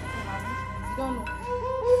anything like this before, man? You don't know.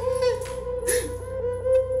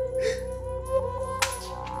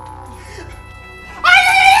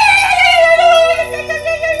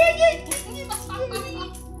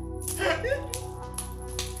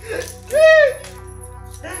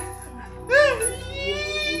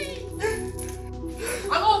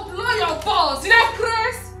 I'm gonna blow your balls. You know,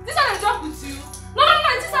 Chris? This is a job with you. No,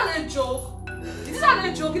 this is a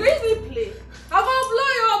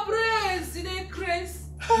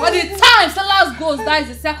But the time Stella's ghost dies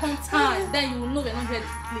the second time, then you will know we're not ready to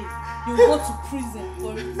play. You will go to prison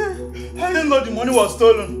for it. I didn't know the money was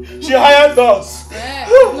stolen. She hired us. Yeah,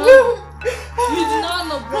 no. You do not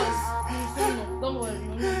know, bros. Don't worry.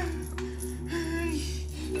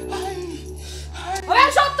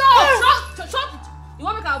 Okay, shut up! Shut up! You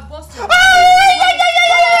want me to bust you?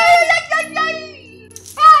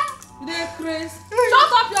 You did crazy.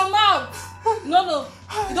 Shut up your mouth! No.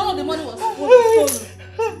 You don't know the money was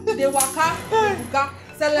stolen. They waka, buga,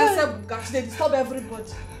 sell buga. They disturb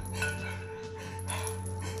everybody.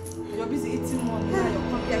 You're busy eating money. Now you're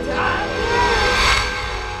complete.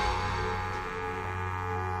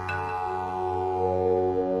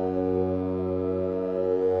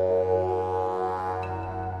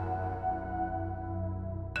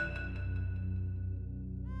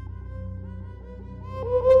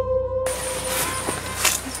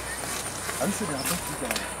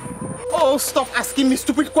 Oh, stop asking me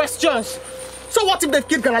stupid questions. So what if they've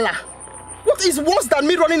killed Galala? What is worse than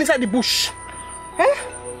me running inside the bush? Huh?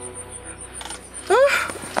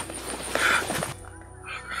 Huh?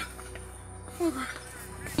 Oh God.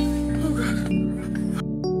 Oh God.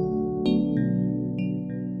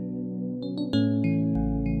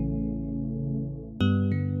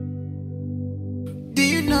 Do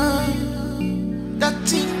you know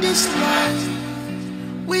that in this life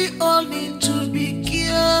we all need to be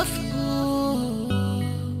careful?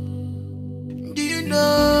 Do you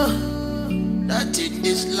know that in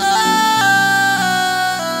this life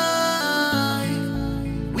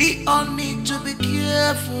we all need to be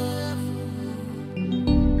careful?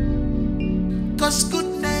 'Cause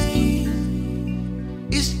good name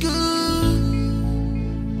is good,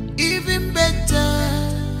 even better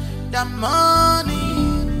than money.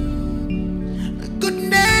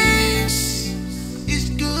 Goodness is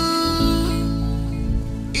good,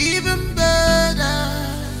 even better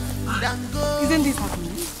than gold. Isn't this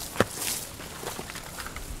happening?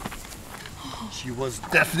 She was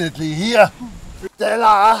definitely here.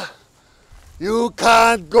 Stella, you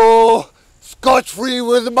can't go scot-free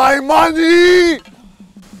with my money!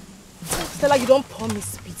 Stella, you don't pour me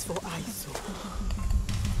spit for eyes.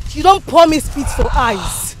 You don't pour me spit for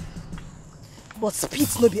eyes. But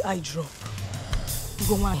spit no be eye drop.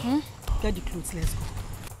 Go on, get the clothes, let's go.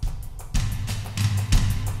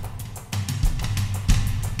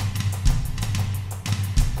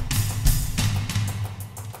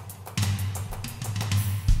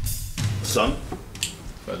 Son,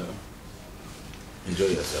 father, enjoy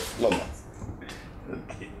yourself. Loma.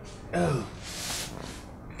 Okay. Oh.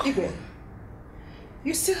 Igwe,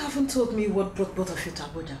 you still haven't told me what brought both of you to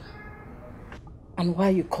Abuja. And why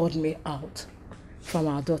you called me out from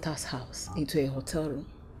our daughter's house into a hotel room.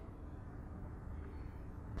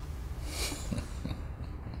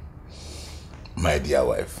 My dear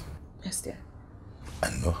wife. Yes, dear. I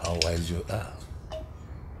know how wise you are.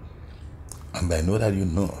 And I know that you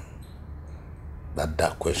know that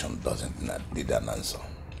that question doesn't need an answer.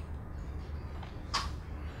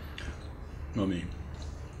 Mommy,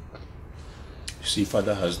 you see,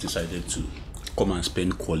 Father has decided to come and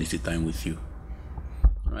spend quality time with you.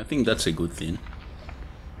 I think that's a good thing.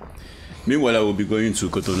 Meanwhile, I will be going to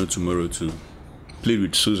Cotonou tomorrow to play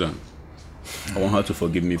with Susan. I want her to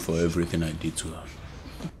forgive me for everything I did to her.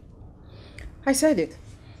 I said it.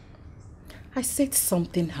 I said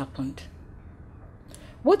something happened.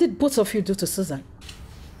 What did both of you do to Susan?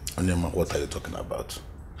 Onyema, what are you talking about?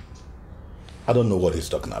 I don't know what he's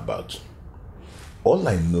talking about. All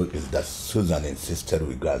I know is that Susan insisted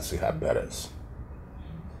we go and see her parents.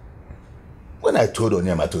 When I told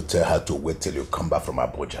Onyema to tell her to wait till you come back from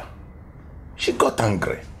Abuja, she got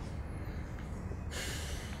angry.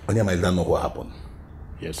 Onyema, you don't know what happened?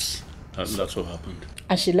 Yes, that's what happened.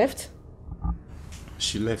 And she left?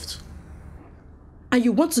 She left. And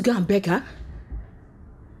you want to go and beg her?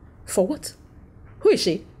 For what? Who is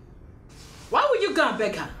she? Why would you go and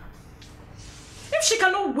beg her? If she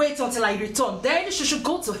cannot wait until I return, then she should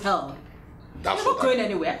go to hell. You're not going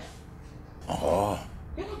anywhere. Oh.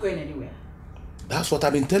 You're not going anywhere. That's what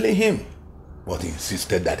I've been telling him. But he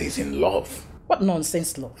insisted that he's in love. What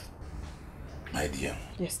nonsense love? My dear.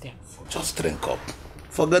 Yes, dear. Just drink up.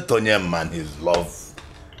 Forget Onyema and his love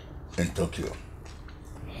in Tokyo.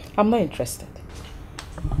 I'm not interested.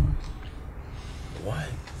 Why?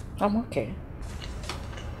 I'm okay.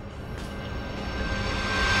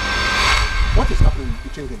 What is happening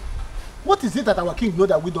between them? What is it that our king knows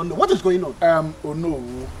that we don't know? What is going on? Oh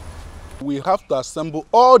no. We have to assemble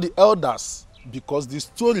all the elders because the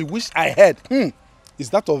story which I heard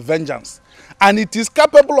is that of vengeance. And it is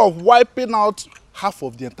capable of wiping out half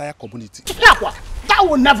of the entire community. That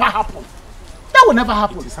will never happen. That will never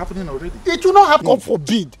happen. It's happening already. It will not happen. God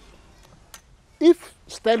forbid. If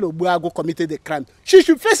Stella Obuago committed a crime, she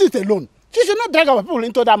should face it alone. She should not drag our people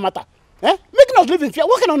into that matter. Making us live in fear.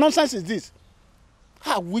 What kind of nonsense is this?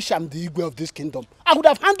 I wish I'm the Igwe of this kingdom. I would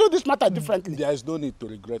have handled this matter differently. There is no need to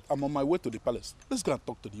regret. I'm on my way to the palace. Let's go and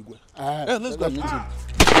talk to the Igwe. Let's go and meet him.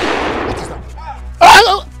 What is that?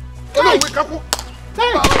 Wake up.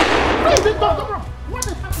 Hey! Where is it going? What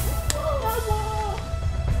is happening?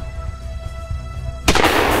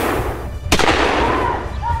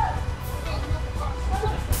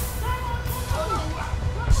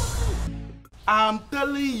 I'm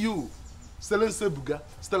telling you, Stella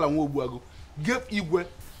Nwobuago gave Igwe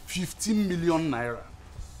 15 million naira.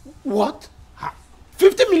 What?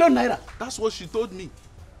 50 million naira? That's what she told me.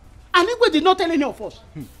 And Igwe did not tell any of us.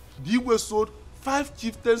 The Igwe sold 5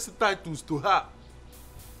 chieftaincy titles to her.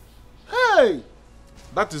 Hey!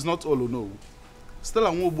 That is not all, no.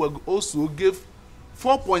 Stella Nwobuago also gave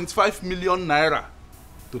 4.5 million naira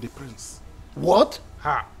to the prince. What?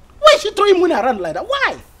 Ha! Why is she throwing money around like that?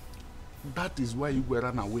 Why? That is why Igwe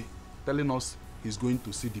ran away, telling us he's going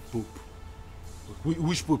to see the Pope.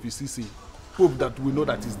 Which Pope is he seeing? Pope that we know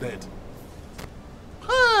that is dead.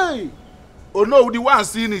 Hey! Oh no, the one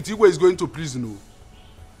seeing it, Igwe is going to prison.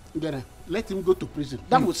 Let him go to prison.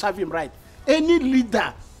 That will serve him right. Any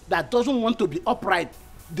leader that doesn't want to be upright,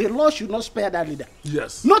 the law should not spare that leader.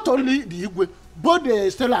 Yes. Not only the Igwe, both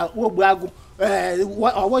the Stella Nwobuago,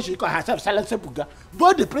 or what she call herself, Silence Buga,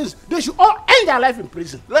 both the prince, they should all end their life in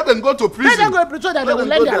prison. Let them go to prison. Let them go to prison so that they will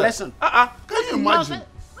learn their lesson. Can you imagine?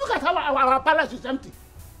 Look at how our palace is empty.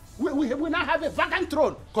 We now have a vacant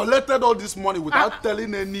throne. Collected all this money without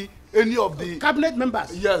telling any of the cabinet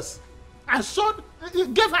members. Yes. And so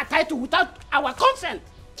gave her title without our consent.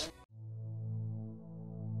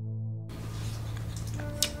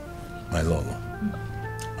 My lord,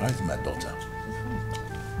 how is my daughter?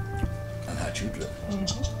 And her children?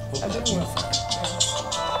 Hope they're doing fine.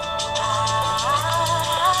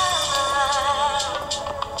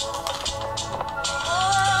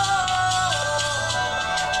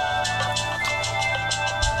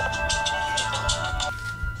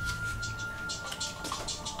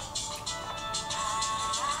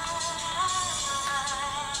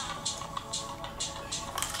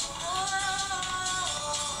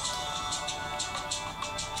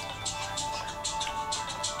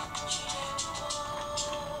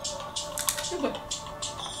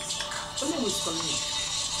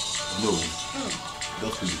 No,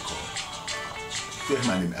 just please call. Tell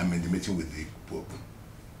him I'm in the meeting with the Pope.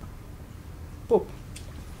 Pope?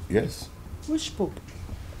 Yes. Which Pope?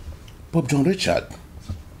 Pope John Richard.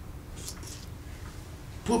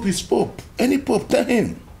 Pope is Pope. Any Pope, tell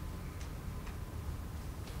him.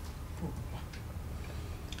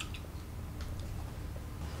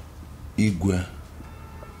 Igwe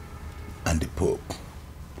and the Pope.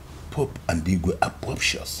 Pope and Igwe are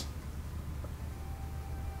poptious.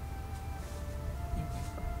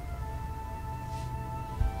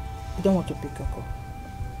 You don't want to pick a call.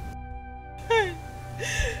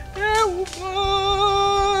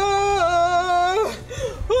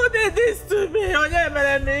 Who did this to me?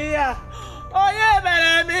 Onyenze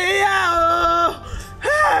Amobi.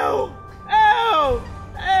 Help! Help!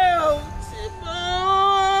 Help!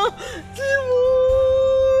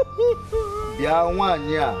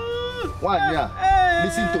 Wanya,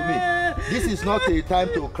 listen to me. This is not a time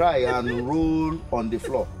to cry and roll on the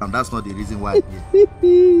floor. And that's not the reason why I'm here.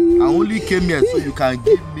 I only came here so you can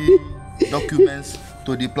give me documents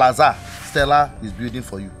to the plaza Stella is building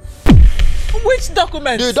for you. Which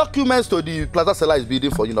documents? The documents to the plaza Stella is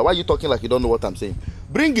building for you. Now, why are you talking like you don't know what I'm saying?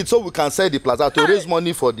 Bring it so we can sell the plaza to raise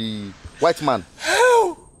money for the white man.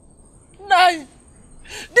 Oh, Nine.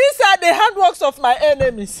 These are the handworks of my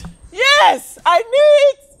enemies. Yes, I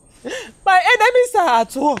knew it. My enemies are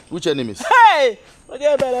at home. Which enemies? Hey!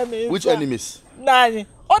 Which enemies? Nine.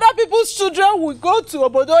 Other people's children will go to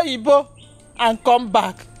Obodo Ibo and come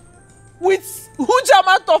back with huge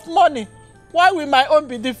amount of money. Why will my own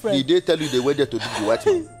be different? Did they tell you they went there to do the white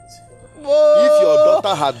man? If your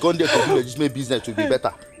daughter had gone there to do legitimate business, it would be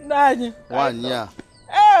better. Nine. 1 year.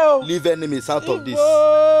 Oh. Leave enemies out of this.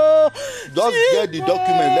 Just get the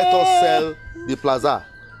document. Let us sell the plaza.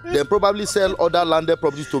 Then probably sell other landed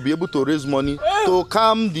properties to be able to raise money to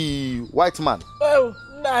calm the white man. Oh,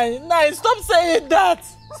 Nine, stop saying that.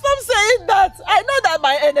 Stop saying that. I know that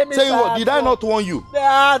my enemies Say are what? Did I not warn you? They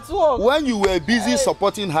are at work. When you were busy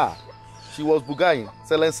supporting her, she was bugaing.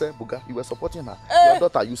 Silence, buga. You were supporting her. Your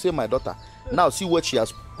daughter, you say my daughter. Now see what she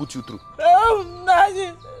has put you through. Oh,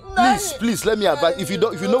 Nine. Please, let me advise. If you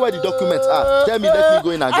know where the documents are, tell me, let me go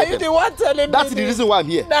in and get them. Are you the one telling me? That's the reason why I'm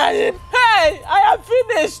here. Nine. Hey! Hey, I am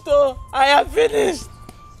finished, oh. I am finised.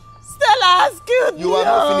 Stella has killed me. You are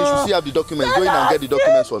not finished. You still have the documents. Go in and get the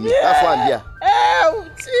documents for me. That's why I'm here. Oh,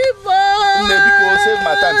 Chibo. Nebiko, save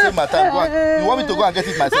my time. Save my time. Go on. You want me to go and get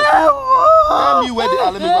it myself? Tell me where they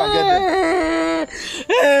are. Let me go and get them.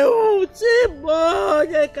 Oh, Chibo.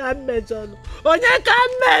 You can't mention.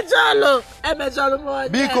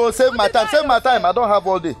 Biko, save my time. Save my time. I don't have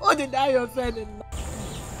all day. Oh, did I offend him?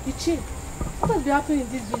 Ichi, what has been happening in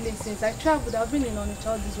this village since I traveled? I've been in Onitsha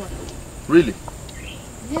all this one. Really?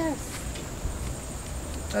 Yes.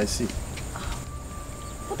 I see.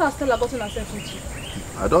 What has Stella gotten herself into?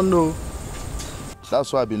 I don't know.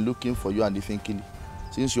 That's why I've been looking for you and the thinking.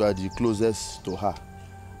 Since you are the closest to her.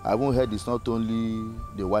 I haven't heard it's not only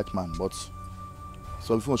the white man, but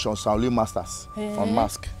some people from Shaolin masters on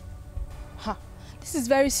mask. Ha. This is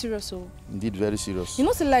very serious, oh. Indeed, very serious. You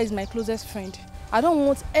know Stella is my closest friend. I don't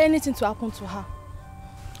want anything to happen to her.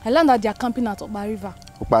 I learned that they are camping at Okpa River.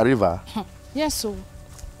 Okpa River? Yes, so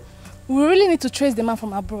we really need to trace the man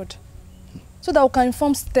from abroad so that we can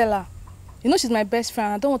inform Stella. You know she's my best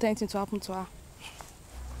friend. I don't want anything to happen to her.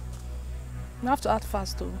 You have to act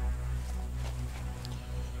fast, though.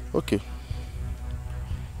 Okay.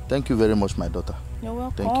 Thank you very much, my daughter. You're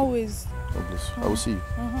welcome. Thank Always. God bless you. I will see you.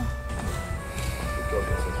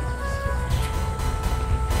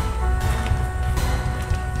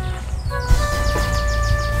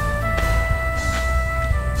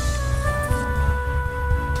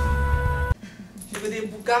 They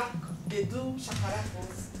buga, they do shakara for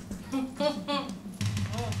us.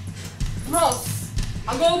 Bros,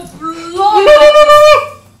 I'm gonna blow you.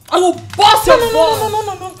 I will bust your balls.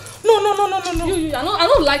 No. You, I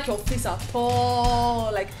don't like your face at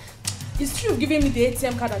all. Like, it's true you're giving me the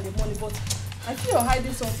ATM card and the money, but I feel you're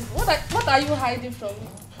hiding something. What are you hiding from me?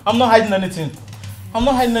 I'm not hiding anything. I'm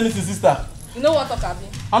not hiding anything, sister. You know what, Okabi?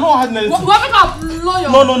 I'm not hiding anything. What make I blow your...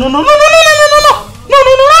 No.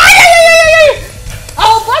 I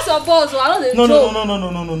will bust your balls, so I don't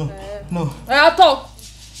know. No. I talk.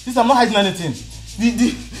 Sister, I'm not hiding anything.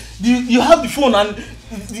 You have the phone and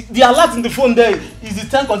the alert in the phone there is the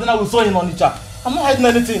 10 container we saw in Onitsha. I'm not hiding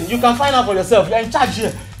anything. You can find out for yourself. You're in charge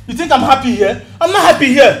here. You think I'm happy here? I'm not happy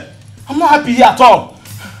here. I'm not happy here at all.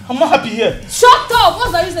 I'm not happy here. Shut up!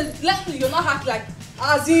 What's the reason? Let me, you're not happy like,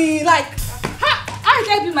 as in, like, I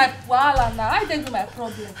can't be my wahala now. I can't be my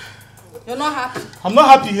problem. You're not happy. I'm not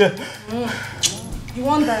happy here. You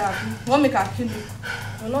won't die happy. You won't make her kill you.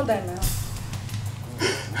 You'll not die now.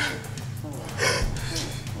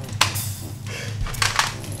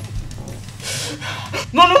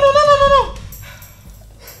 No.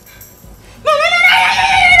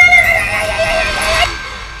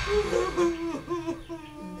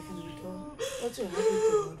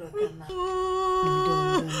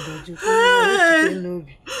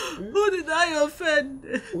 Who did I offend?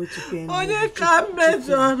 Onye ka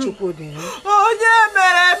mejọrọ. Onye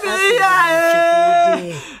mere m ihe.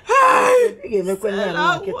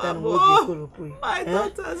 My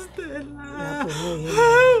daughter Stella.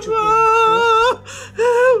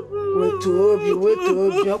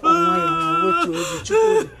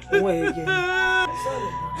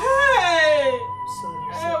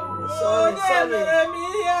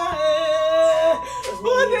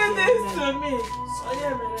 Who did this to me?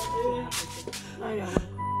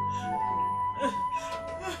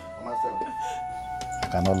 I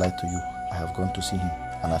cannot lie to you. I have gone to see him.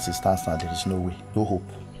 And as it stands now, there is no way, no hope.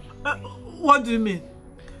 What do you mean?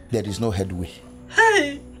 There is no headway.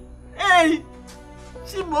 Hey,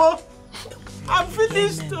 Chimo, I'm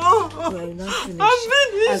finished.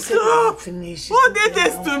 I'm finished. Who did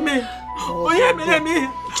this to me?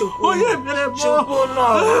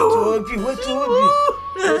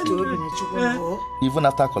 Even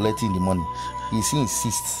after collecting the money, he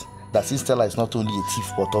insists that since Stella is not only a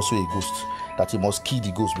thief but also a ghost, that he must kill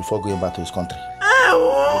the ghost before going back to his country.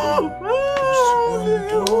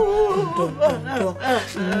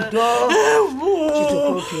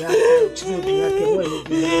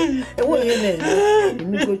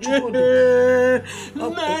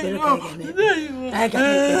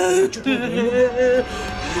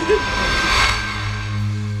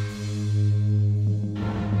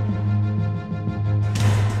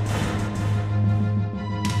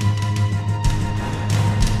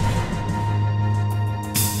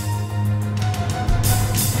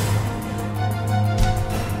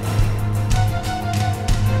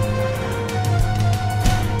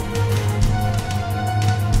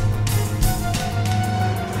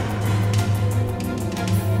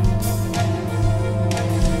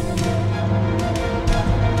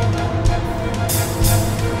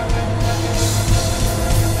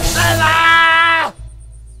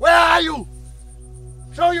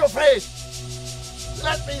 Show your face.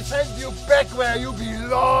 Let me send you back where you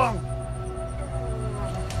belong.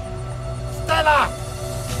 Stella,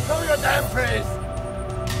 show your damn face.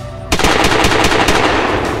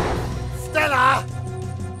 Stella,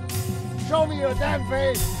 show me your damn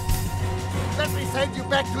face. Let me send you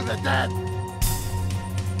back to the dead.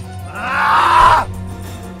 Ah!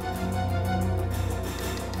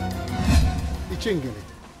 Ichengele,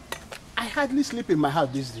 I hardly sleep in my house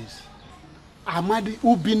these days. Amadi,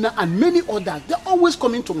 Ubina, and many others, they're always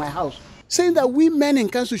coming to my house, saying that we men in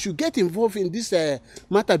council should get involved in this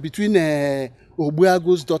matter between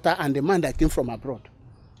Obuago's daughter and the man that came from abroad.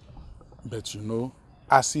 But you know,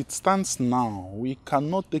 as it stands now, we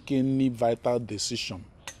cannot take any vital decision.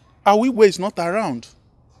 Awiwe is not around.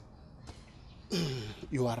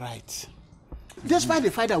 You are right. Despite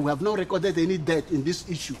the fact that we have not recorded any death in this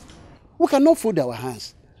issue, we cannot fold our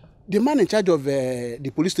hands. The man in charge of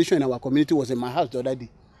the police station in our community was in my house the other day.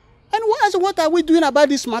 And he asked, what are we doing about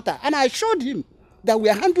this matter? And I assured him that we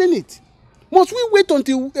are handling it. Must we wait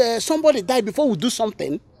until somebody dies before we do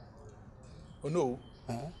something? Oh no.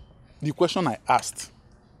 The question I asked,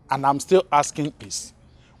 and I'm still asking is,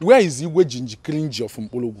 where is Iwe Jinji from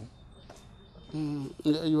Ologu?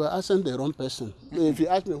 You are asking the wrong person. If you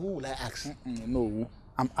ask me, who will I ask? No,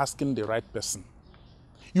 I'm asking the right person.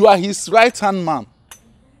 You are his right-hand man.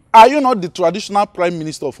 Are you not the traditional prime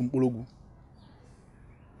minister of Mpologu?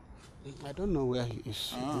 I don't know where he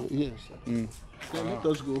is. Yes. So let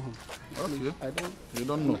us go home. Okay. You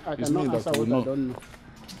don't know. I cannot answer what I don't know.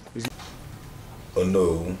 Oh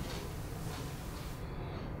no.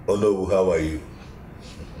 Oh no, how are you?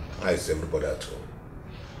 How is everybody at home?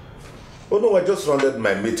 Oh no, I just rounded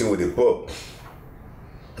my meeting with the Pope.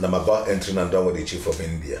 And I'm about entering and done with the Chief of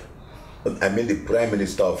India. I mean the Prime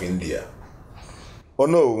Minister of India. Oh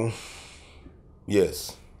no.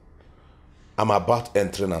 Yes. I'm about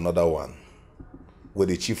entering another one with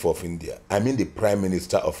the Chief of India. I mean the Prime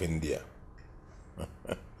Minister of India.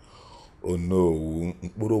 Oh no,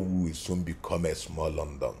 Mpologu will soon become a small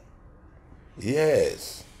London.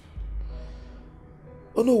 Yes.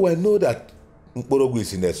 Oh no, I know that Mpologu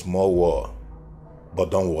is in a small war,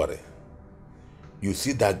 but don't worry. You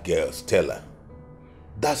see that girl, Stella,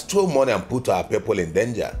 that stole money and put our people in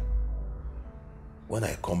danger. When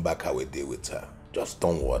I come back, I will deal with her. Just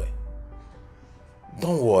don't worry.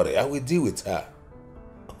 Don't worry, I will deal with her.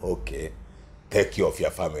 Okay, take care of your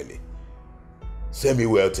family. Send me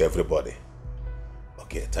well to everybody.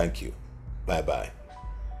 Okay, thank you. Bye-bye.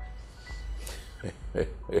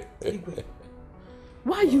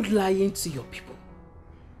 Why are you lying to your people?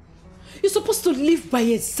 You're supposed to live by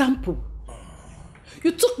example.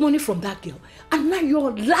 You took money from that girl and now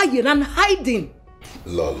you're lying and hiding.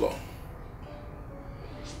 Lolo,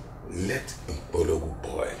 let Mpologu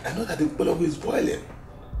boil. I know that Mpologu is boiling.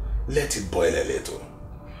 Let it boil a little.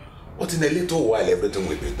 But in a little while, everything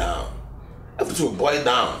will be down. Everything will boil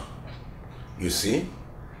down. You see,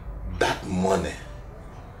 that money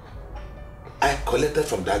I collected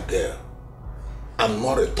from that girl, I'm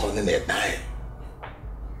not returning a dime.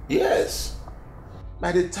 Yes.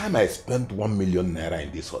 By the time I spent 1 million naira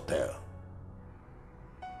in this hotel,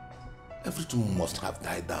 everything must have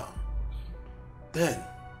died down. Then,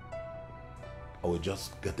 I will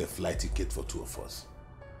just get a flight ticket for 2 of us.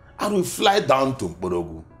 And we fly down to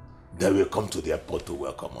Mpologu. Then we'll come to the airport to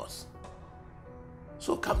welcome us.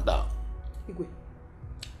 So calm down. Igwe,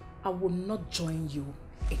 I will not join you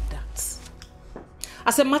in that.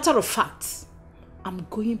 As a matter of fact, I'm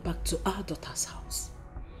going back to our daughter's house.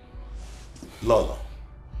 Lolo,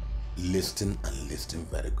 listen and listen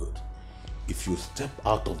very good. If you step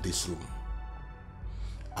out of this room,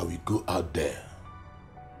 I will go out there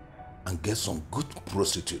and get some good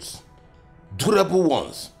prostitutes, durable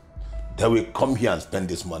ones. They will come here and spend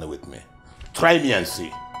this money with me. Try me and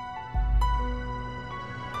see.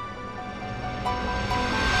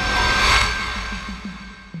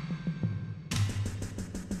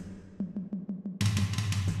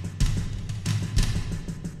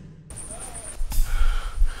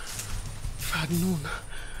 If I had known,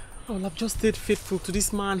 I would have just stayed faithful to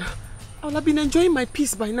this man. I would have been enjoying my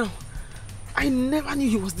peace by now. I never knew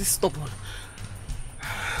he was this stubborn.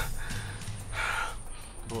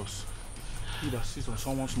 Boss, he that sits on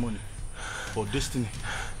someone's money or destiny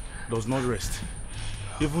does not rest.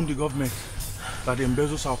 Even the government that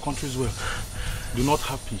embezzles our country's wealth do not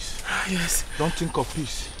have peace. Yes. Don't think of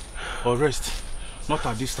peace or rest. Not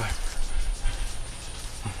at this time.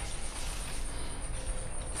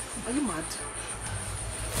 Are you mad?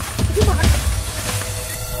 Are you mad?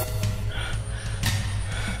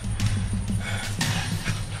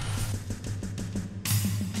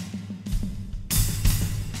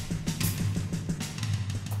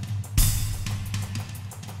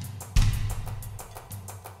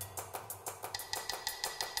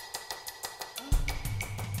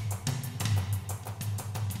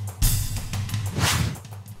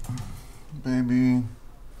 Baby,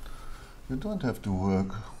 you don't have to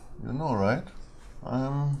work. You know, right?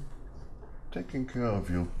 I'm taking care of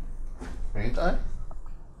you. Ain't I?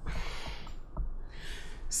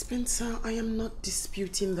 Spencer, I am not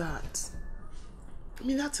disputing that. I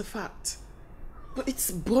mean, that's a fact. But it's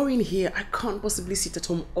boring here. I can't possibly sit at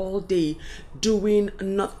home all day doing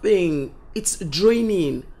nothing. It's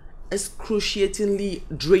draining. Excruciatingly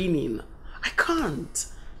draining. I can't.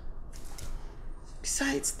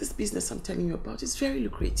 Besides, this business I'm telling you about is very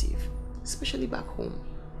lucrative, especially back home.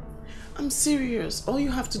 I'm serious. All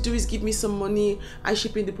you have to do is give me some money. I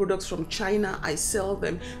ship in the products from China, I sell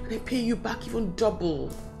them, and I pay you back even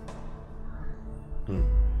double.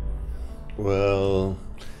 Well,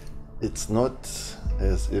 it's not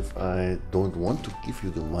as if I don't want to give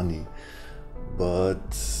you the money, but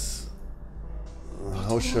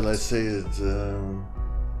how shall I say it?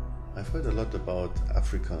 I've heard a lot about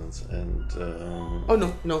Africans and... Oh,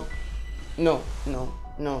 no,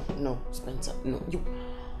 Spencer, no.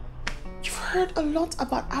 You've heard a lot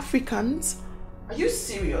about Africans? Are you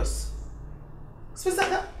serious?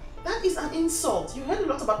 Spencer, that is an insult. You heard a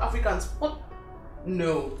lot about Africans. What?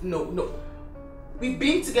 No. We've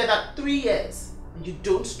been together 3 years and you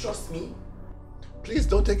don't trust me? Please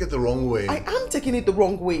don't take it the wrong way. I am taking it the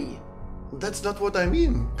wrong way. That's not what I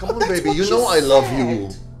mean. Come on, baby. You know I love you.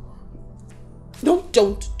 No,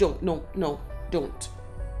 don't.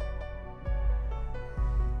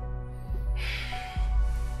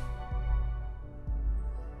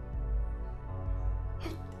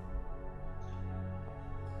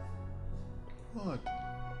 What?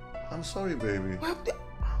 I'm sorry, baby.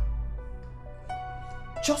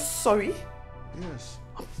 Just sorry? Yes.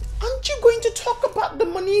 Aren't you going to talk about the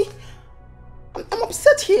money? I'm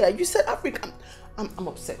upset here. You said Africa. I'm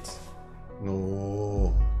upset.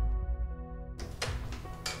 No.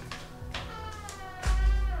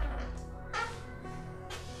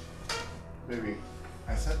 Baby,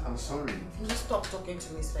 I said I'm sorry. Can you stop talking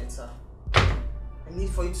to me, Spencer? I need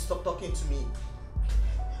for you to stop talking to me.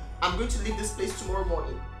 I'm going to leave this place tomorrow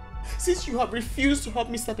morning. Since you have refused to help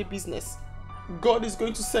me start a business, God is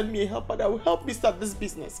going to send me a helper that will help me start this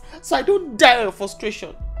business so I don't die of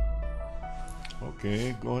frustration.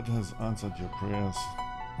 Okay, God has answered your prayers.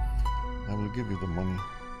 I will give you the money.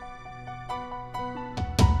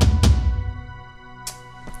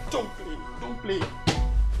 Don't play.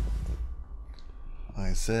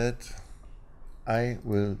 I said I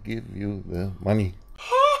will give you the money.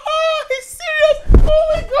 He's serious! Oh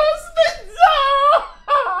my God, Spencer!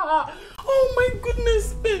 Oh my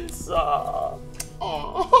goodness, Spencer!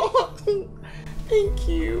 Oh, thank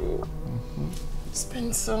you.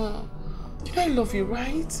 Spencer, you know I love you,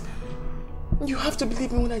 right? You have to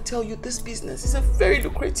believe me when I tell you this business is a very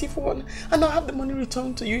lucrative one and I'll have the money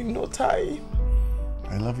returned to you in no time.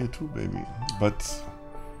 I love you too, baby. But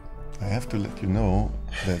I have to let you know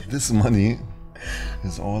that this money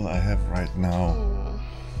is all I have right now.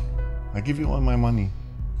 I give you all my money.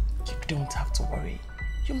 You don't have to worry.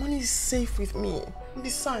 Your money is safe with me.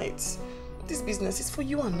 Besides, this business is for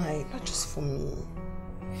you and I, not just for me.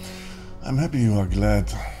 I'm happy you are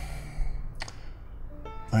glad.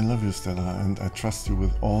 I love you, Stella, and I trust you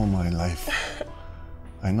with all my life.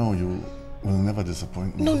 I know you will never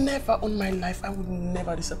disappoint me. No, never on my life. I would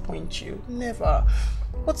never disappoint you. Never.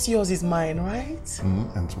 What's yours is mine, right?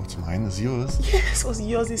 And what's mine is yours. Yes, what's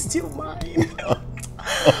yours is still mine.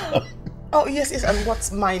 Oh, yes, and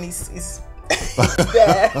what's mine is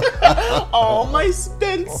there. Oh, my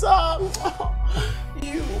Spencer.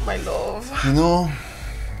 You, my love. You know,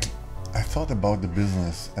 I thought about the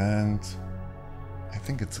business and I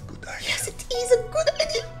think it's a good idea. Yes, it is a good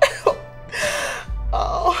idea.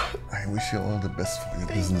 Oh. I wish you all the best for your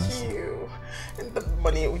business. Thank you. And the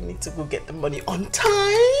money, we need to go get the money on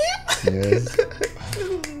time. Yes.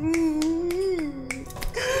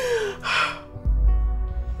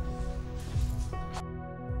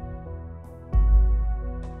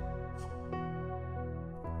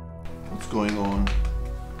 What's going on?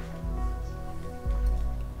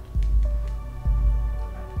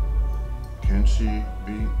 Can she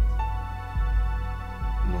be?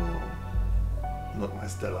 No, not my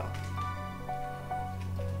Stella.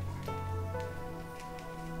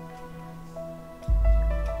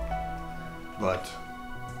 But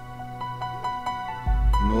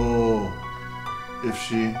no,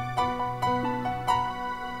 if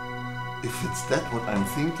it's that what I'm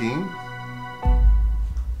thinking,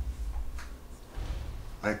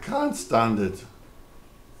 I can't stand it.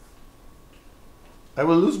 I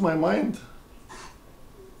will lose my mind.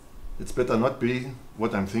 It's better not be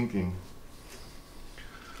what I'm thinking.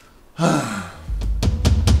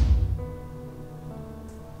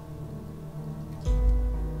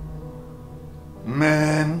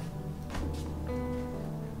 Man.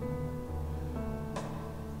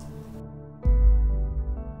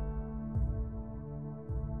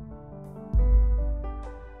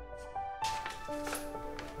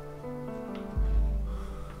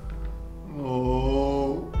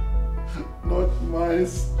 No, not my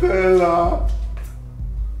Stella.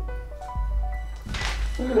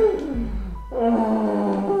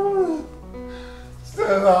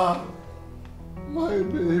 Stella, my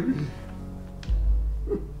baby.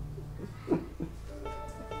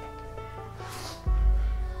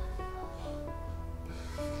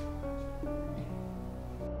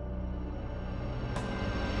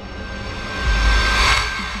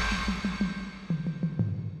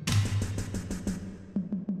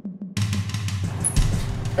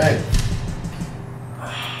 Hey.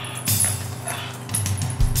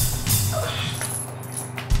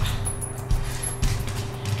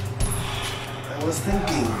 I was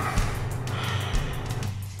thinking.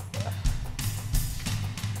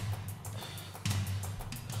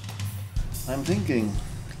 I'm thinking,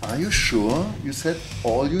 are you sure you said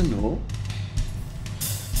all you know?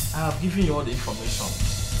 I have given you all the information.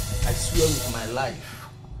 I swear with my life.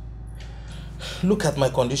 Look at my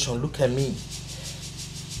condition, look at me.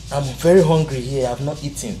 I'm very hungry here, I've not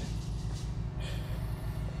eaten.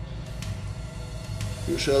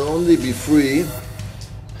 You shall only be free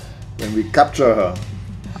when we capture her.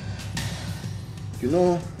 You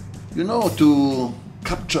know, to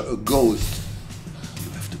capture a ghost,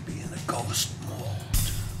 you have to be in a ghost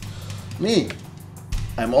mode. Me,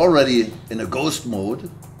 I'm already in a ghost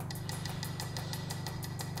mode.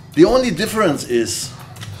 The only difference is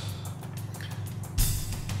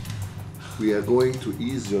we are going to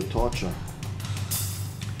ease your torture.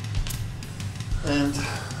 And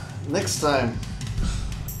next time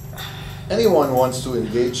anyone wants to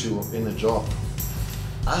engage you in a job,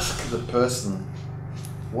 ask the person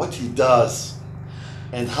what he does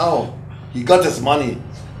and how he got his money.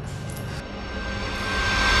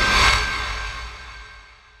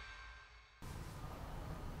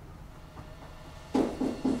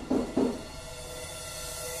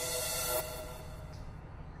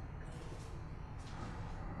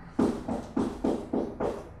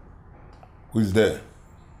 Who's there?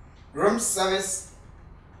 Room service.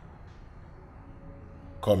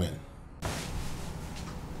 Come in.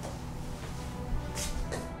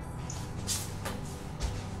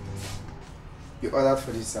 You ordered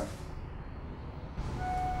for this, sir.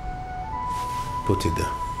 Put it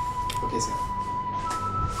there. Okay, sir.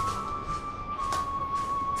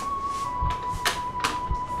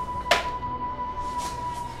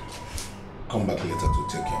 Come back later to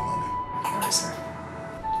take your money. Alright, sir.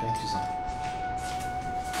 Thank you, sir.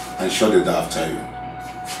 And shut it after you.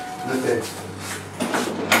 Okay.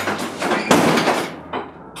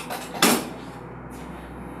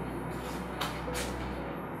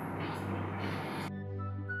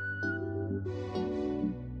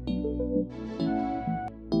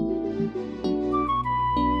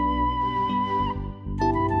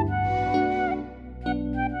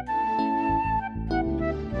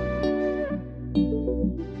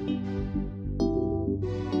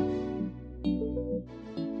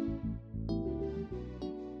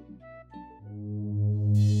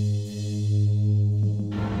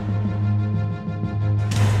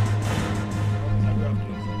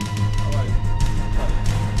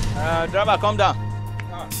 Driver, come down.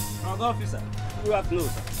 Oga officer, you are close.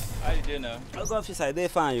 How you doing now? Oga officer, I dey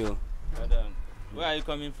fine you. Well done. Where are you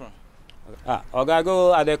coming from?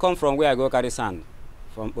 Oga, I dey come from where I go carry sand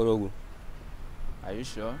from Orogu. Are you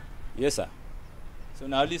sure? Yes, sir. So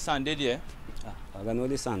now only sand dey there? Oga, no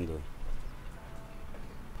only sand though.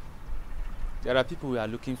 There are people we are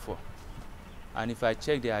looking for, and if I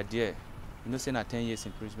check they are there, you know, say na 10 years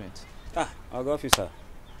imprisonment. Oga officer,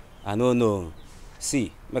 I no know.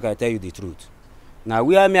 See, make I tell you the truth. Now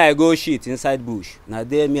where me I go shit inside bush, now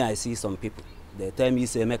there me I see some people. They tell me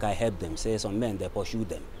say make I help them, say some men they pursue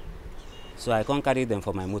them. So I can't carry them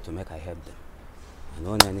for my motor, make I help them. I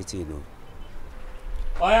don't know anything, no.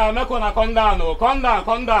 Oh yeah, make una come down, no. Come down,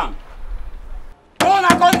 come down. Una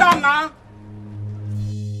come down now.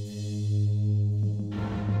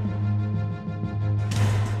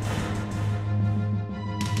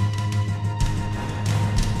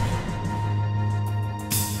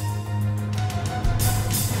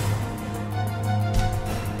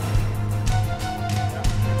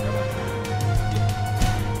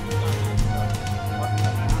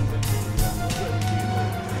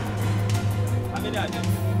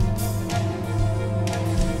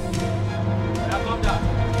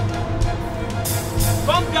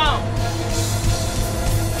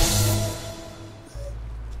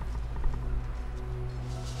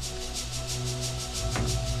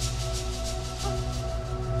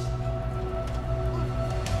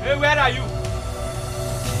 Where are you?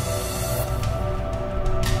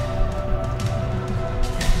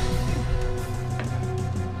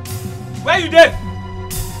 Where you there?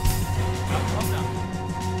 Come down.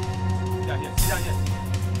 Sit down here. Sit down here.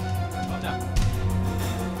 Come down.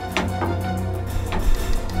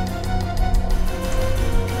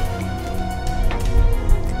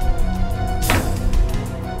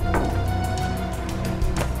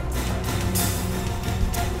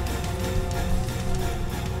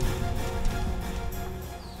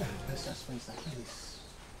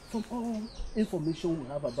 From all information we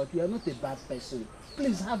have about you, you are not a bad person.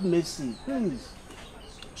 Please have mercy, please.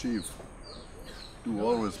 Chief, to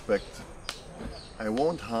all respect, I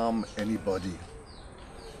won't harm anybody.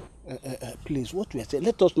 Please, what we are saying,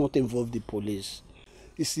 let us not involve the police.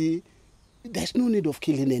 You see, there's no need of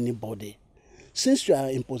killing anybody. Since you are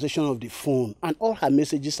in possession of the phone and all her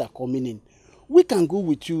messages are coming in, we can go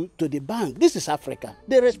with you to the bank. This is Africa.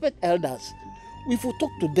 They respect elders. If we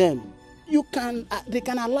talk to them, they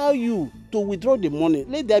can allow you to withdraw the money.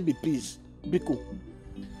 Let there be peace. Biko.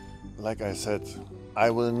 Like I said, I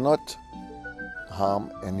will not harm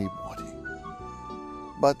anybody.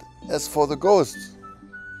 But as for the ghost,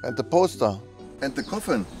 and the poster, and the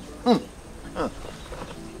coffin, and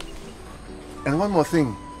one more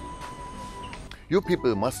thing. You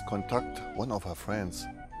people must contact one of her friends,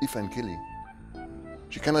 Ifan Kili.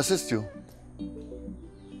 She can assist you.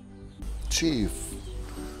 Chief,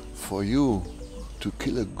 for you to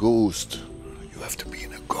kill a ghost, you have to be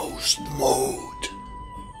in a ghost mode.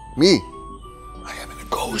 Me, I am in a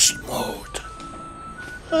ghost mode.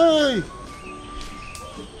 Hey!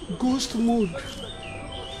 Ghost mode.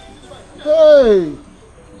 Hey!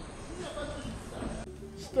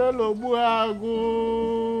 Stella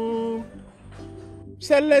Buago.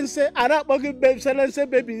 Silence, anak bagi baby, silence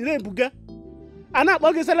baby, nebuga. Anak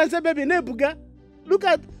bagi silence baby, nebuga. Look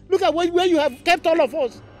at where you have kept all of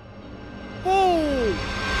us. Oh!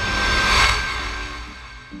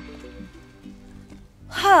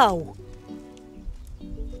 How?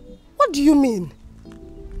 What do you mean?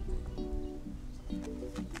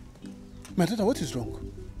 My daughter, what is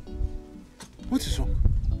wrong? What is wrong?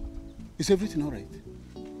 Is everything all right?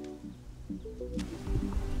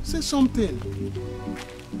 Say something.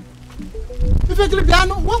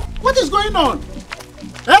 What is going on?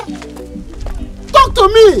 Eh? Talk to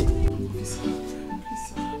me!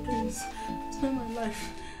 Please, spare my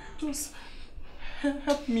life. Just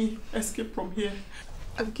help me escape from here.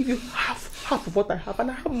 I'll give you half of what I have,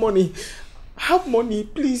 and I have money. I have money.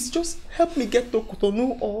 Please, just help me get to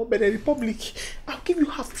Cotonou or Benin Republic. I'll give you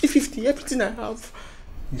half, 50-50, everything I have.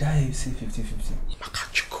 Did I hear you say 50-50?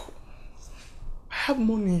 Makachuku. I have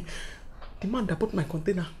money. The man that bought my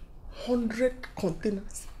container, 100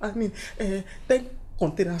 containers. 10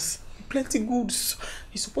 containers. Plenty goods.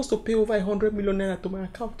 He's supposed to pay over 100 million naira to my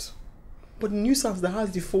account. But the nuisance that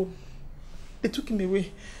has the phone, they took him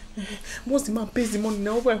away. Once the man pays the money,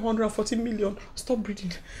 now over 140 million. Stop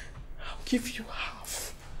breathing. I'll give you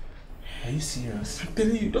half. Are you serious? I'm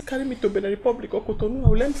telling you, don't carry me to Benin Republic or Cotonou.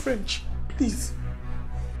 I'll learn French. Please.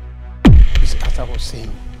 As I was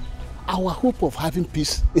saying, our hope of having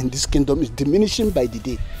peace in this kingdom is diminishing by the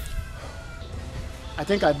day. I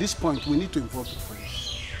think at this point we need to involve the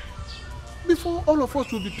police before all of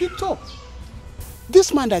us will be picked up.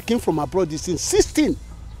 This man that came from abroad is insisting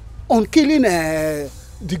on killing the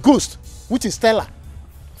ghost, which is Stella,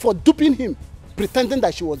 for duping him, pretending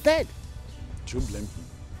that she was dead. Do you blame him?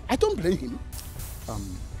 I don't blame him.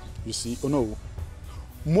 You see,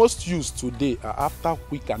 most youths today are after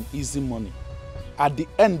quick and easy money. At the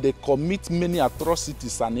end, they commit many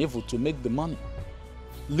atrocities and evil to make the money,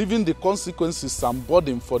 leaving the consequences and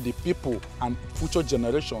burden for the people and future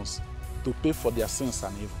generations to pay for their sins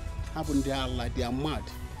and evil. Haven't they are like they are mad?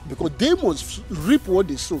 Because they must reap what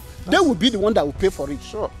they sow. They will be the one that will pay for it.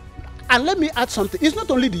 Sure. And let me add something. It's not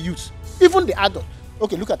only the youth, even the adult.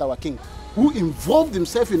 Okay, look at our king, who involved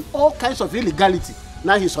himself in all kinds of illegality.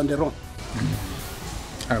 Now he's on the run.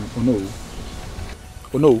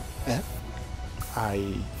 No. Eh?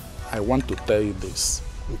 I want to tell you this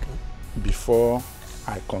before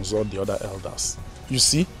I consult the other elders. You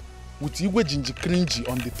see, with Igwe Jinji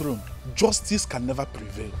on the throne, justice can never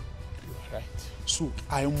prevail. Right. So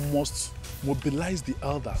I must mobilize the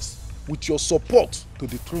elders with your support to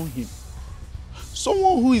dethrone him.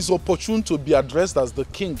 Someone who is opportune to be addressed as the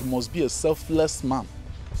king must be a selfless man,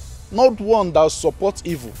 not one that supports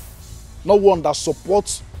evil, not one that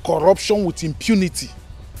supports corruption with impunity.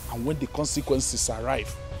 And when the consequences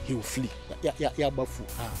arrive, he will flee. Yeah, Bafu.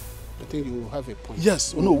 I think you will have a point.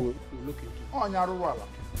 Yes, no. We'll look into it.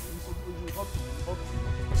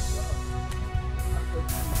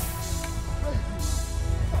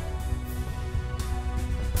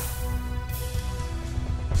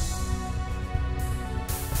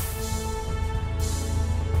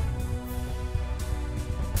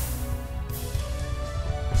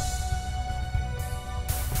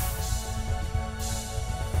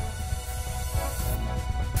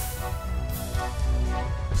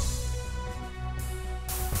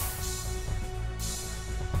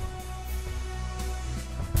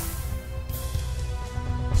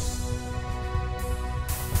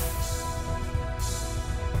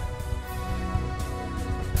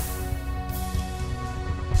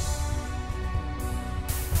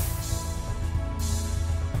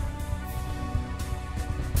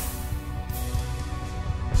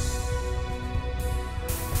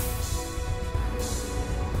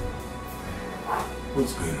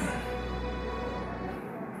 What's going on?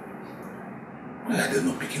 Why are they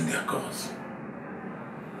not picking their calls?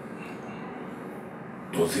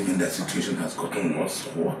 Does even the situation has gotten worse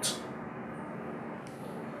or what?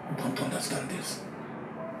 I don't understand this.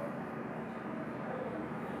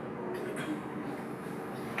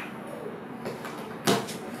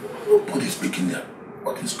 Nobody's picking their...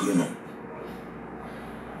 What is going on?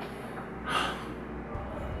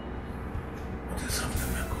 What is happening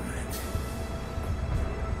in my community?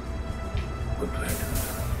 What do I do?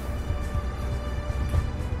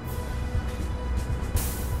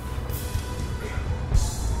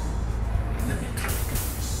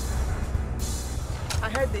 I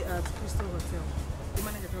heard they are at Crystal Hotel. The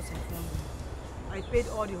manager just informed me. I paid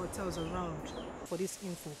all the hotels around for this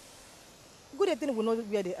info. Good thing we know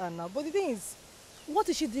where they are now. But the thing is, what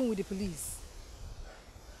is she doing with the police?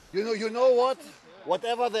 You know what?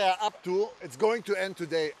 Whatever they are up to, it's going to end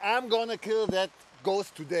today. I'm gonna kill that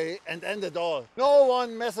ghost today and end it all. No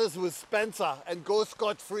one messes with Spencer and goes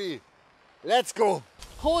scot-free. Let's go.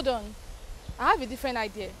 Hold on. I have a different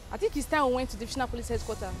idea. I think it's time we went to Divisional Police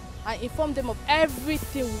Headquarters and informed them of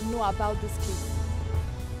everything we know about this case.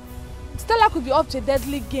 Stella could be up to a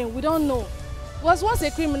deadly game. We don't know. Because once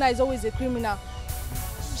a criminal is always a criminal.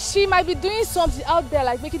 She might be doing something out there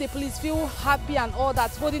like making the police feel happy and all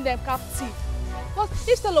that, holding them captive. But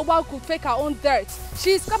if Stella could fake her own dirt,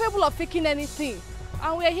 she is capable of faking anything.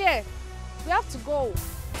 And we're here. We have to go.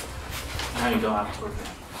 Now you don't have problem.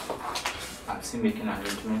 I'm still making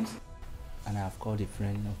arrangements. And I have called a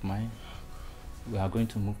friend of mine. We are going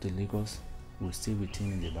to move to Lagos. We'll stay with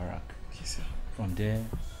him in the barrack. Yes, sir. From there,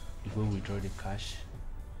 before we withdraw the cash,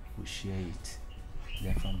 we share it.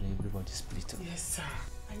 Then from there, everybody split up. Yes, sir.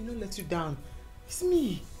 I will not let you down. It's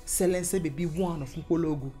me, Selense baby one of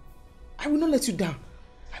Nkologu. I will not let you down.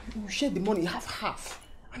 I will share the money half.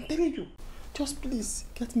 I'm telling you. Just please,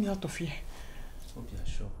 get me out of here. Hope you are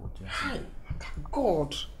sure of what you are Hi, saying.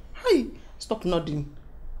 God. Hi. Stop nodding.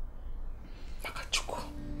 Makachuko.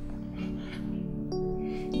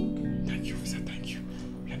 Thank you, sir. Thank you.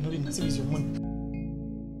 We are nodding as if it's your money.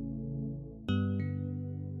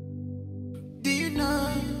 Do you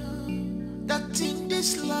know that in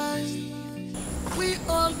this life we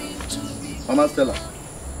all need to be? Mama Stella,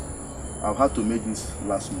 I've had to make this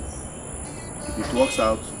last move. If it works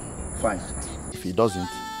out, fine. If it doesn't,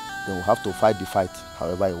 then we'll have to fight the fight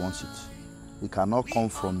however he wants it. He cannot come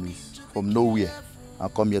from nowhere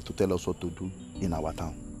and come here to tell us what to do in our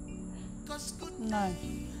town. Nai.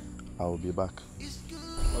 I will be back.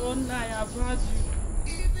 Oh, Nai, I've heard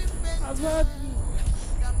you. I've heard you.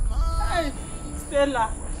 Hey, Stella.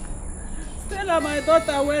 Stella, my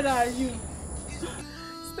daughter, where are you?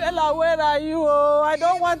 Stella, where are you? Oh, I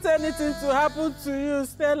don't want anything to happen to you.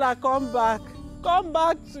 Stella, come back. Come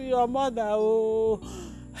back to your mother. Oh,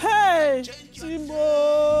 hey,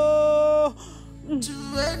 Chimbo.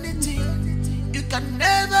 To anything, you can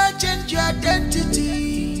never change your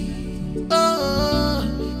identity. Oh,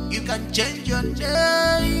 you can change your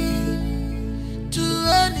name. To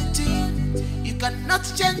anything, you cannot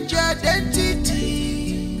change your identity.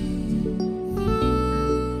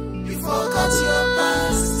 You forgot your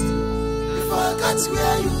past. You forgot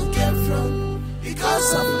where you came from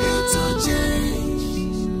because of little change.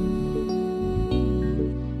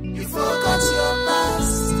 You forgot your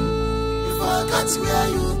past. You forgot where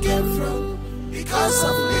you came from because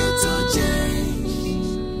of little change.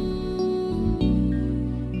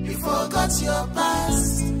 You forgot your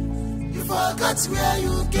past. You forgot where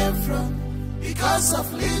you came from because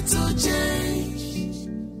of little change.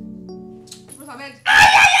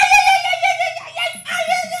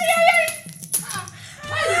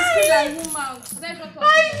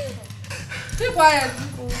 Keep quiet.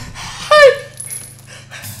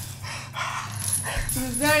 To be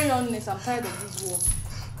very honest, I'm tired of this war.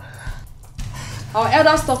 Our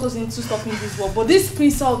elders taught us into stopping this war, but this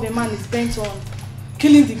prince of a man is bent on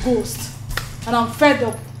killing the ghost, and I'm fed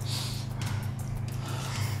up.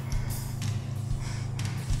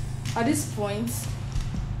 At this point,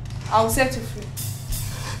 I'll set you free.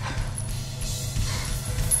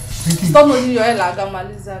 Stop nodding your head like I'm a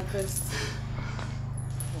lizard first.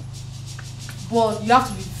 But you have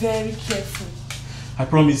to be very careful. I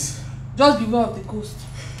promise. Just beware of the ghost.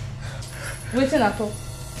 Waiting at all.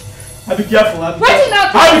 I'll be careful. I'll be Waiting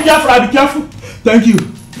at all. I'll be careful. I'll be careful. Thank you.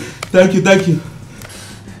 Thank you. Thank you.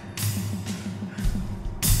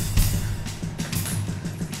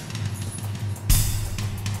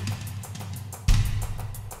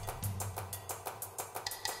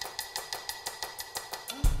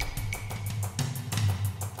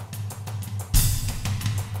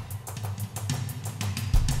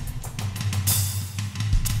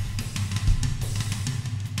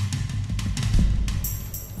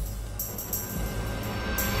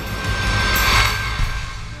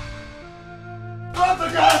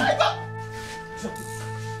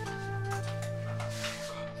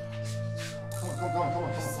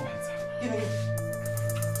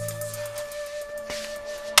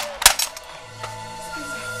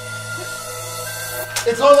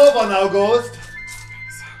 It's all over now, Ghost.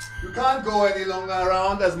 You can't go any longer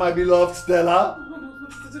around as my beloved Stella.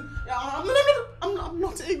 I'm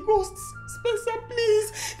not a ghost. Spencer,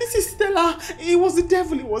 please. This is Stella. It was the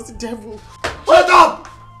devil. It was the devil. Shut up!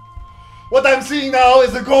 What I'm seeing now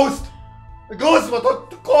is a ghost. A ghost for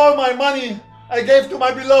to call my money I gave to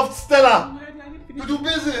my beloved Stella to do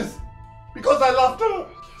business because I loved her.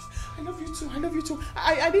 I love you too. I love you too.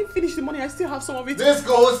 I didn't finish the money. I still have some of it. This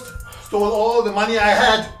ghost stole all the money I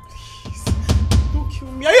had. Please, don't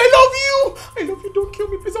kill me. I love you. I love you. Don't kill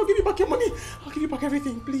me. Please, I'll give you back your money. I'll give you back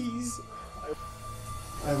everything, please.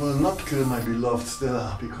 I will not kill my beloved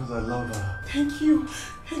Stella because I love her. Thank you.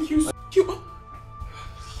 Thank you. Thank you.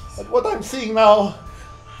 But what I'm seeing now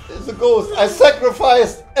is a ghost. I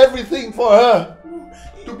sacrificed everything for her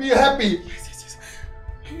to be happy. Yes.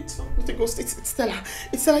 It's not a ghost. It's Stella.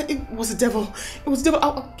 It's Stella. It was the devil. It was the devil.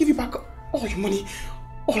 I'll give you back all your money.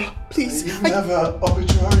 All, please. I even have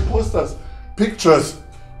obituary posters, pictures,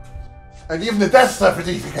 and even the death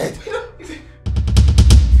certificate.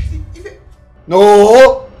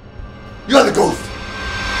 No! You're the ghost!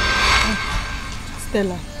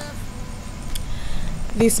 Stella,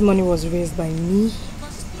 this money was raised by me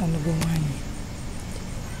and Ogumani.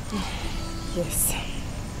 Yes.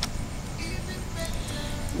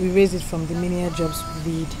 We raised it from the menial jobs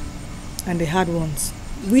we did and the hard ones,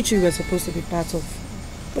 which we were supposed to be part of.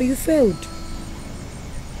 But you failed.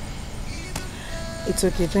 It's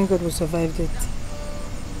okay, thank God we survived it.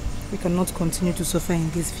 We cannot continue to suffer in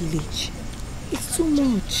this village. It's too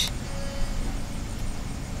much.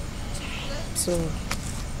 So,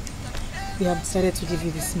 we have decided to give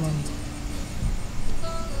you this money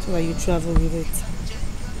so that you travel with it.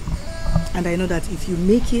 And I know that if you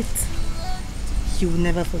make it, you will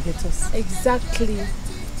never forget us. Exactly.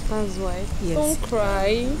 That's why. Yes. Don't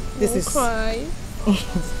cry. Don't cry.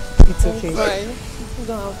 It's okay. Don't cry. You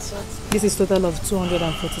don't have to. This is total of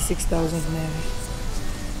 246,000 naira.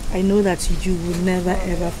 I know that you will never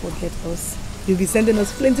ever forget us. You'll be sending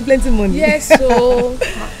us plenty money. Yes, so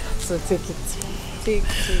so take it. Take.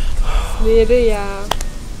 Nereya.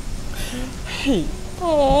 Hey.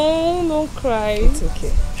 Oh, don't cry. It's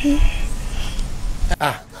okay.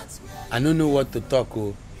 I don't know what to talk.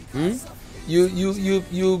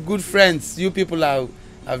 You good friends. You people are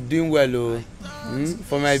doing well.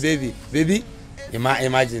 For my baby.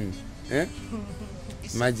 Imagine.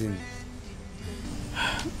 Imagine.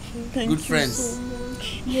 Thank good you friends. So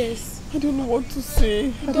much. Yes. I don't know what to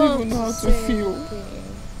say. I don't even know how to feel.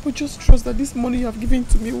 But just trust that this money you have given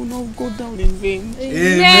to me will not go down in vain.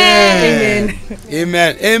 Amen.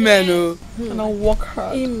 Amen. Amen. And I'll work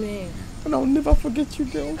hard. Amen. And I'll never forget you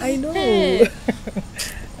girls. I know.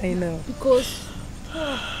 I know. Because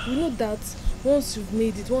you know that once you've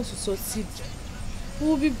made it, once you succeed, it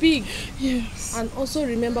will be big. Yes. And also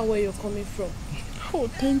remember where you're coming from. Oh,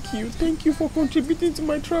 thank you. Thank you for contributing to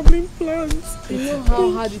my traveling plans. You know how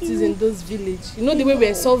hard it is in those villages. You know the way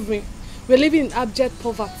we're suffering. We're living in abject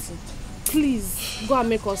poverty. Please, go and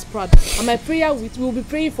make us proud. And my prayer, we'll be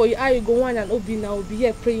praying for you. I go on and Obi now will be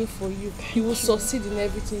here praying for you. You will succeed in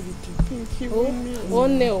everything you do. Thank you. Oh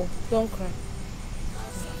no, don't cry.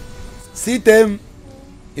 See them.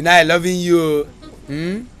 I loving you.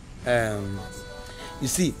 You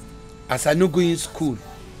see, as I no go in school,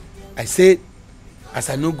 I said, as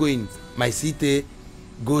I no go in my city,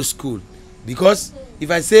 go school. Because if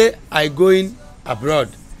I say I go in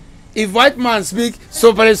abroad, if white man speak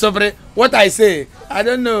sopre, what I say, I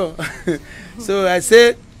don't know. So I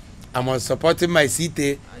say I must supporting my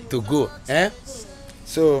city to go.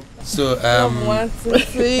 So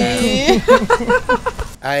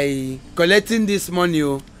I collecting this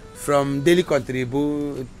money from daily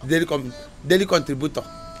contributor.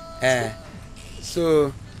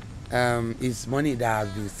 So it's money that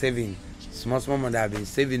I've been saving, small money that I've been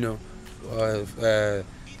saving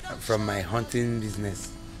from my hunting business.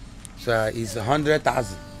 So it's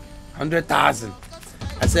 100,000. 100,000.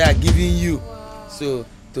 I say I'm giving you, so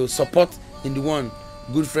to support in the one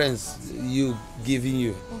good friends you giving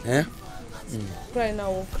you. Cry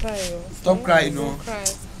now, we'll cry. Stop crying, no. Cry.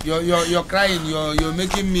 You're crying. You're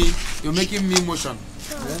making me emotion.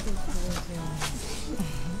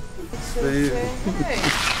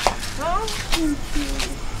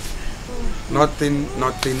 Nothing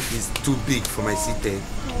is too big for my city.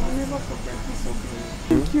 I'll never forget this.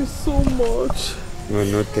 Thank you so much.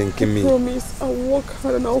 No, thanking me. I promise I'll work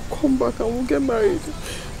hard and I'll come back and we'll get married.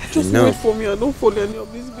 Just wait for me and don't follow any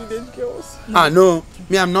of these village girls. No.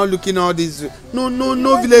 Me, I'm not looking all this. No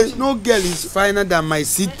village, no girl is finer than my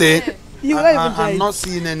city. I'm not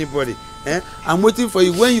seeing anybody. I'm waiting for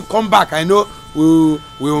you. When you come back, I know we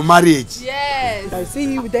will marry. Yes. I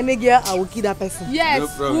see you with any girl, I will kill that person. Yes. No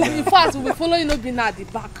problem. In fact, we will follow you not being at the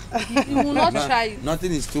back. You will not try it.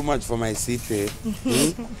 Nothing is too much for my city.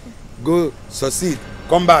 Go succeed.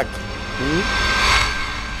 Come back.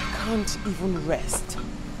 I can't even rest.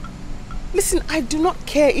 Listen, I do not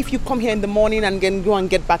care if you come here in the morning and then go and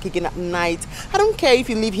get back again at night. I don't care if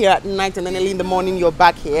you leave here at night and then early in the morning you're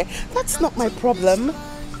back here. That's not my problem.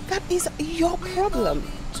 That is your problem.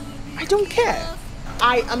 I don't care.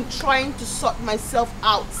 I am trying to sort myself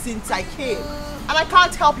out since I came. And I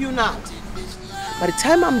can't help you now. By the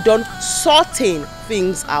time I'm done sorting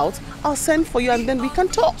things out, I'll send for you and then we can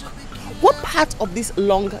talk. What part of this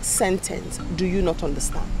long sentence do you not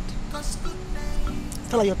understand?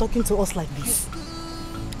 Stella, you're talking to us like this.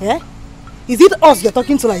 Is it us you're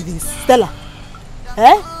talking to like this, Stella?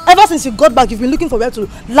 Ever since you got back, you've been looking for where to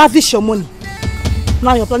lavish your money.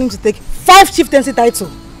 Now you're planning to take 5 chieftaincy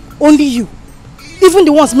titles. Only you. Even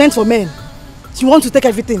the ones meant for men. You want to take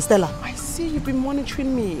everything, Stella. I see you've been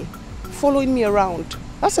monitoring me, following me around.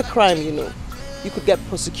 That's a crime, you know. You could get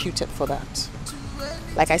prosecuted for that.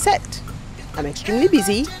 Like I said, I'm extremely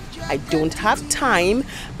busy. I don't have time.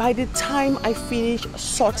 By the time I finish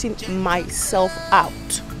sorting myself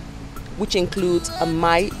out, which includes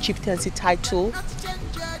my chieftaincy title,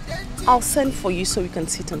 I'll send for you so we can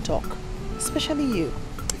sit and talk. Especially you.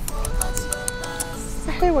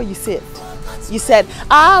 I heard what you said. You said,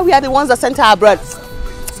 we are the ones that sent her abroad.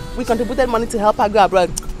 We contributed money to help her go abroad.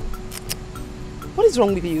 What is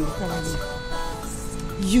wrong with you?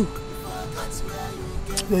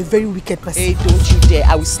 You're a very wicked person. Hey, don't you dare.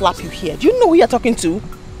 I will slap you here. Do you know who you're talking to?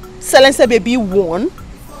 Silence baby 1.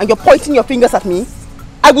 And you're pointing your fingers at me.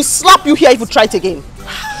 I will slap you here if you try it again.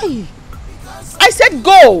 Hi. I said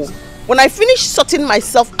go. When I finish sorting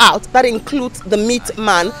myself out, that includes the meat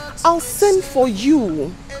man, I'll send for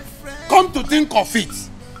you. Come to think of it,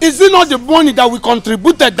 is it not the money that we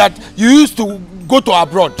contributed that you used to go to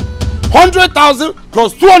abroad? 100,000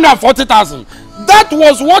 plus 240,000. That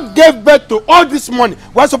was what gave birth to all this money.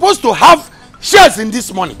 We're supposed to have shares in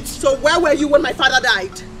this money. So where were you when my father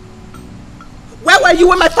died? Where were you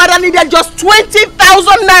when my father needed just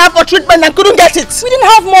 20,000 naira for treatment and couldn't get it? We didn't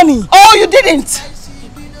have money. Oh, you didn't?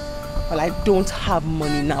 Well, I don't have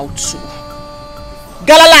money now too.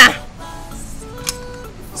 Galala!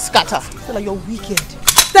 Scatter. Stella, you're wicked.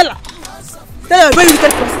 Stella! Stella, you're very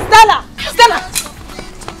wicked person. Stella! Stella!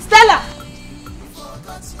 Stella!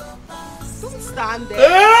 Don't stand there.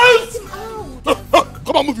 Yes!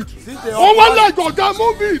 Come on, move it. Oh, one leg, go down,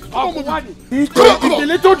 move it. Come on, move it. Come on. The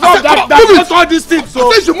little drop that makes all these things. So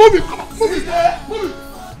I said you move it. Come on, move it. Move it.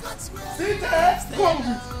 Sit there. Come on, move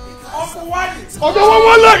it. Oh, no,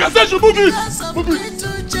 one leg. I said you move it. Move it.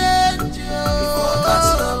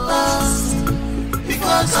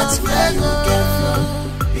 Because that's where you came from.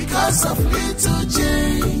 Because of little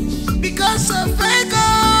change. Because of ego.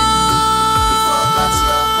 Before that's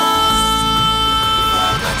your past.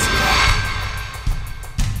 Before that's your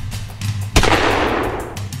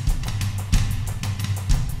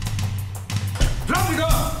drop it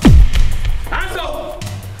up. Hands up.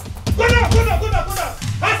 Go down.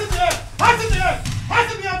 Hands in the air. Hands in the air.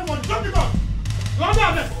 Hands in the air, everyone. Drop it up. Go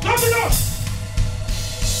down there. Drop it up.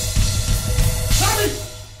 Drop it.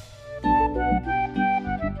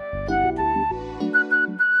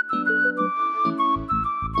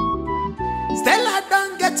 Stella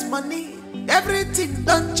don't get money. Everything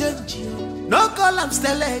don't change you. No call I'm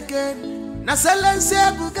Stella again. Na Selense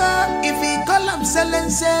Buga, if he call him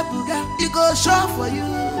Selense Buga, he go show for you.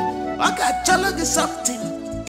 I got challenge something.